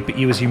swipe at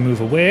you as you move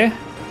away,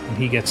 and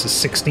he gets a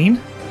 16.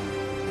 Did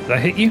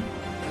that hit you?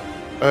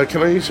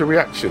 Can I use a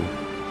reaction?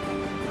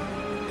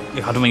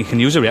 I don't mean you can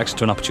use a reaction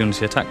to an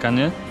opportunity attack, can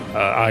you?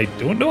 I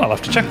don't know. I'll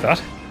have to check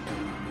that.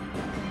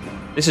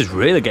 This is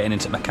really getting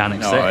into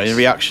mechanics. No, a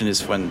reaction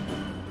is when,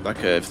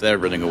 if they're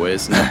running away,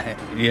 isn't it?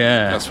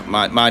 Yeah. That's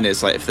what mine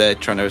is. Like, if they're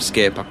trying to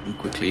escape, I can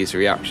quickly use a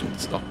reaction to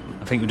stop them.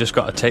 I think you just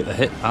got to take the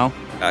hit, pal.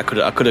 I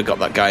could have got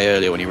that guy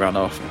earlier when he ran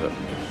off, but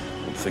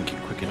I'm thinking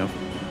quick enough.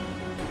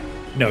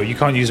 No, you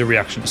can't use a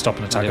reaction to stop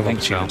an attack of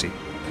opportunity.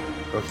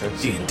 Okay.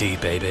 D&D,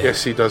 baby.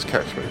 Yes, he does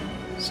catch me.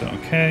 So,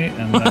 okay,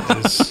 and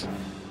that is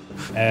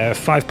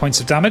 5 points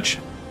of damage.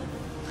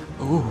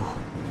 Ooh.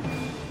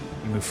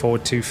 You move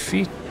forward 2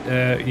 feet.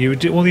 You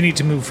only need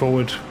to move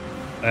forward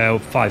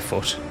 5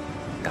 foot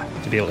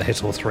to be able to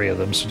hit all 3 of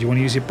them. So do you want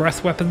to use your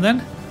breath weapon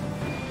then?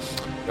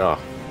 Yeah.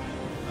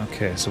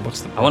 Okay, so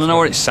what's the... I want to know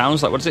what it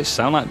sounds like. What does it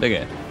sound like,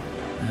 Biggie?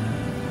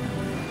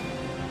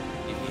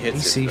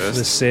 DC for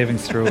the saving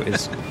throw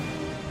is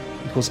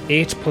equals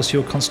 8 plus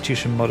your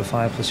constitution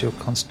modifier plus your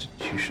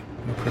constitution.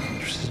 Your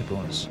proficiency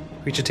bonus.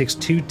 Creature takes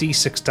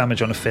 2d6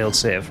 damage on a failed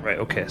save. Right,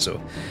 okay,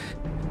 so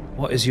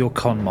what is your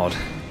con mod?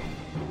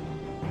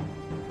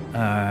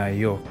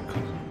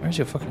 Where's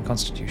your fucking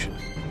constitution?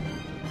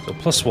 So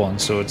 +1,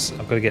 so it's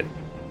I've got to get,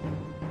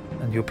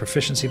 and your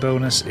proficiency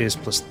bonus is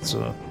plus,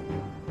 so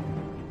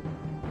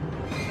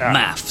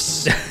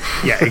maths.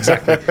 Yeah,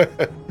 exactly.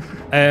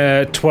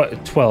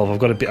 12. I've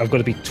got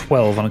to be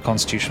 12 on a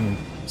constitution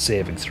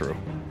saving throw.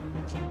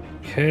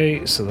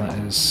 Okay, so that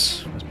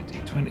is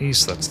d20,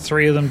 so that's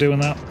 3 of them doing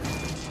that.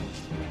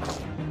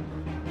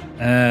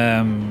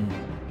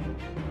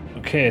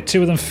 Okay,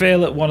 2 of them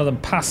fail it, 1 of them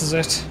passes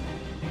it.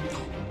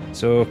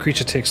 So a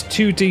creature takes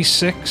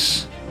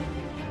 2d6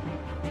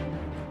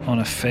 on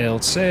a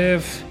failed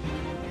save.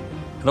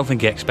 I don't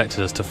think he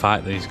expected us to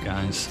fight these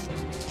guys.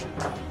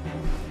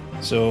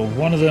 So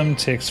 1 of them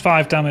takes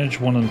 5 damage,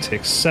 1 of them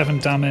takes 7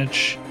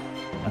 damage,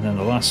 and then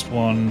the last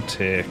one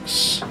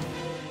takes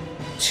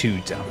 2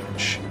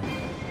 damage.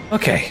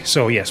 Okay,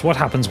 so yes, what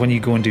happens when you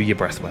go and do your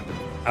breath weapon?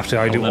 After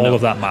I do all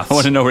of that maths. I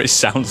want to know what it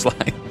sounds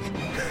like.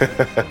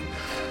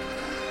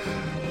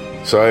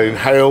 So I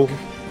inhale,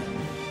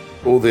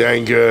 all the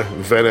anger,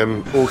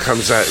 venom, all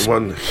comes out in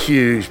one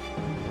huge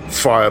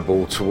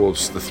fireball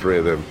towards the 3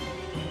 of them.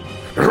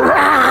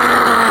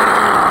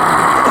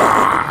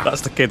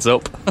 That's the kids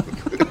up.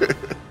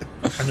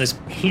 And this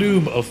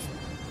plume of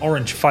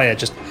orange fire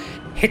just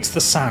hits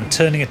the sand,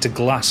 turning it to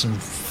glass, and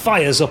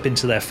fires up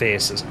into their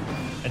faces.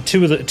 And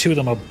two of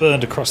them are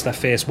burned across their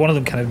face. One of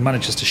them kind of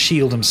manages to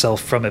shield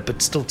himself from it,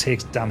 but still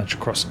takes damage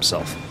across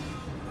himself.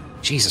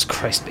 Jesus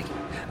Christ, Biggie.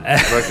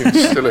 I can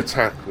still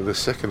attack with a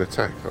second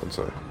attack, can't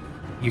I?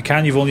 You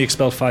can. You've only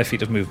expelled 5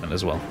 feet of movement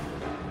as well.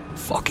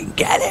 Fucking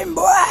get him,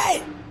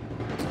 boy!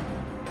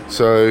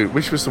 So,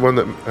 which was the one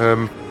that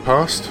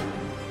passed?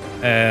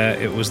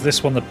 It was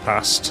this one that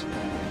passed.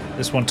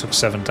 This one took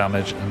 7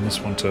 damage, and this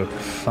one took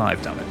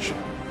 5 damage.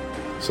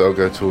 So I'll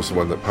go towards the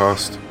one that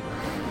passed.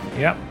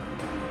 Yep.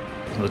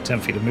 Another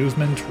 10 feet of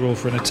movement. Roll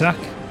for an attack.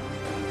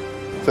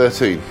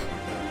 13.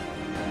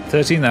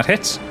 13, that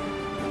hits.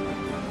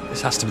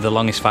 This has to be the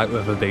longest fight we've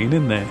ever been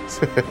in this.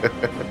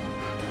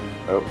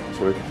 Oh,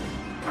 sorry.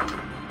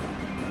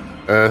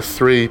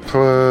 3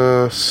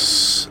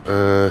 plus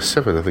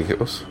 7, I think it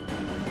was.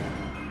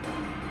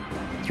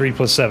 3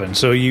 plus 7.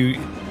 So you,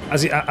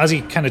 as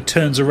he kind of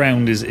turns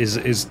around, his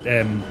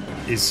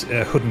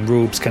hood and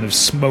robes kind of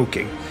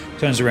smoking,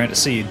 turns around to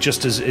see you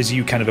just as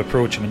you kind of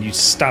approach him, and you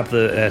stab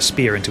the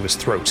spear into his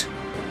throat,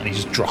 and he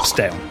just drops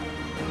down.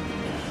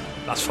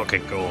 That's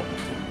fucking cool.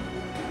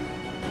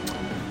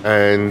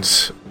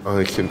 And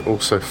I can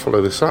also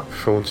follow this up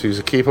if I want to use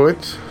a key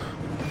point.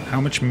 How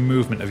much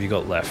movement have you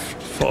got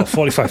left?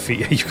 45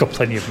 feet. You've got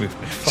plenty of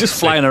movement. Just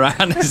flying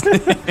around,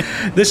 isn't it?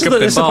 This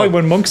is the point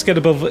when monks get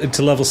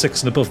to level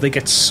 6 and above, they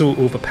get so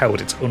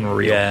overpowered, it's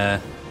unreal. Yeah.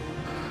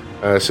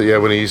 So yeah,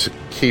 when I use a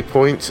key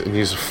point and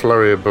use a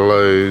flurry of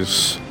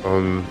blows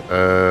on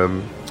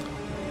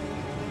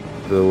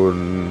the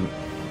one.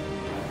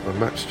 My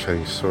map's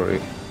changed.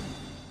 Sorry.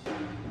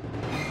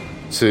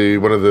 To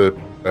one of the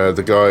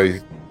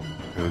guy.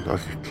 And I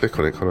can click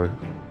on it, can't I?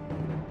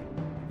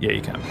 Yeah,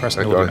 you can. Press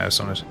the mouse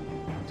on it.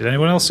 Did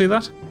anyone else see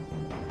that?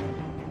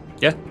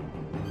 Yeah.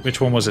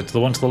 Which one was it? The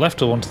one to the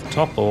left or the one to the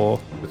top?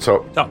 Or the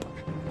top? Top.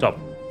 Yeah,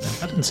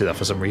 I didn't see that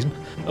for some reason.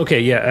 Okay,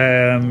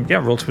 yeah.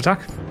 Roll to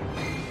attack.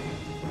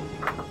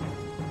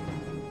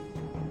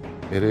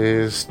 It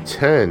is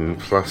 10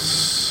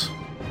 plus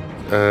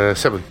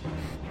 7.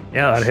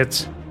 Yeah, that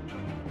hits.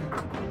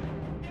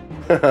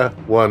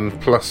 1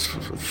 plus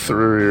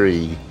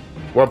 3.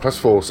 1 plus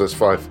 4, so it's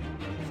 5.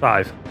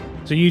 5.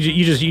 So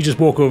you just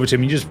walk over to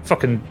him. You just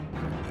fucking,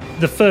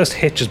 the first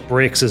hit just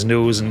breaks his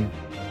nose and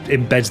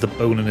embeds the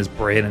bone in his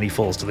brain, and he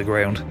falls to the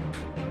ground.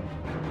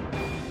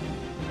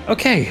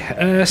 Okay,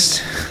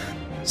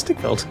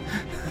 Stigveld.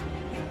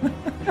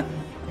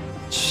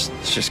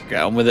 Let's just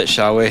get on with it,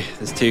 shall we?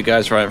 There's 2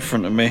 guys right in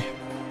front of me.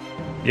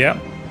 Yeah.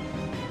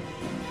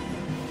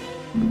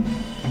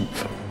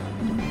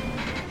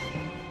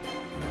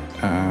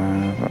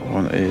 That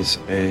one is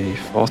a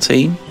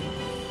 14.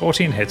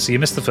 14 hits, so you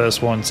missed the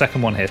first one.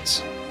 Second one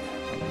hits.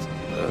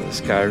 This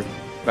guy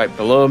right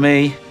below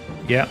me.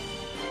 Yeah.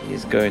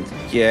 He's going to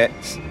get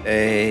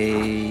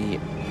a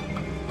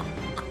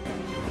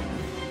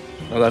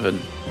 11.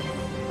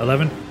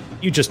 11?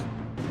 You just,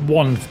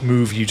 one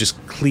move, you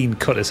just clean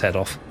cut his head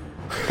off.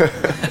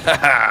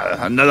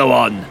 Another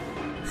one.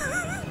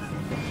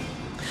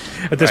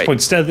 At this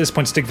point,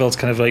 Stigveld's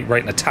kind of like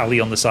writing a tally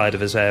on the side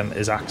of his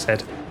axe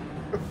head.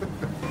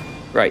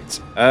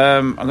 Right.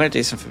 I'm going to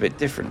do something a bit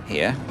different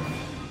here,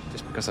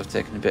 just because I've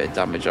taken a bit of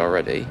damage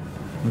already.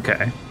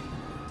 Okay.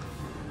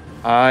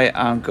 I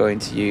am going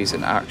to use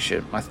an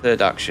action. My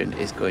third action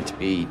is going to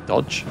be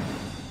dodge.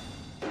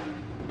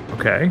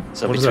 Okay.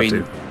 So what does that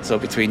do? So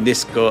between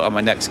this go and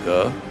my next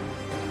go,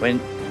 when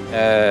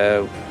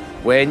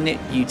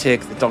you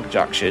take the dodge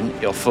action,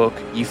 you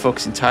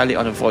focus entirely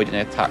on avoiding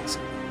attacks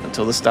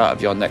until the start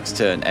of your next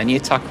turn. Any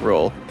attack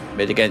roll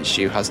made against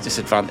you has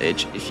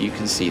disadvantage if you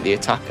can see the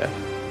attacker.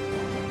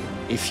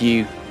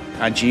 You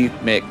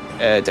make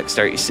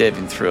dexterity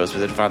saving throws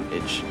with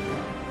advantage.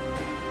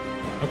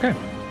 Okay,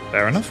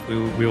 fair enough.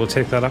 We will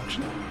take that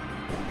action.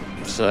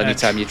 So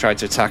anytime you try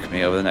to attack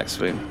me over the next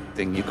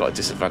thing, you've got a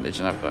disadvantage,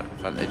 and I've got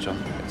advantage on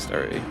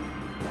dexterity.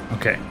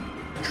 Okay,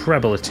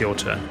 Treble, it's your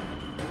turn.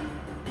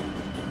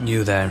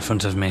 You there in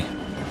front of me.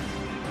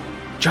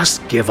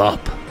 Just give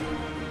up.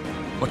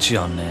 What's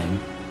your name?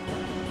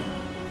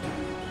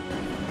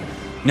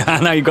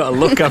 Now you've got to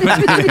look at me.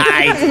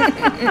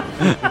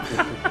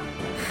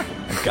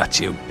 I got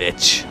you,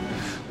 bitch.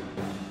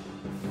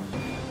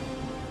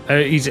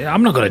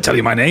 I'm not going to tell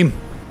you my name.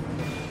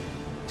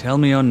 Tell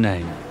me your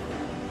name.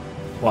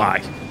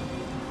 Why?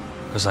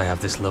 Because I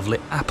have this lovely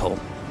apple.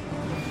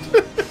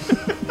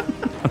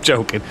 I'm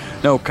joking.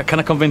 No, can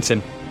I convince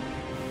him?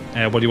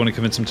 What do you want to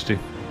convince him to do?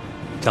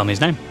 Tell me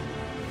his name.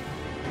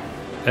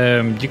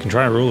 You can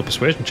try and roll a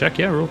persuasion check.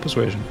 Yeah, roll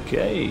persuasion.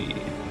 Okay.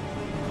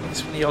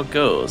 It's one of your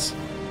goes.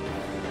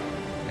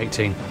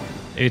 18.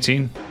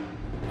 18.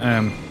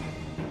 My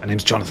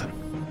name's Jonathan.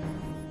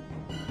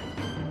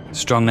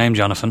 Strong name,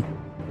 Jonathan.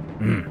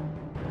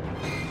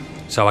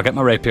 So I get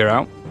my rapier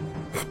out.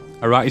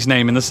 I write his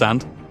name in the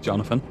sand,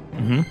 Jonathan.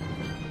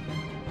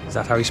 Mm-hmm. Is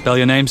that how you spell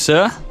your name,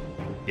 sir?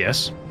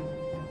 Yes.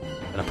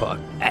 Then I put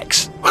an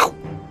X.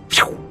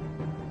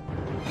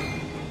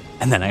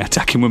 And then I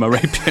attack him with my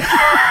rapier.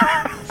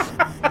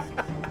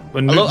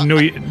 Well, no,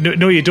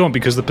 you don't,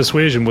 because the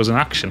persuasion was an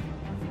action.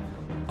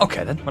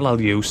 Okay then. Well,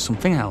 I'll use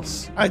something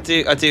else. I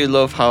do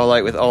love how,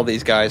 like, with all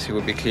these guys who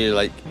would be clearly,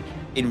 like,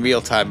 in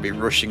real time be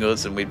rushing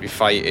us and we'd be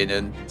fighting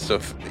and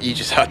stuff, you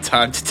just had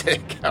time to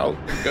take out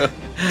a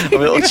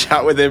little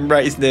chat with him,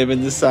 write his name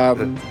in the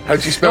sand. How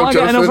do you spell Don't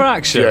Jonathan? I get another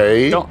action?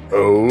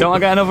 J-O. Don't I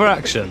get another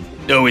action?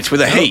 No, it's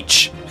with a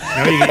H.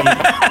 No, you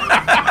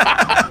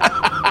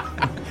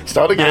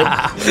Start again.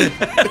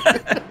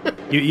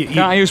 Can't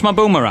I use my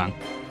boomerang?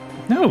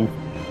 No.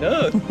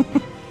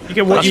 You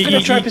get one.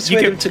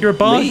 You're a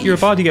bard. leave. You're a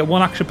bard. You get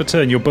one action per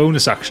turn. Your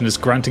bonus action is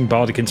granting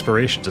bardic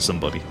inspiration to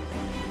somebody.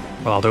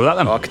 Well, I'll do that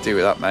then. I could do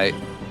with that, mate.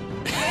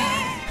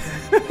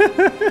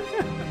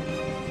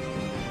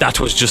 That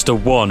was just a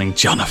warning,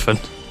 Jonathan.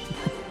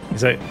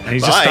 He's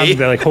just standing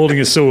there, like holding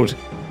his sword,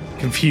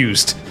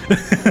 confused.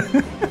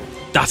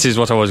 That is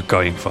what I was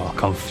going for.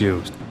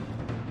 Confused.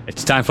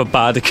 It's time for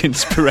bardic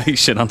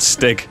inspiration on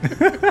Stig.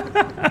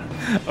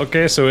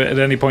 Okay, so at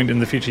any point in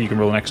the future, you can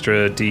roll an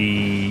extra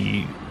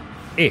D8.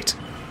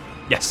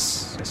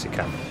 Yes, you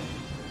can.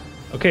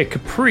 Okay,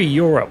 Capri,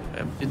 you're up.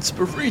 I'm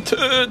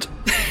inspirited.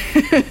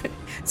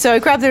 So I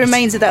grab the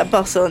remains of that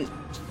bottle and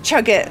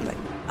chug it. I'm like,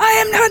 I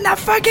am not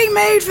fucking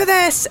made for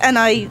this! And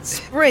I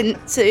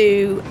sprint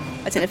to...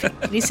 I don't know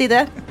if can you see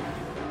there?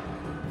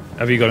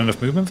 Have you got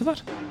enough movement for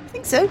that? I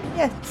think so,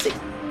 yeah. 6.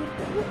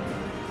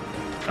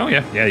 Oh,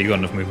 yeah, you got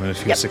enough movement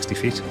if you're 60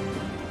 feet.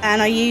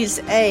 And I use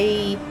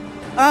a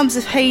Arms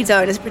of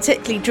Hadar as a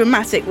particularly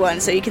dramatic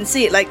one, so you can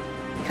see it like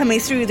coming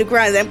through the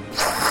ground, then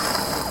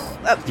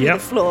up through the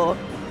floor,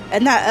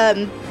 and that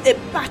it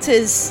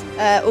batters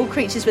all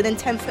creatures within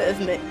 10 foot of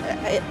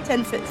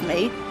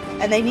me,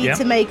 and they need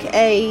to make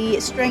a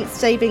strength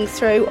saving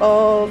throw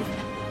of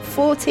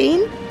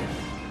 14.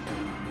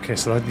 Okay,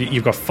 so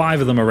you've got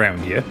 5 of them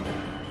around you.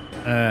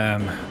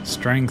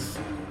 Strength.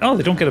 Oh,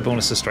 they don't get a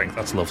bonus to strength.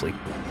 That's lovely.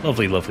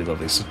 Lovely.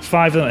 So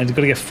 5 of them, and they've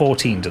got to get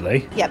 14, do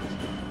they? Yep.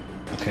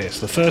 Okay,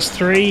 so the first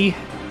 3,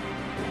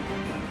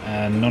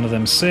 and none of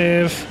them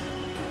save.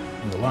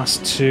 And the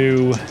last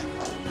 2,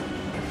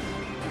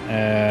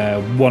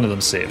 one of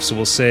them saves. So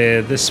we'll say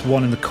this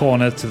one in the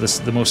corner to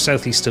the most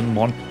southwestern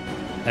one,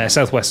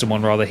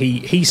 rather.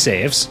 He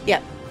saves.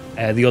 Yep.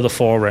 The other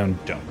 4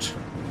 around don't.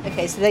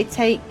 Okay, so they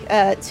take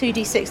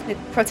 2d6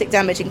 necrotic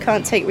damage and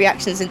can't take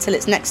reactions until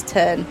its next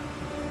turn.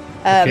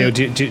 Okay,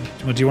 do you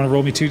want to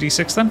roll me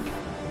 2d6 then?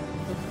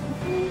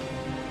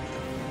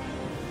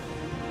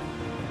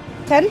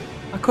 10?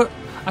 I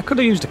could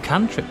have used a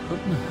cantrip,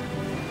 couldn't I?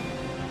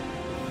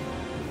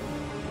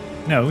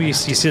 No, he's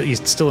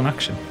still in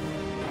action.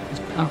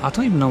 I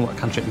don't even know what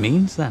cantrip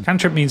means then.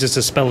 Cantrip means it's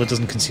a spell that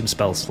doesn't consume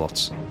spell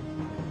slots.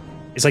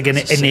 It's like an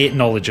innate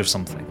knowledge of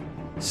something.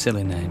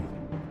 Silly name.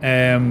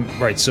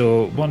 Right,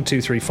 so 1,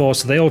 2, 3, 4.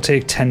 So they all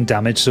take 10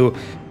 damage. So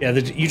yeah,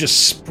 you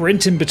just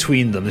sprint in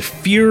between them. The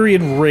fury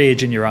and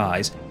rage in your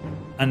eyes.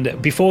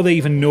 And before they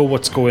even know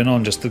what's going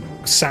on, just the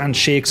sand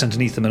shakes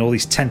underneath them and all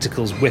these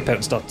tentacles whip out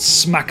and start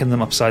smacking them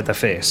upside their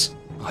face.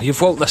 Oh, you've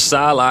woke the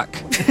Sarlacc.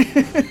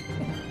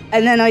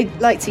 And then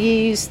I'd like to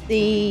use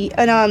the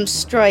unarmed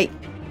strike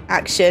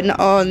action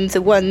on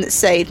the one that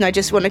saved, and I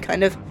just want to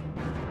kind of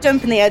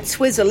jump in the air,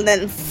 twizzle, and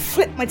then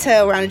flip my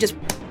tail around and just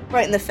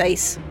right in the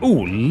face.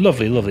 Ooh,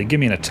 lovely, lovely. Give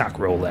me an attack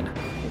roll then.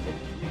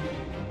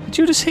 Did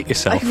you just hit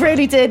yourself? I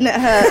really did, and it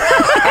hurt.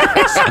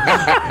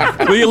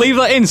 Will you leave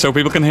that in so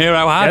people can hear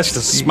how hard she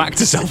just smacked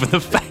herself in the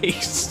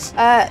face?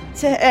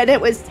 And it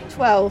was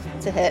 12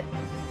 to hit,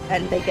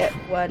 and they get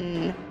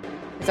 1.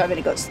 Because I've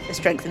only got a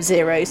strength of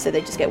 0, so they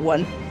just get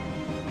 1.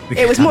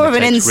 It was more of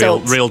an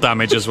insult. Real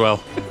damage as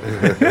well.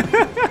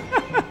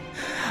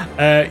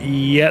 That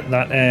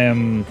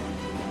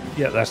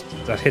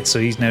hits. So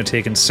he's now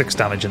taken 6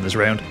 damage in this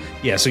round.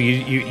 Yeah, so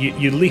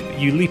you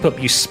leap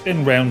up, you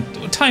spin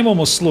round. Time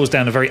almost slows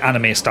down, a very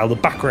anime style. The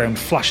background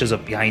flashes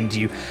up behind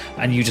you,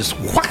 and you just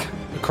whack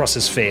across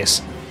his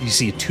face. You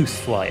see a tooth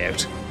fly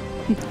out.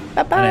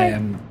 Bye-bye.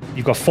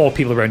 You've got 4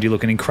 people around you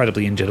looking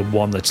incredibly injured, and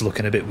 1 that's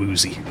looking a bit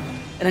woozy.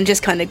 And I'm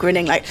just kind of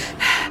grinning, like.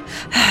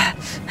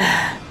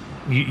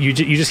 You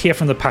just hear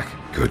from the pack.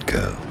 Good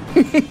girl.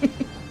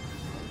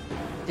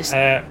 Just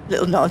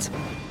little nod.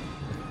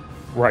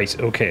 Right,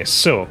 okay,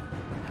 so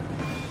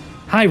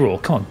high roll,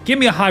 come on, give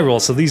me a high roll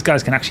so these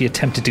guys can actually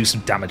attempt to do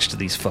some damage to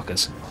these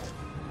fuckers.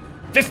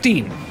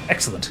 15!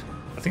 Excellent.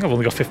 I think I've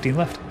only got 15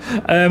 left.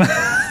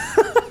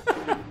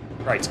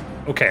 Right,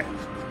 okay.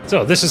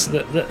 So this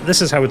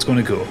is how it's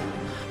going to go.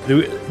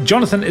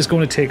 Jonathan is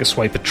going to take a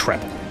swipe at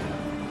Treble.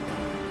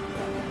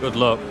 Good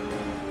luck.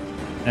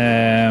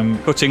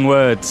 Cutting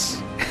words.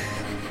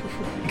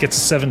 He gets a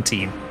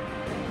 17.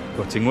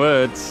 Cutting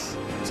words.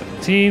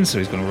 17, so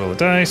he's going to roll the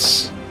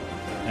dice.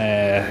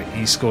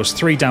 He scores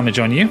 3 damage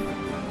on you.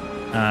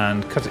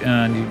 And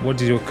what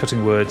do your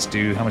cutting words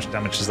do? How much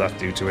damage does that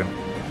do to him?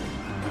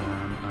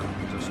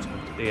 Just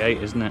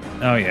D8, isn't it?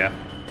 Oh, yeah.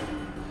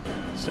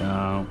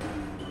 So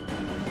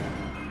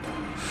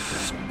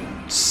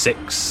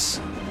 6.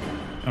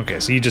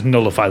 Okay, so you just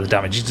nullify the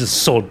damage. You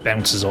just sword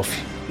bounces off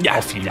you.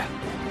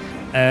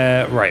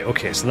 Yeah. Right,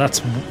 okay, so that's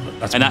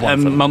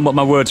and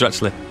my words are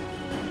actually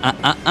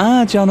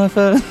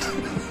Jonathan.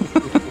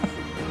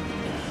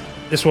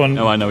 This one...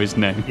 Oh, I know his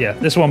name. Yeah,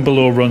 this one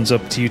below runs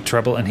up to you,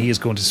 Treble, and he is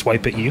going to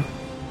swipe at you.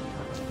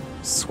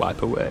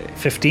 Swipe away.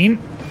 15.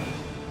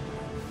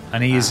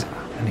 And he is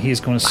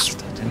going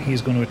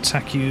to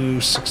attack you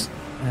 6,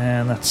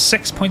 and that's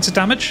 6 points of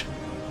damage.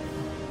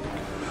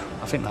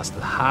 I think that's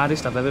the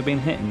hardest I've ever been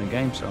hit in the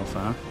game so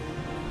far.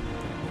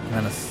 And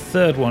then a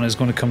third one is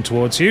going to come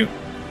towards you.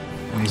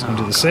 And he's going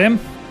to do the same.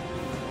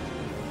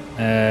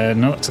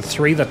 No, that's a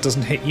 3. That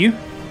doesn't hit you.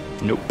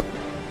 Nope.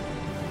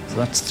 So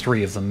that's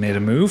 3 of them made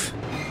a move.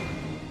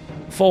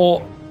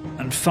 4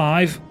 and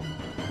 5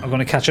 are going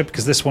to catch up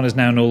because this one is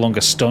now no longer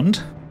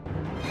stunned.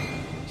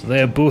 So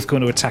they are both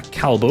going to attack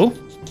Calbo.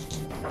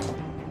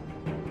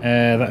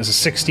 That is a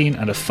 16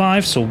 and a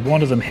 5, so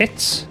one of them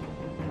hits.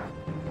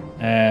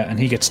 And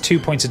he gets 2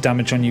 points of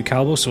damage on you,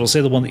 Calbo. So we'll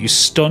say the one that you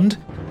stunned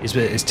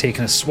is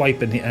taking a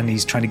swipe and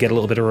he's trying to get a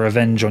little bit of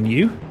revenge on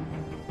you.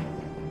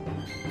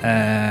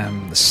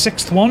 The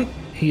 6th one,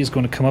 he is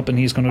going to come up and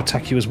he's going to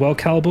attack you as well,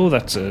 Calbo.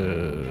 That's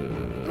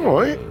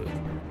Alright.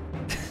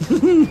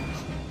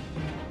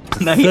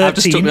 No, I've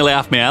just took nearly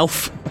half my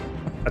elf.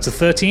 That's a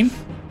 13. Does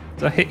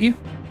that hit you?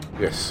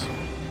 Yes.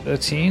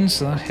 13,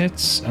 so that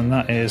hits, and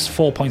that is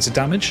 4 points of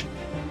damage.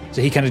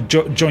 So he kind of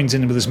joins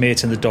in with his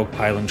mate in the dog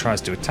pile and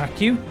tries to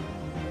attack you.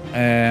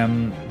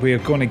 We are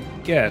going to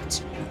get,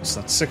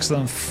 so that's 6 of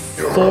them,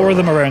 4 of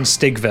them around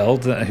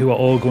Stigveld, who are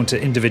all going to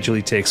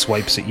individually take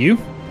swipes at you.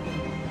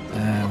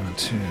 1,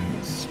 2, 3.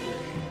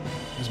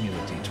 Where's me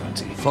the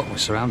D20? Fuck, we're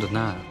surrounded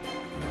now.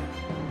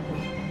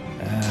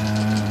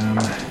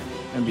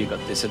 Remember, you got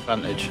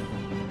disadvantage.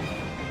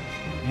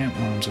 Yeah,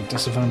 one's with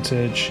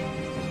disadvantage.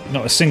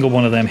 Not a single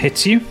one of them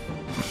hits you.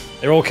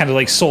 They're all kind of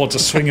like swords are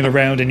swinging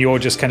around, and you're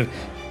just kind of.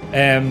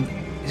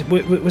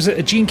 Was it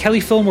a Gene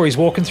Kelly film where he's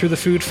walking through the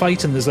food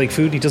fight and there's like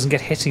food and he doesn't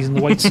get hit? He's in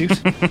the white suit.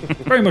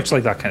 Very much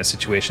like that kind of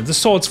situation. The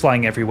swords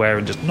flying everywhere,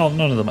 and just none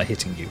of them are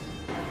hitting you.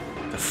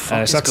 The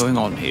fuck is going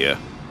on here?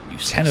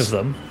 10 of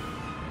them.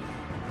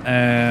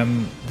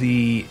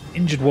 The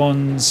injured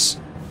ones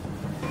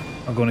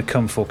are going to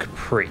come for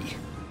Capri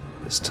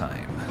this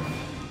time.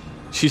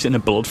 She's in a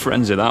blood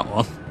frenzy, that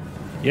one.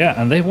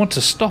 Yeah, and they want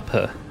to stop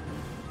her.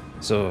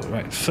 So,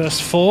 right,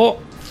 first 4.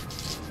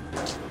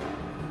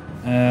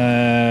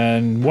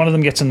 And one of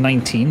them gets a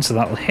 19, so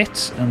that'll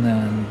hit. And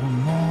then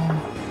one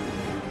more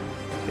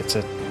gets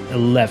a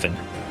 11.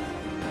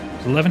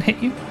 Does 11 hit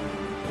you,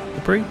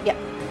 Capri? Yeah.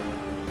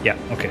 Yeah,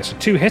 okay, so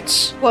 2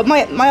 hits. Well,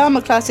 my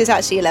armor class is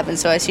actually 11,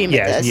 so I assume it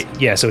does.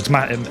 Yeah, so it's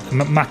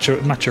match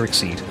or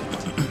exceed.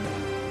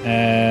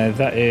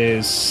 That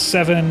is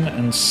 7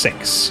 and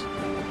 6.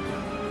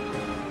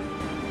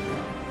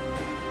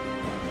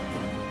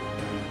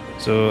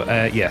 So,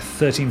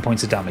 13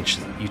 points of damage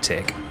you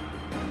take.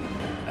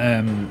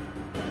 And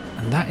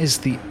that is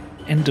the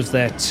end of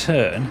their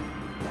turn.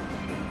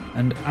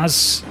 And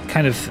as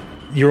kind of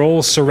you're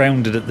all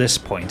surrounded at this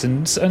point,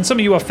 and some of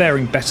you are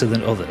faring better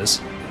than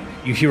others,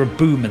 you hear a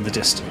boom in the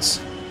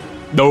distance.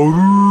 No,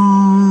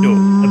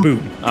 a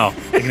boom. Oh,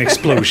 like an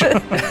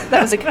explosion.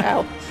 That was a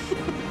cow.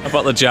 I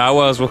thought the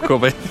Jawas were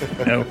coming.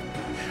 No.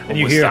 And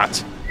you was hear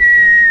that?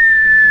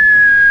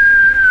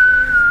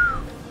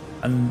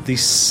 and the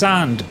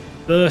sand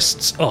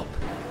bursts up,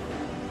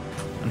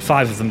 and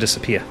 5 of them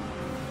disappear.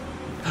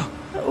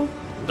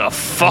 The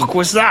fuck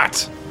was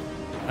that?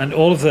 And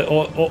all of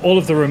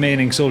the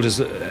remaining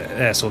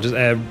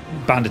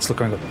bandits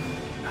look around and go,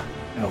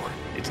 no,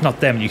 it's not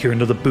them. You hear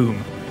another boom.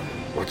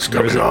 What's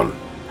going on?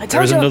 I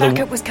told you a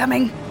backup was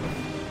coming.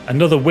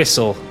 Another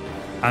whistle,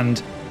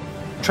 and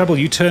Treble,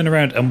 you turn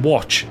around and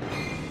watch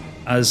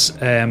as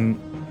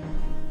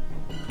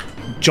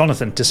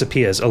Jonathan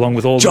disappears along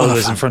with all the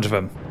others in front of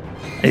him.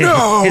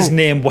 No! His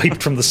name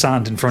wiped from the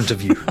sand in front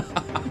of you.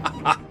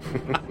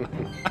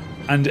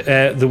 And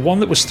the one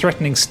that was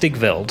threatening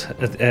Stigveld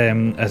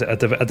at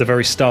the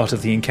very start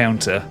of the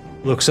encounter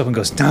looks up and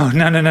goes,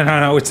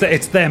 no, it's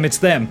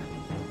them.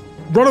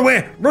 Run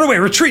away,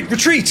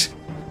 retreat.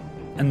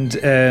 And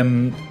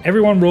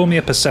everyone roll me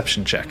a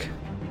perception check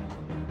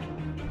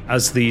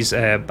as these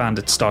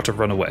bandits start to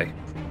run away.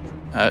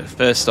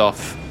 First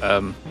off,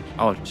 I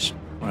just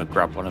want to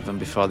grab one of them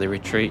before they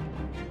retreat.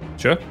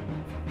 Sure.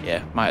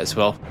 Yeah, might as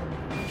well.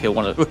 Kill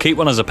one of. We'll keep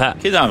one as a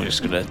pet. I'm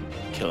just gonna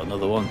kill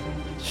another one.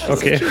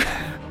 Okay.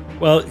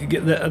 Well,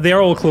 they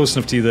are all close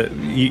enough to you that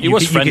you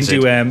can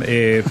do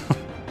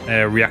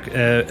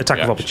attack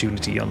of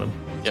opportunity on them.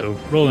 Yep. So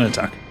roll an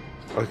attack.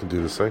 I can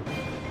do the same.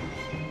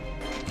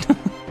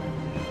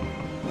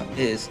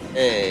 Is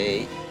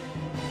a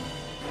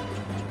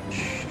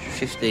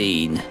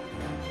 15.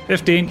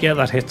 15, yeah,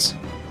 that hits.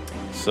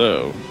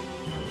 So.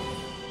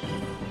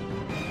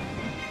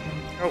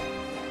 Drop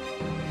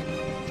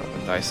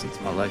a dice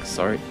into my legs,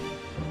 sorry.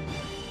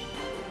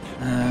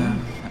 Let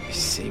me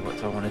see, what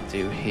do I want to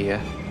do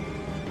here?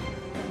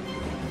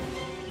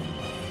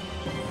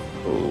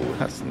 Oh,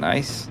 that's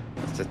nice.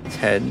 That's a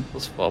 10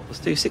 plus 4 plus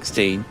 2,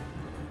 16.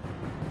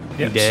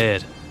 Yeah, you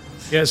did.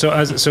 Yeah, so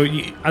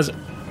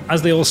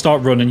as they all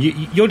start running,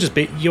 you're just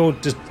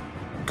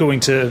going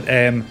to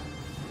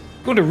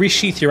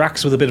resheath your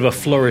axe with a bit of a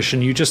flourish,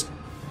 and you just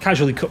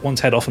casually cut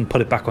one's head off and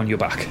put it back on your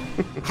back.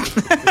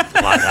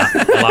 Like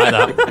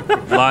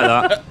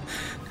that.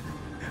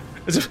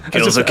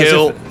 Kill's a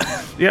kill.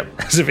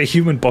 As if a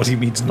human body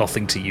means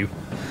nothing to you.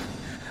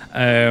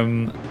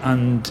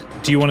 And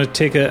do you want to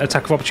take an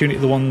attack of opportunity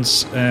at the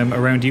ones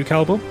around you,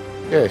 Calbo?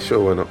 Yeah, sure,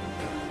 why not?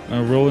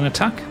 Roll an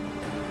attack.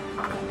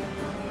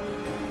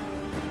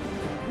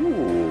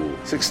 Ooh,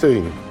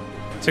 16.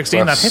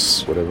 16, that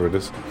hits. Whatever it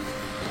is.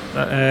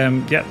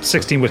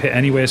 16 would hit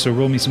anyway, so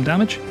roll me some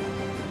damage.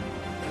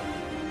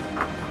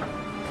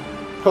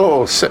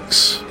 Oh,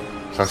 6.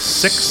 That's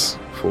 6.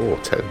 4,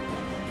 10.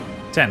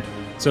 10.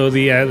 So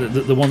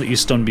the one that you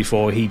stunned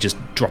before, he just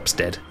drops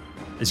dead.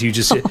 As you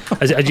just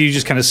as you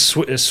just kind of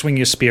swing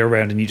your spear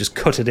around and you just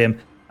cut at him,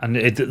 and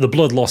the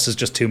blood loss is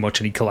just too much,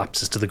 and he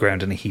collapses to the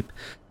ground in a heap.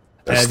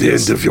 That's the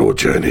end of your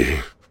journey.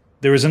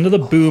 There is another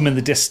boom in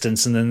the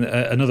distance, and then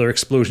another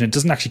explosion. It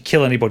doesn't actually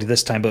kill anybody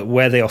this time, but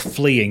where they are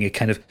fleeing, it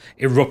kind of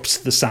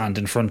erupts the sand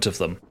in front of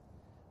them.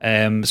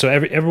 So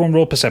everyone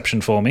roll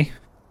perception for me.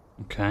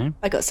 Okay.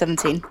 I got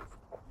 17.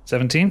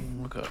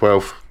 17?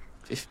 12.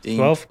 15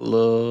 12?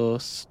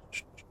 plus...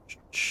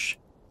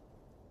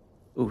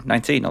 Ooh,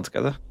 19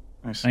 altogether.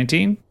 Nice.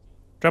 19?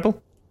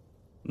 Treble?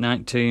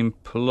 19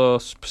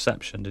 plus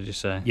perception, did you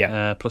say?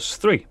 Yeah. Plus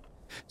 3.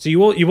 So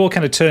you all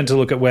kind of turn to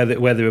look at where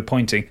they were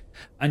pointing,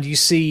 and you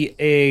see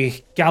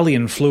a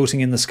galleon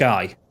floating in the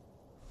sky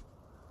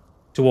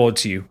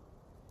towards you.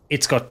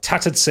 It's got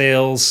tattered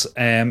sails.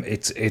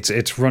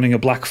 It's running a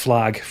black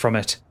flag from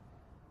it,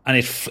 and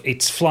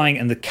it's flying,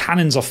 and the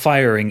cannons are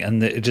firing,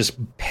 and they're just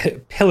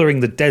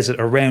pillaring the desert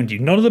around you.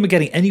 None of them are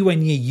getting anywhere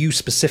near you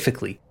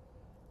specifically,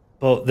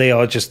 but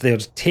they're just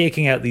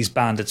taking out these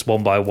bandits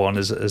one by one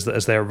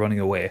as they're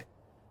running away.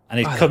 And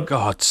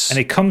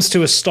it comes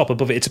to a stop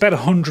above it. It's about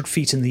 100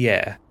 feet in the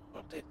air,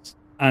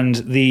 and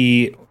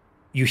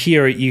you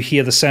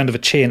hear the sound of a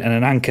chain, and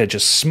an anchor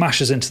just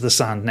smashes into the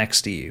sand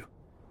next to you.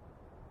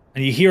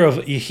 And you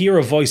hear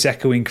a voice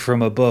echoing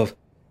from above.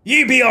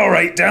 "You be all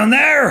right down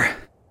there?"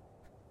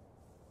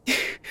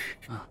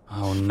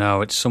 Oh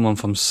no, it's someone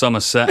from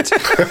Somerset.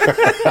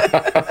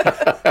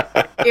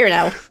 Here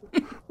now.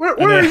 Where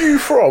are you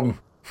from?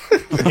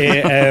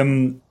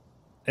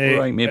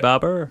 Right, me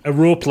barber. A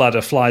rope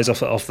ladder flies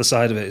off the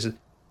side of it. It says,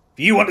 "If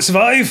you want to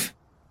survive,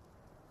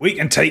 we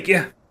can take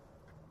you."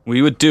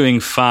 We were doing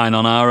fine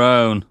on our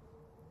own.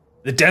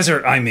 The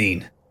desert, I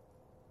mean.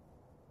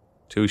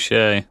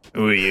 Touché.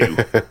 Who are you?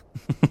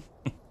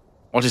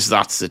 What is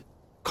that? It's a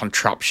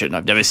contraption.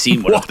 I've never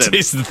seen one of them. What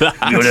is that?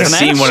 I've never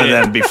seen one of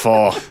them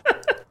before.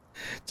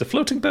 It's a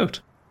floating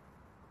boat.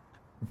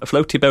 A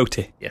floaty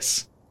boaty.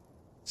 Yes.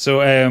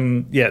 So,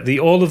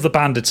 all of the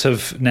bandits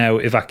have now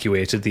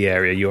evacuated the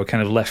area. You are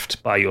kind of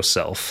left by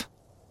yourselves,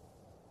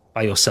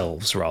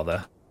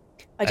 rather.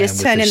 I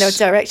just turn in the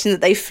direction that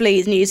they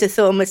flee and use a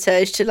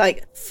thaumaturge to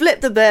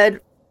flip the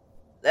bird,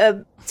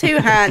 2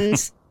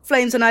 hands,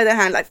 flames on either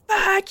hand,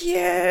 fuck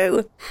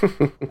you.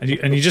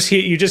 and you just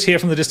hear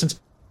from the distance,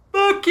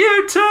 "Fuck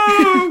you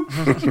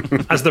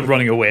too," as they're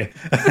running away.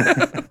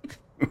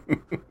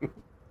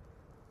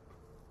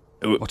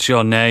 What's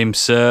your name,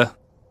 sir?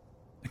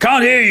 "I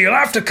can't hear you. You'll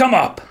have to come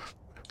up."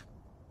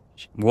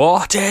 damage.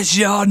 What is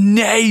your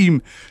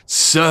name,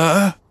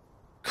 sir?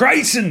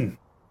 Crichton!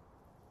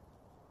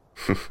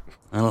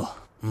 Oh,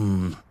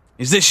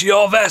 Is this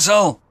your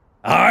vessel?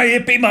 Aye,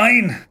 it be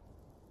mine.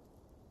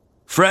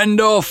 Friend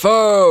or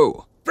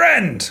foe?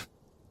 Friend!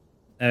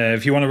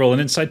 If you want to roll an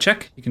insight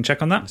check, you can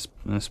check on that.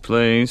 Yes,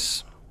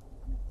 please.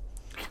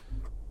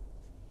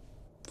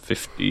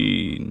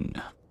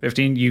 15.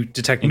 15, you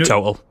detect In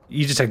total.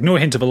 You detect no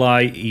hint of a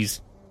lie. He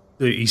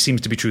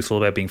seems to be truthful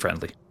about being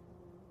friendly.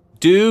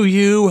 Do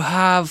you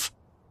have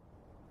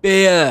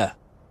beer?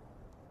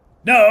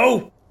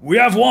 No, we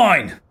have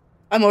wine.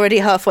 I'm already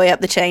halfway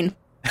up the chain.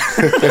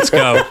 Let's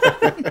go.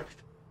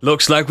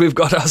 Looks like we've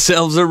got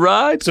ourselves a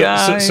ride,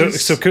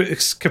 guys. So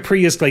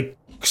Capri is like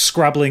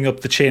scrabbling up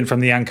the chain from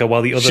the anchor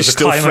while the others She's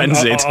still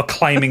frenzied. are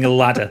climbing a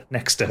ladder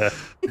next to her.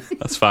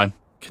 That's fine.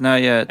 Can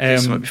I do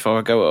something before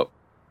I go up?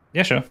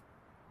 Yeah, sure.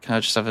 Can I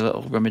just have a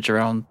little rummage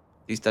around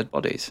these dead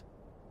bodies?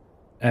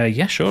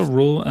 Yeah, sure.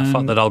 Roll. I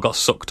thought that all got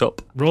sucked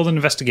up. Roll an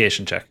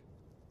investigation check.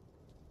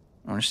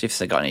 I want to see if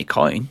they got any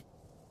coin.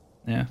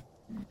 Yeah.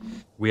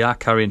 We are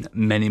carrying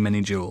many,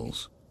 many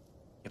jewels.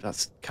 Yeah,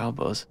 that's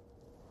Calbo's.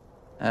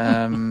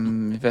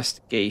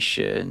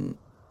 Investigation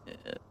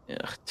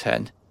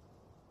 10.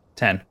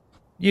 10.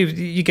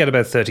 You get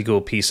about 30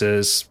 gold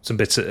pieces, some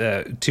bits,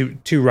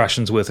 two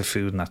rations worth of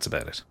food, and that's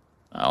about it.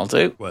 I'll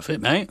do. Worth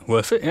it, mate.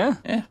 Worth it, yeah.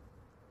 Yeah.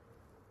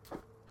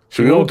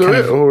 Should we all do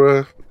it,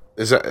 or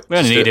is that... We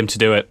only need him to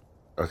do it.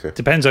 Okay.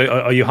 Depends,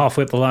 are you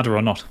halfway up the ladder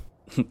or not?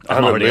 I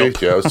haven't moved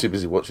yet. I was too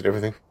busy watching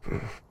everything.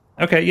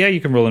 Okay, yeah, you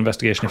can roll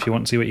investigation if you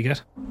want to see what you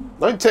get.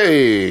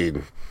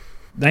 19.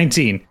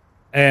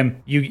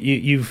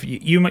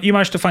 You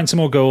managed to find some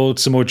more gold,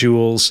 some more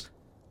jewels,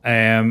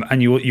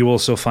 and you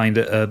also find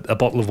a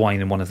bottle of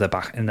wine in one of their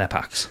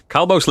packs.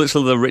 Calbo's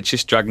literally the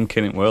richest dragon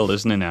king in the world,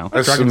 isn't he now?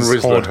 That's some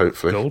Rizzler,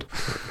 hopefully. Gold.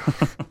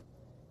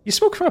 You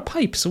smoke from a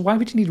pipe, so why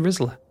would you need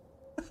Rizzler?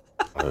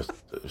 It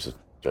was a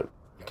joke.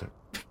 Okay.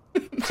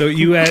 So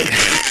you...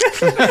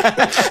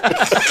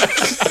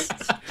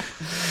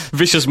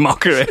 Vicious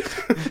mockery.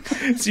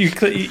 So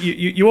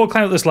you all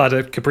climb up this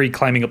ladder, Capri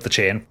climbing up the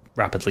chain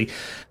rapidly,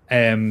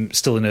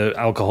 still in an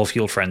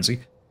alcohol-fueled frenzy.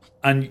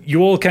 And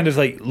you all kind of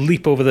like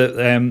leap over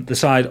the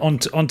side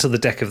onto the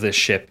deck of this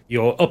ship.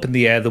 You're up in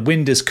the air. The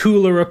wind is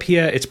cooler up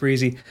here. It's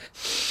breezy,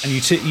 and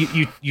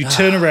you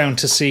turn around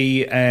to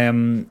see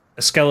a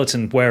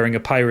skeleton wearing a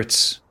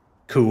pirate's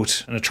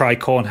coat and a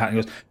tricorn hat,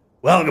 and goes,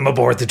 "Welcome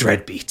aboard the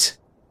Dreadbeat."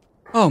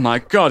 Oh my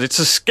god, it's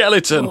a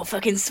skeleton! Oh,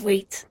 fucking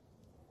sweet.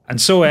 And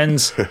so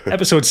ends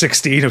episode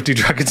 16 of Do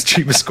Dragons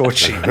Dream of Scorched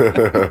Sheep.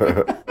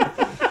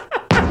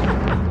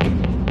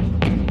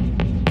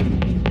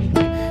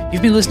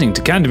 You've been listening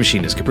to Candy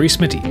Machine as Capri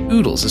Smitty,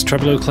 Oodles as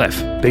Treble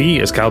O'Clef, Biggie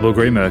as Calbo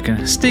Grey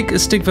Merkin, Stig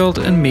as Stigveld,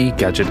 and me,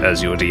 Gadget,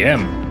 as your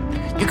DM.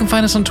 You can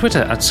find us on Twitter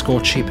at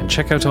Scorched Sheep and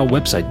check out our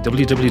website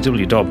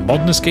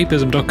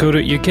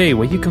www.modernescapism.co.uk,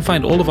 where you can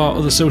find all of our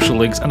other social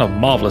links and our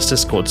marvellous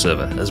Discord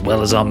server, as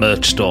well as our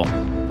merch store.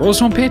 We're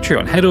also on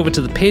Patreon. Head over to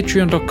the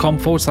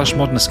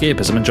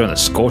patreon.com/modernescapism and join the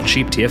Scorched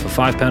Sheep tier for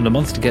 £5 a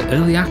month to get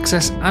early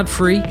access,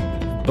 ad-free,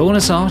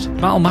 bonus art,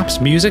 battle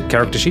maps, music,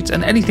 character sheets,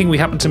 and anything we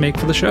happen to make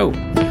for the show.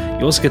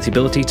 You also get the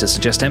ability to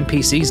suggest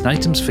NPCs and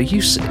items for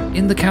use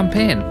in the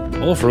campaign,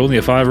 all for only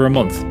 £5 a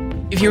month.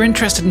 If you're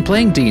interested in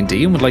playing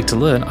D&D and would like to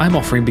learn, I'm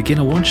offering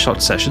beginner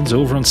one-shot sessions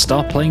over on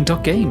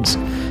startplaying.games.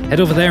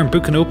 Head over there and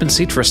book an open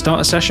seat for a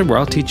starter session where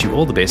I'll teach you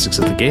all the basics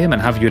of the game and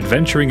have you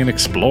adventuring and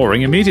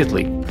exploring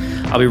immediately.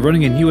 I'll be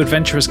running a new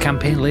Adventurers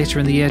campaign later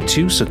in the year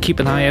too, so keep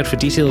an eye out for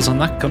details on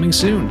that coming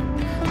soon.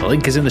 The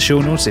link is in the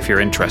show notes if you're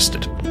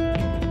interested.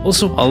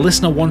 Also, our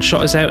listener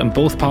one-shot is out and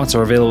both parts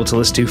are available to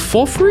listen to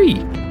for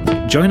free.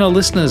 Join our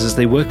listeners as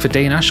they work for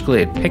Dane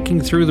Ashglade,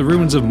 picking through the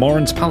ruins of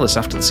Morin's Palace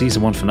after the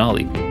Season 1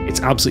 finale. It's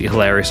absolutely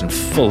hilarious and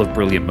full of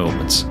brilliant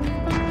moments.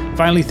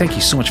 Finally, thank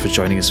you so much for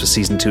joining us for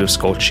Season 2 of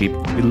Scorched Sheep.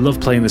 We love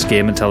playing this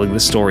game and telling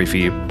this story for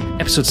you.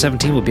 Episode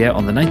 17 will be out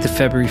on the 9th of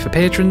February for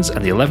patrons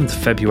and the 11th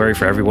of February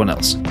for everyone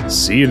else.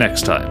 See you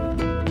next time.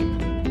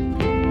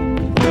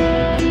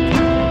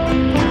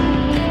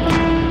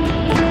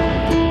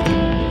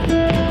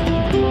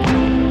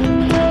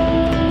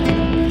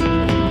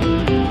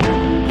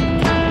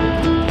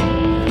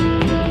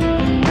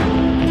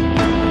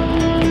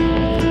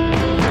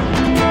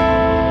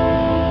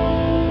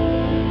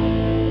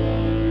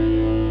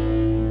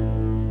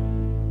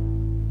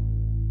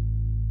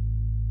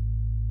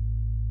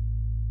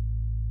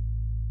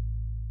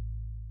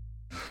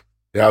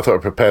 Yeah, I thought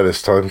I'd prepare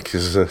this time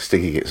because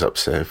Stiggy gets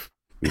upset if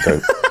you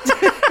don't.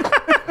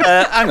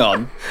 Hang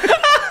on.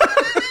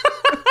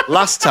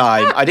 Last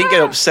time, I didn't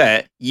get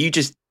upset. You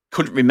just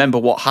couldn't remember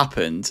what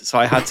happened, so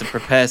I had to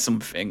prepare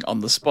something on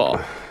the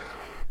spot.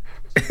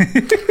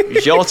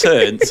 It's your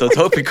turn, so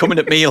don't be coming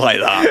at me like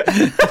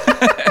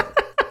that.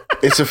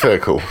 It's a fair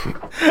call.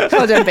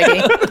 Well done,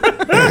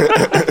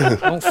 Biggie.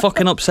 Don't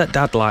fucking upset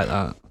Dad like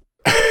that.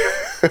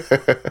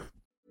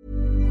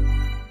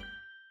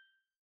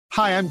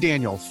 Hi, I'm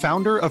Daniel,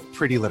 founder of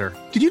Pretty Litter.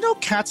 Did you know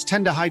cats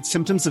tend to hide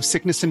symptoms of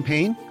sickness and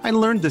pain? I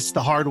learned this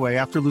the hard way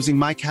after losing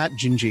my cat,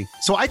 Gingy.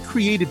 So I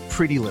created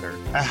Pretty Litter,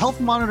 a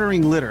health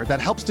monitoring litter that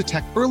helps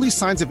detect early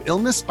signs of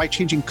illness by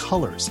changing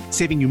colors,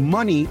 saving you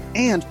money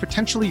and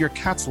potentially your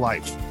cat's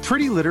life.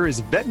 Pretty Litter is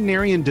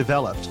veterinarian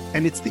developed,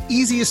 and it's the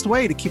easiest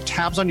way to keep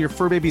tabs on your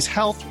fur baby's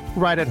health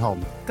right at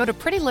home. Go to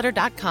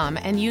prettylitter.com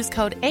and use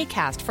code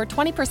ACAST for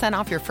 20%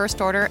 off your first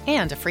order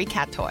and a free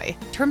cat toy.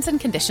 Terms and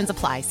conditions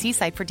apply. See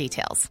site for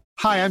details.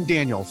 Hi, I'm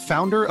Daniel,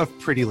 founder of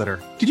Pretty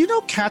Litter. Did you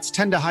know cats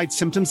tend to hide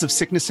symptoms of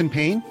sickness and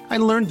pain? I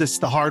learned this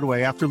the hard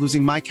way after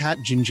losing my cat,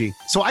 Gingy.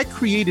 So I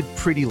created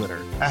Pretty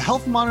Litter, a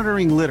health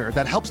monitoring litter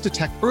that helps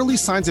detect early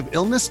signs of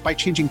illness by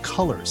changing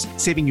colors,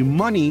 saving you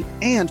money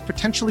and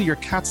potentially your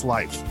cat's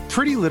life.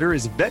 Pretty Litter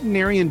is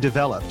veterinarian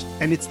developed,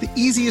 and it's the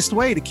easiest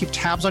way to keep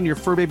tabs on your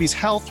fur baby's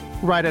health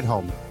right at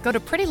home. Go to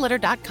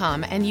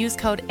prettylitter.com and use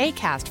code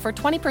ACAST for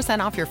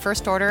 20% off your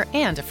first order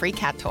and a free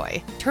cat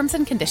toy. Terms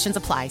and conditions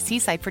apply. See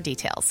site for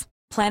details.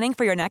 Planning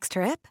for your next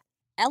trip?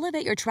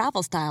 Elevate your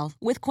travel style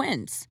with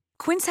Quince.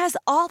 Quince has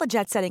all the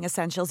jet-setting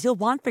essentials you'll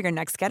want for your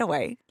next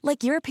getaway,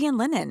 like European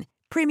linen,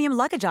 premium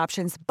luggage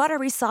options,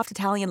 buttery soft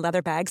Italian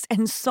leather bags,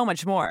 and so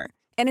much more.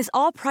 And is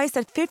all priced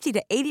at 50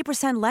 to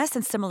 80% less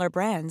than similar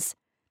brands.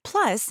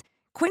 Plus,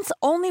 Quince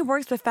only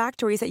works with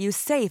factories that use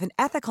safe and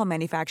ethical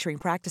manufacturing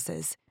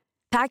practices.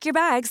 Pack your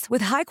bags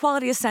with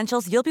high-quality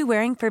essentials you'll be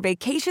wearing for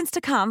vacations to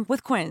come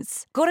with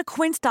Quince. Go to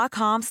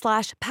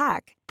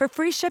quince.com/pack for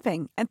free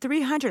shipping and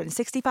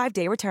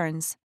 365-day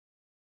returns.